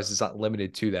stuff. And I realize it's not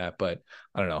limited to that, but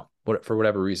I don't know, for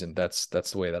whatever reason, that's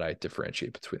the way that I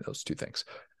differentiate between those two things.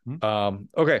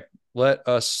 Okay. Let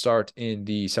us start in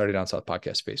the Saturday Down South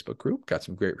podcast Facebook group. Got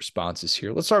some great responses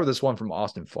here. Let's start with this one from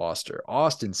Austin Foster.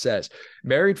 Austin says,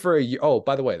 married for a year. Oh,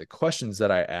 by the way, the questions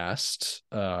that I asked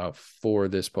for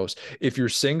this post, if you're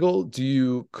single, do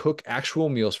you cook actual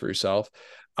meals for yourself?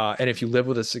 And if you live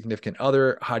with a significant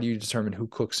other, how do you determine who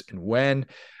cooks and when?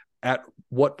 At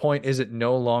what point is it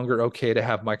no longer okay to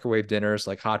have microwave dinners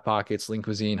like Hot Pockets, Lean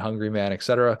Cuisine, Hungry Man,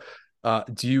 etc.?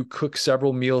 Do you cook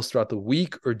several meals throughout the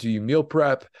week, or do you meal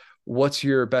prep? What's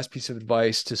your best piece of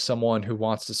advice to someone who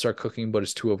wants to start cooking but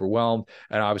is too overwhelmed?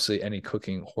 And obviously any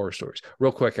cooking horror stories.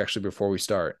 Real quick, actually, before we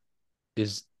start,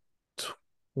 is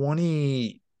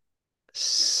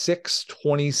 26,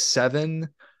 27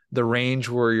 the range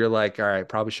where you're like, all right,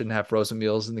 probably shouldn't have frozen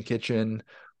meals in the kitchen?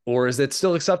 Or is it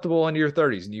still acceptable into your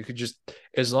 30s? And you could just,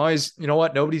 as long as,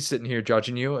 nobody's sitting here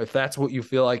judging you. If that's what you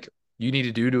feel like you need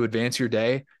to do to advance your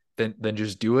day, then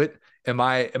just do it. Am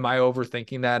I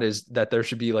overthinking that? Is that there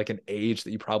should be like an age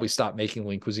that you probably stop making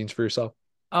lean cuisines for yourself?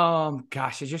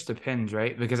 Gosh, it just depends,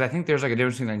 right? Because I think there's like a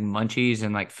difference between like munchies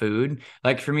and like food.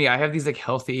 Like for me, I have these like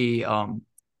healthy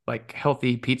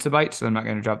pizza bites. So I'm not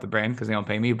going to drop the brand because they don't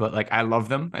pay me, but like I love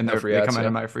them and they come out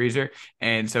of my freezer.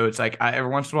 And so it's like every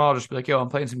once in a while I'll just be like, yo, I'm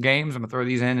playing some games. I'm gonna throw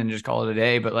these in and just call it a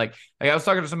day. But like I was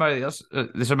talking to somebody else,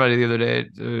 somebody the other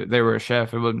day, they were a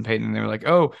chef. It wasn't paid. And they were like,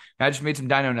 oh, I just made some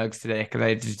dino nugs today because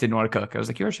I just didn't want to cook. I was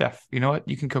like, you're a chef. You know what?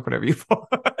 You can cook whatever you want.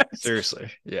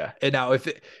 Seriously. Yeah. And now if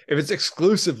it's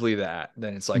exclusively that,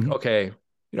 then it's like, okay,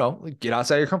 get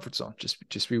outside your comfort zone.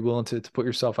 Just be willing to put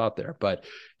yourself out there. But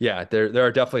yeah, there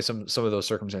are definitely some of those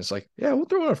circumstances. Like, yeah, we'll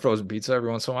throw in a frozen pizza every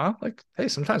once in a while. Like, hey,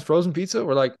 sometimes frozen pizza,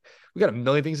 we're like, we got a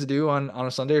million things to do on a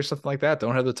Sunday or something like that.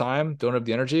 Don't have the time, don't have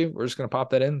the energy. We're just gonna pop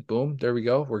that in. Boom, there we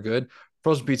go. We're good.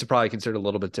 Frozen pizza probably considered a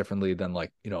little bit differently than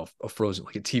like, a frozen,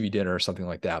 like a TV dinner or something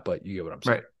like that. But you get what I'm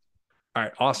saying. Right. All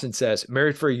right. Austin says,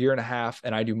 married for a year and a half,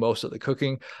 and I do most of the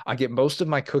cooking. I get most of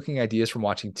my cooking ideas from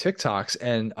watching TikToks,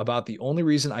 and about the only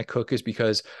reason I cook is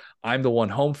because I'm the one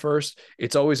home first.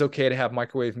 It's always okay to have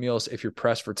microwave meals if you're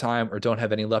pressed for time or don't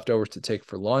have any leftovers to take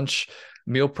for lunch.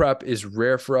 Meal prep is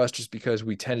rare for us just because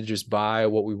we tend to just buy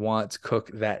what we want to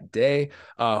cook that day.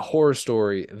 Horror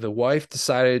story. The wife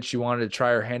decided she wanted to try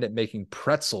her hand at making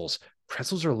pretzels.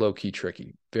 pretzels are low-key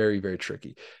tricky. Very, very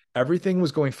tricky. Everything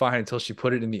was going fine until she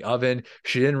put it in the oven.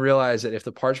 She didn't realize that if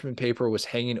the parchment paper was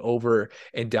hanging over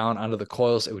and down onto the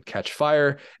coils, it would catch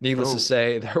fire. Needless to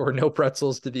say, there were no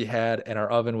pretzels to be had, and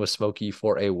our oven was smoky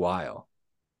for a while.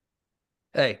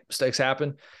 Hey, mistakes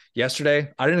happen.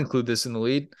 Yesterday, I didn't include this in the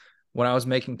lead. When I was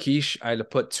making quiche, I had to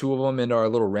put 2 of them into our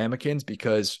little ramekins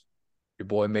because your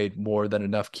boy made more than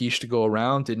enough quiche to go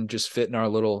around. Didn't just fit in our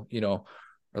little,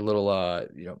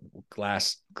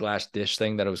 glass dish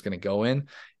thing that I was going to go in,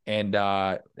 and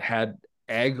had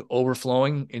egg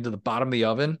overflowing into the bottom of the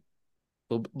oven.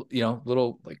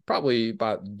 Little like probably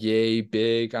about yay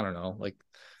big. I don't know, like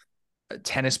a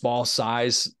tennis ball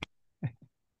size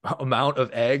amount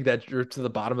of egg that drew to the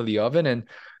bottom of the oven. And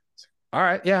all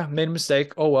right, yeah, made a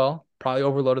mistake. Oh well, probably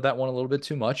overloaded that one a little bit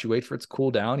too much. You wait for it to cool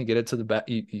down. You get it to the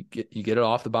you get it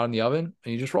off the bottom of the oven,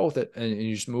 and you just roll with it, and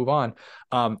you just move on.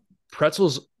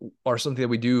 Pretzels are something that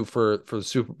we do for the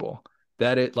Super Bowl.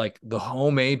 That it like the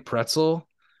homemade pretzel.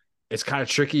 It's kind of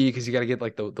tricky because you got to get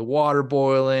like the water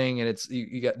boiling, and it's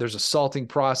there's a salting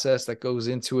process that goes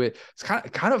into it. It's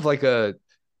kind of like a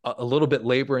little bit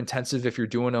labor intensive if you're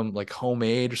doing them like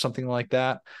homemade or something like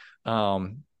that.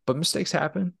 But mistakes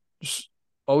happen. Just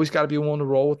always got to be willing to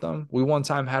roll with them. We one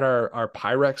time had our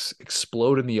Pyrex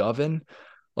explode in the oven.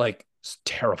 Like, it's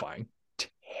terrifying.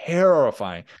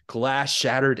 Glass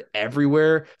shattered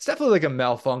everywhere. It's definitely like a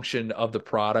malfunction of the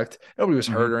product. Nobody was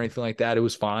hurt or anything like that. It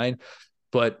was fine.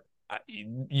 But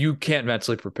you can't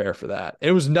mentally prepare for that.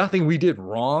 It was nothing we did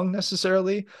wrong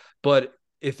necessarily. But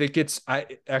if it gets,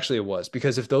 it was,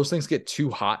 because if those things get too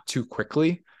hot too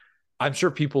quickly, I'm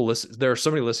sure people listen. There's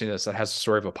somebody listening to this that has a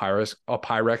story of a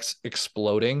Pyrex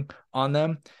exploding on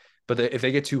them. But if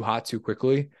they get too hot too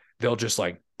quickly, they'll just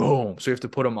like boom. So you have to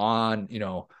put them on,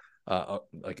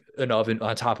 like an oven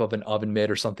on top of an oven mitt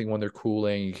or something when they're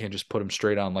cooling. You can't just put them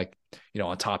straight on like,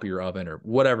 on top of your oven or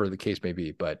whatever the case may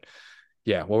be. But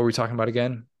yeah, what were we talking about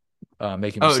again?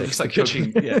 Making mistakes. Just like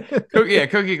cooking.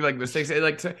 Cooking like mistakes.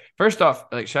 First off,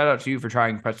 like shout out to you for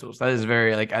trying pretzels. That is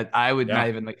very like I would not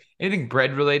even like anything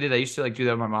bread related. I used to like do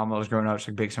that with my mom when I was growing up. Just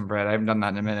like bake some bread. I haven't done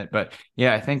that in a minute, but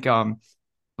yeah, I think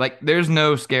like there's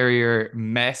no scarier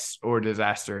mess or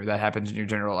disaster that happens in your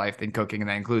general life than cooking, and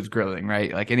that includes grilling,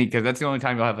 right? Like because that's the only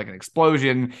time you'll have like an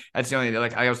explosion. That's the only,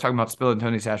 like I was talking about spilling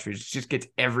Tony's Astros. It just gets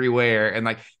everywhere, and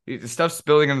like the stuff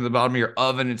spilling into the bottom of your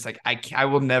oven. It's like I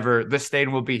will never. This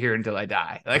stain will be here until I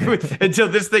die. Like until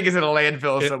this thing is in a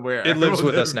landfill somewhere. It lives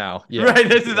with us now. Yeah, right.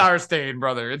 This is our stain,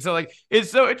 brother. And so like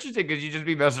it's so interesting because you just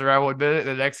be messing around one minute, and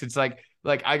the next it's like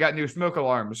I got new smoke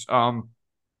alarms.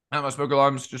 My smoke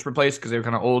alarms just replaced because they were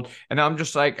kind of old. And now I'm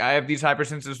just like, I have these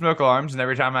hypersensitive smoke alarms, and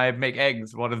every time I make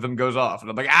eggs, one of them goes off. And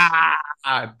I'm like,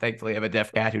 thankfully I have a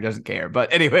deaf cat who doesn't care.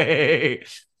 But anyway.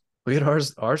 We had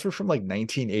ours were from like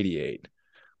 1988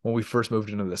 when we first moved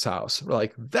into this house. We're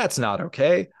like, that's not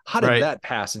okay. How did that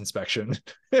pass inspection?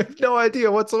 I have no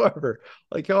idea whatsoever.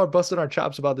 Like, y'all are busting our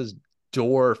chops about this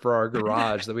door for our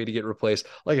garage that we had to get replaced,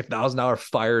 like $1,000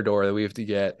 fire door that we have to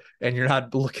get, and you're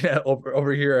not looking at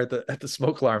over here at the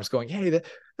smoke alarms going, hey,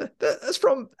 that's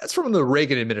from the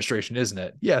Reagan administration, isn't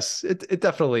it? Yes, it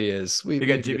definitely is. You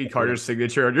got Jimmy Carter's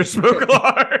signature on your smoke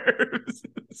alarms.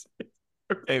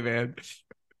 Okay, man.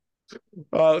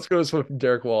 Let's go to this one from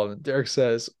Derek Walden. Derek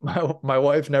says, my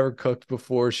wife never cooked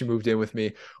before she moved in with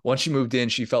me. Once she moved in,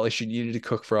 she felt like she needed to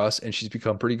cook for us, and she's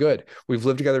become pretty good. We've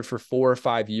lived together for 4 or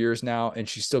 5 years now, and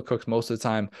she still cooks most of the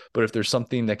time. But if there's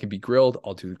something that can be grilled,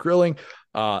 I'll do the grilling.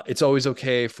 It's always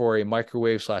okay for a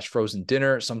microwave/frozen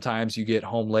dinner. Sometimes you get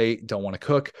home late, don't want to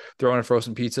cook, throw in a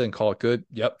frozen pizza and call it good.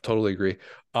 Yep, totally agree.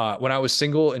 When I was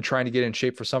single and trying to get in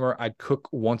shape for summer, I'd cook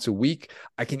once a week.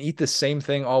 I can eat the same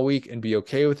thing all week and be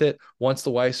okay with it. Once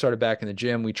the wife started back in the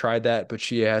gym, we tried that, but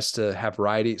she has to have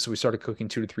variety. So we started cooking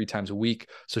 2 to 3 times a week,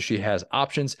 so she has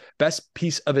options. Best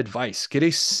piece of advice: get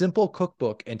a simple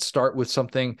cookbook and start with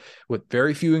something with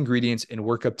very few ingredients and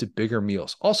work up to bigger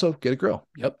meals. Also, get a grill.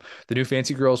 Yep. The new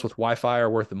fancy grills with Wi-Fi are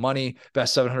worth the money.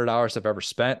 Best $700 I've ever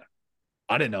spent.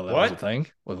 I didn't know that was a thing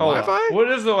with Wi-Fi. What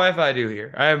does the Wi-Fi do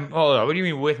here? Hold on. What do you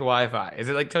mean with Wi-Fi? Is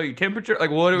it like tell you temperature?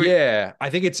 Like what do we? Yeah, I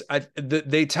think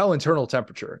they tell internal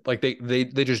temperature. Like they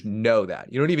just know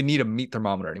that. You don't even need a meat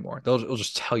thermometer anymore. They'll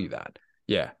just tell you that.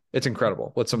 Yeah, it's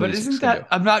incredible what some of these things can do.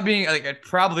 I'm not being like, it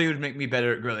probably would make me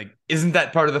better at grilling. Isn't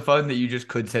that part of the fun that you just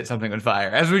could set something on fire?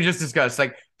 As we just discussed,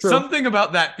 like something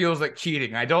about that feels like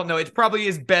cheating. I don't know. It probably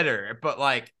is better, but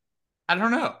like I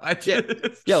don't know.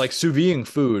 Yeah, like sous videing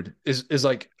food is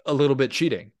like a little bit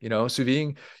cheating, you know. Sous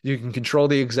videing, you can control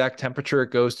the exact temperature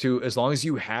it goes to as long as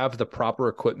you have the proper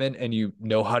equipment and you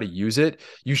know how to use it.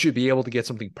 You should be able to get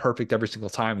something perfect every single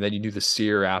time. And then you do the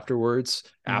sear afterwards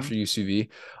after you sous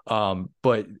vide.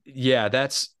 But yeah,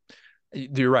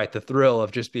 you're right. The thrill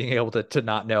of just being able to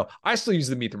not know. I still use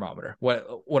the meat thermometer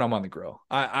when I'm on the grill.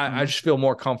 I just feel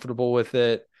more comfortable with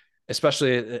it,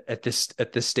 especially at this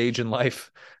stage in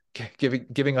life,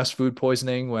 giving us food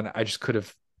poisoning when I just could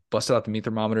have busted out the meat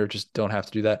thermometer. Just don't have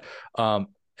to do that.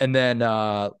 And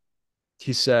then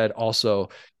he said also,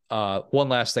 one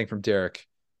last thing from Derek: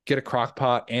 get a crock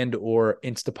pot and or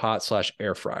Instapot /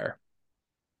 air fryer.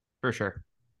 For sure.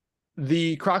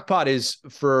 The crock pot is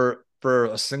for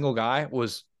a single guy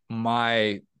was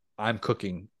I'm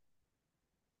cooking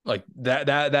like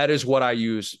that is what I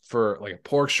use for like a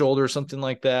pork shoulder or something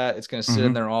like that. It's going to sit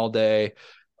in there all day.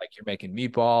 Like you're making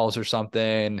meatballs or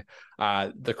something.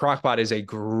 The crock pot is a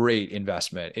great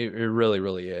investment. It really,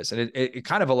 really is. And it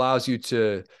kind of allows you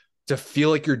to feel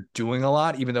like you're doing a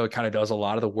lot, even though it kind of does a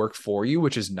lot of the work for you,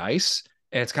 which is nice.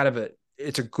 And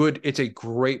it's a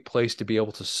great place to be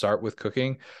able to start with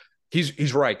cooking.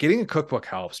 He's right. Getting a cookbook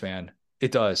helps, man.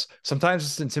 It does. Sometimes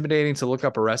it's intimidating to look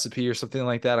up a recipe or something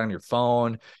like that on your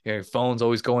phone. You know, your phone's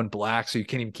always going black, so you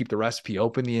can't even keep the recipe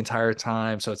open the entire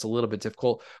time. So it's a little bit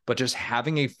difficult. But just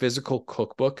having a physical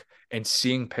cookbook and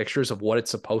seeing pictures of what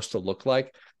it's supposed to look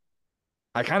like,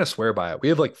 I kind of swear by it. We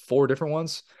have like 4 different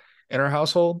ones in our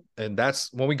household. And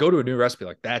that's when we go to a new recipe,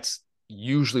 like that's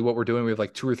usually what we're doing. We have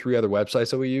like 2 or 3 other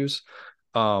websites that we use.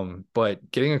 But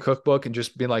getting a cookbook and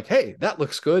just being like, hey, that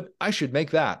looks good, I should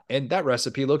make that, and that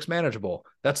recipe looks manageable,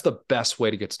 that's the best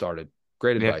way to get started.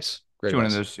 Great advice. Great one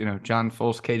advice. of those, John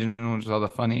Ful's Cajun ones with all the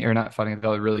funny, or not funny,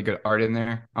 all the really good art in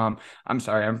there. I'm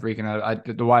sorry, I'm freaking out.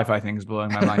 The Wi-Fi thing is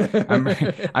blowing my mind.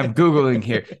 I'm Googling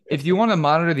here. If you want to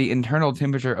monitor the internal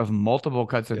temperature of multiple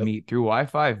cuts of meat through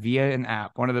Wi-Fi via an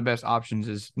app, one of the best options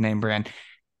is name brand.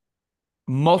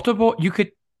 Multiple, you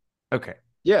could, okay.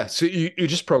 Yeah, so you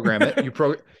just program it.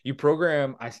 You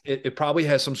program. It probably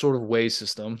has some sort of weigh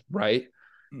system, right?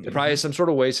 It probably has some sort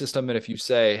of weigh system, and if you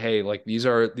say, "Hey, like these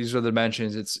are the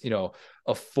dimensions," it's a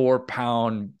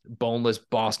 4-pound boneless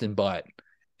Boston butt,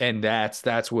 and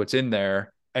that's what's in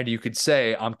there. And you could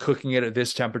say, "I'm cooking it at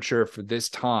this temperature for this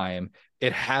time."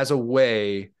 It has a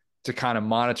way to kind of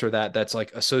monitor that. That's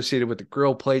like associated with the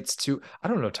grill plates too. I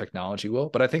don't know technology will,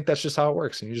 but I think that's just how it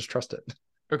works, and you just trust it.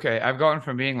 Okay, I've gone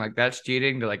from being like that's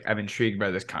cheating to like I'm intrigued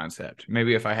by this concept.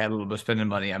 Maybe if I had a little bit of spending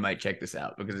money, I might check this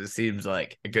out because it seems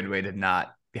like a good way to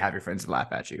not have your friends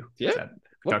laugh at you. Yeah,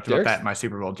 talked about that in my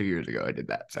Super Bowl 2 years ago. I did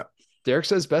that. So Derek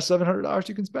says best $700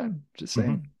 you can spend. Just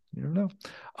saying. You don't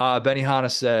know. Benny Hanna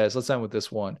says, let's end with this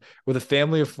one. With a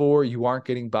family of 4, you aren't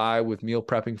getting by with meal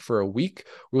prepping for a week.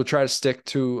 We'll try to stick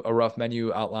to a rough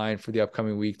menu outline for the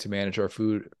upcoming week to manage our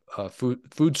food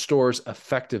stores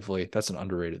effectively. That's an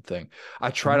underrated thing. I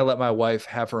try to let my wife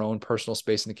have her own personal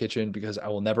space in the kitchen because I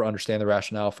will never understand the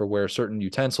rationale for where certain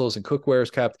utensils and cookware is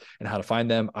kept and how to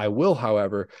find them. I will,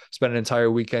 however, spend an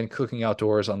entire weekend cooking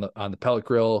outdoors on the pellet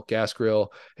grill, gas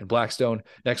grill, and Blackstone.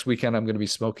 Next weekend, I'm going to be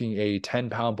smoking a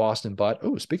 10-pound Boston butt.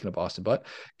 Oh, speaking of Boston butt,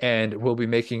 and we'll be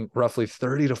making roughly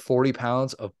 30 to 40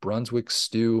 pounds of Brunswick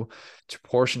stew to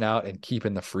portion out and keep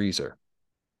in the freezer.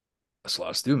 That's a lot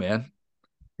of stew, man.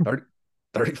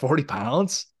 30, 40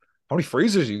 pounds. How many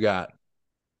freezers you got?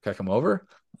 Can I come over?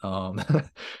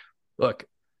 Look,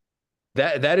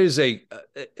 that is a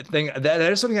thing that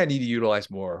is something I need to utilize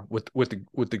more with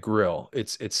the grill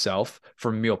itself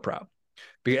for meal prep.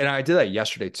 And I did that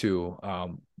yesterday too,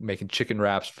 making chicken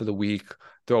wraps for the week.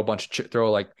 Throw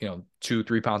like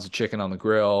 2-3 pounds of chicken on the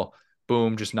grill.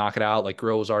 Boom, just knock it out. Like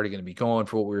grill was already going to be going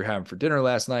for what we were having for dinner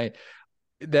last night.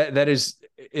 It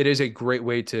is a great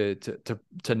way to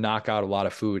knock out a lot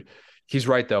of food. He's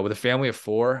right though, with a family of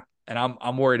 4, and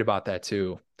I'm worried about that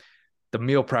too. The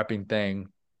meal prepping thing,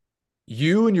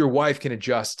 you and your wife can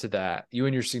adjust to that. You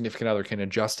and your significant other can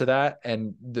adjust to that,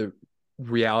 and the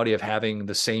reality of having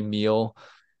the same meal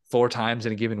 4 times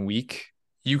in a given week,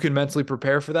 you can mentally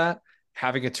prepare for that.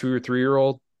 Having a 2 or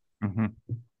 3-year-old,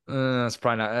 that's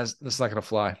probably not. That's not going to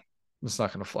fly. It's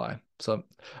not going to fly. So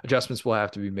adjustments will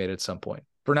have to be made at some point.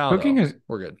 For now,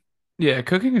 we're good. Yeah,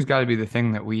 cooking has got to be the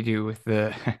thing that we do with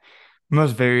the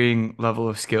most varying level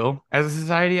of skill as a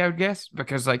society, I would guess.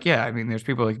 Because there's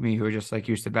people like me who are just like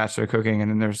used to bachelor cooking, and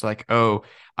then there's like, oh,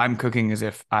 I'm cooking as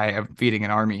if I am feeding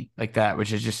an army like that,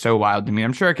 which is just so wild to me.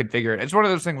 I'm sure I could figure it. It's one of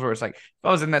those things where it's like, if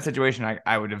I was in that situation,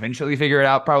 I would eventually figure it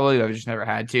out. Probably, I've just never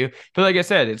had to. But like I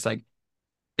said, it's like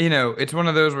it's one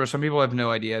of those where some people have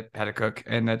no idea how to cook,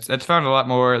 and that's found a lot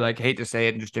more, like, hate to say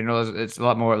it in just general, it's a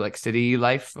lot more like city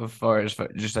life as far as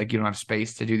just like you don't have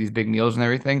space to do these big meals and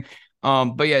everything.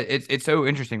 But yeah, it's so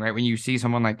interesting, right? When you see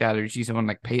someone like that, or you see someone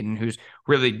like Peyton who's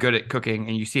really good at cooking,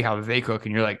 and you see how they cook,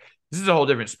 and you're like, this is a whole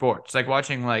different sport. It's like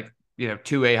watching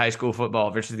 2A high school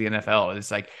football versus the NFL.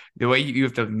 It's like the way you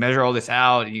have to measure all this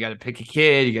out, and you got to pick a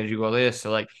kid, you got to do all this.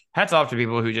 So like, hats off to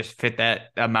people who just fit that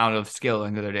amount of skill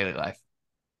into their daily life.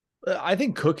 I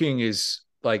think cooking is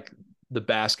like the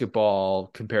basketball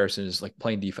comparison is like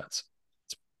playing defense.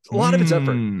 A lot of it's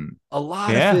effort. A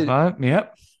lot of it.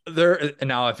 Yep. There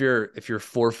now, if you're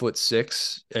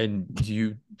 4'6" and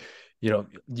you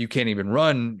can't even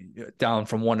run down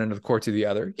from one end of the court to the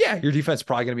other, yeah, your defense is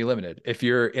probably going to be limited. If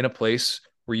you're in a place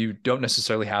where you don't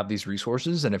necessarily have these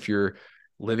resources, and if you're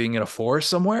living in a forest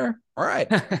somewhere, all right,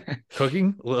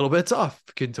 cooking a little bit tough.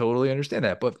 Can totally understand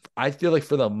that. But I feel like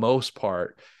for the most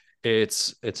part,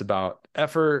 it's about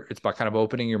effort. It's about kind of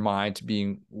opening your mind to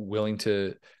being willing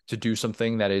to do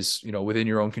something that is, within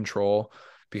your own control.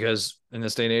 Because in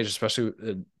this day and age, especially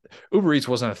Uber Eats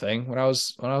wasn't a thing when I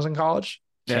was in college.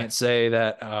 Can't say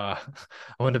that I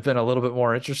wouldn't have been a little bit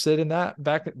more interested in that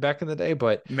back in the day.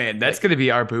 But man, that's going to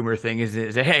be our boomer thing.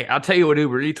 Is hey, I'll tell you what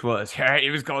Uber Eats was. All right,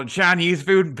 it was called Chinese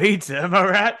food and pizza. Am I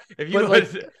right? If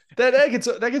you that gets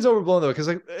overblown though, because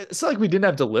like it's not like we didn't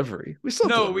have delivery.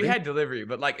 We had delivery,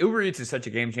 but like Uber Eats is such a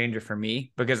game changer for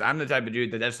me, because I'm the type of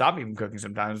dude that stopped me from cooking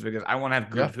sometimes, because I want to have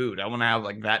good food. I want to have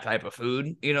like that type of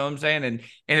food. You know what I'm saying? And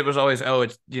it was always,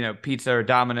 it's pizza or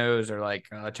Domino's or like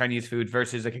Chinese food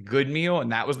versus like a good meal,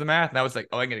 and that was the math. And I was like,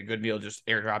 I get a good meal just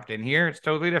airdropped in here. It's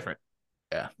totally different.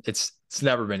 Yeah, it's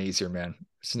never been easier, man.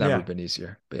 It's never been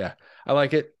easier. But yeah, I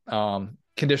like it.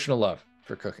 Conditional love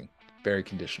for cooking. Very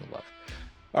conditional love.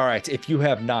 All right. If you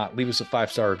have not, leave us a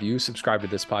 5-star review. Subscribe to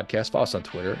this podcast. Follow us on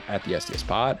Twitter at the SDS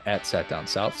Pod, at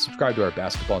SatDownSouth. Subscribe to our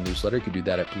basketball newsletter. You can do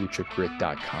that at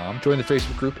bluechipgrit.com. Join the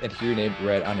Facebook group and hear your name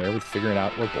read on air with Figuring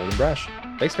Out or Bold and Brash.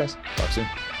 Thanks, guys. Talk soon.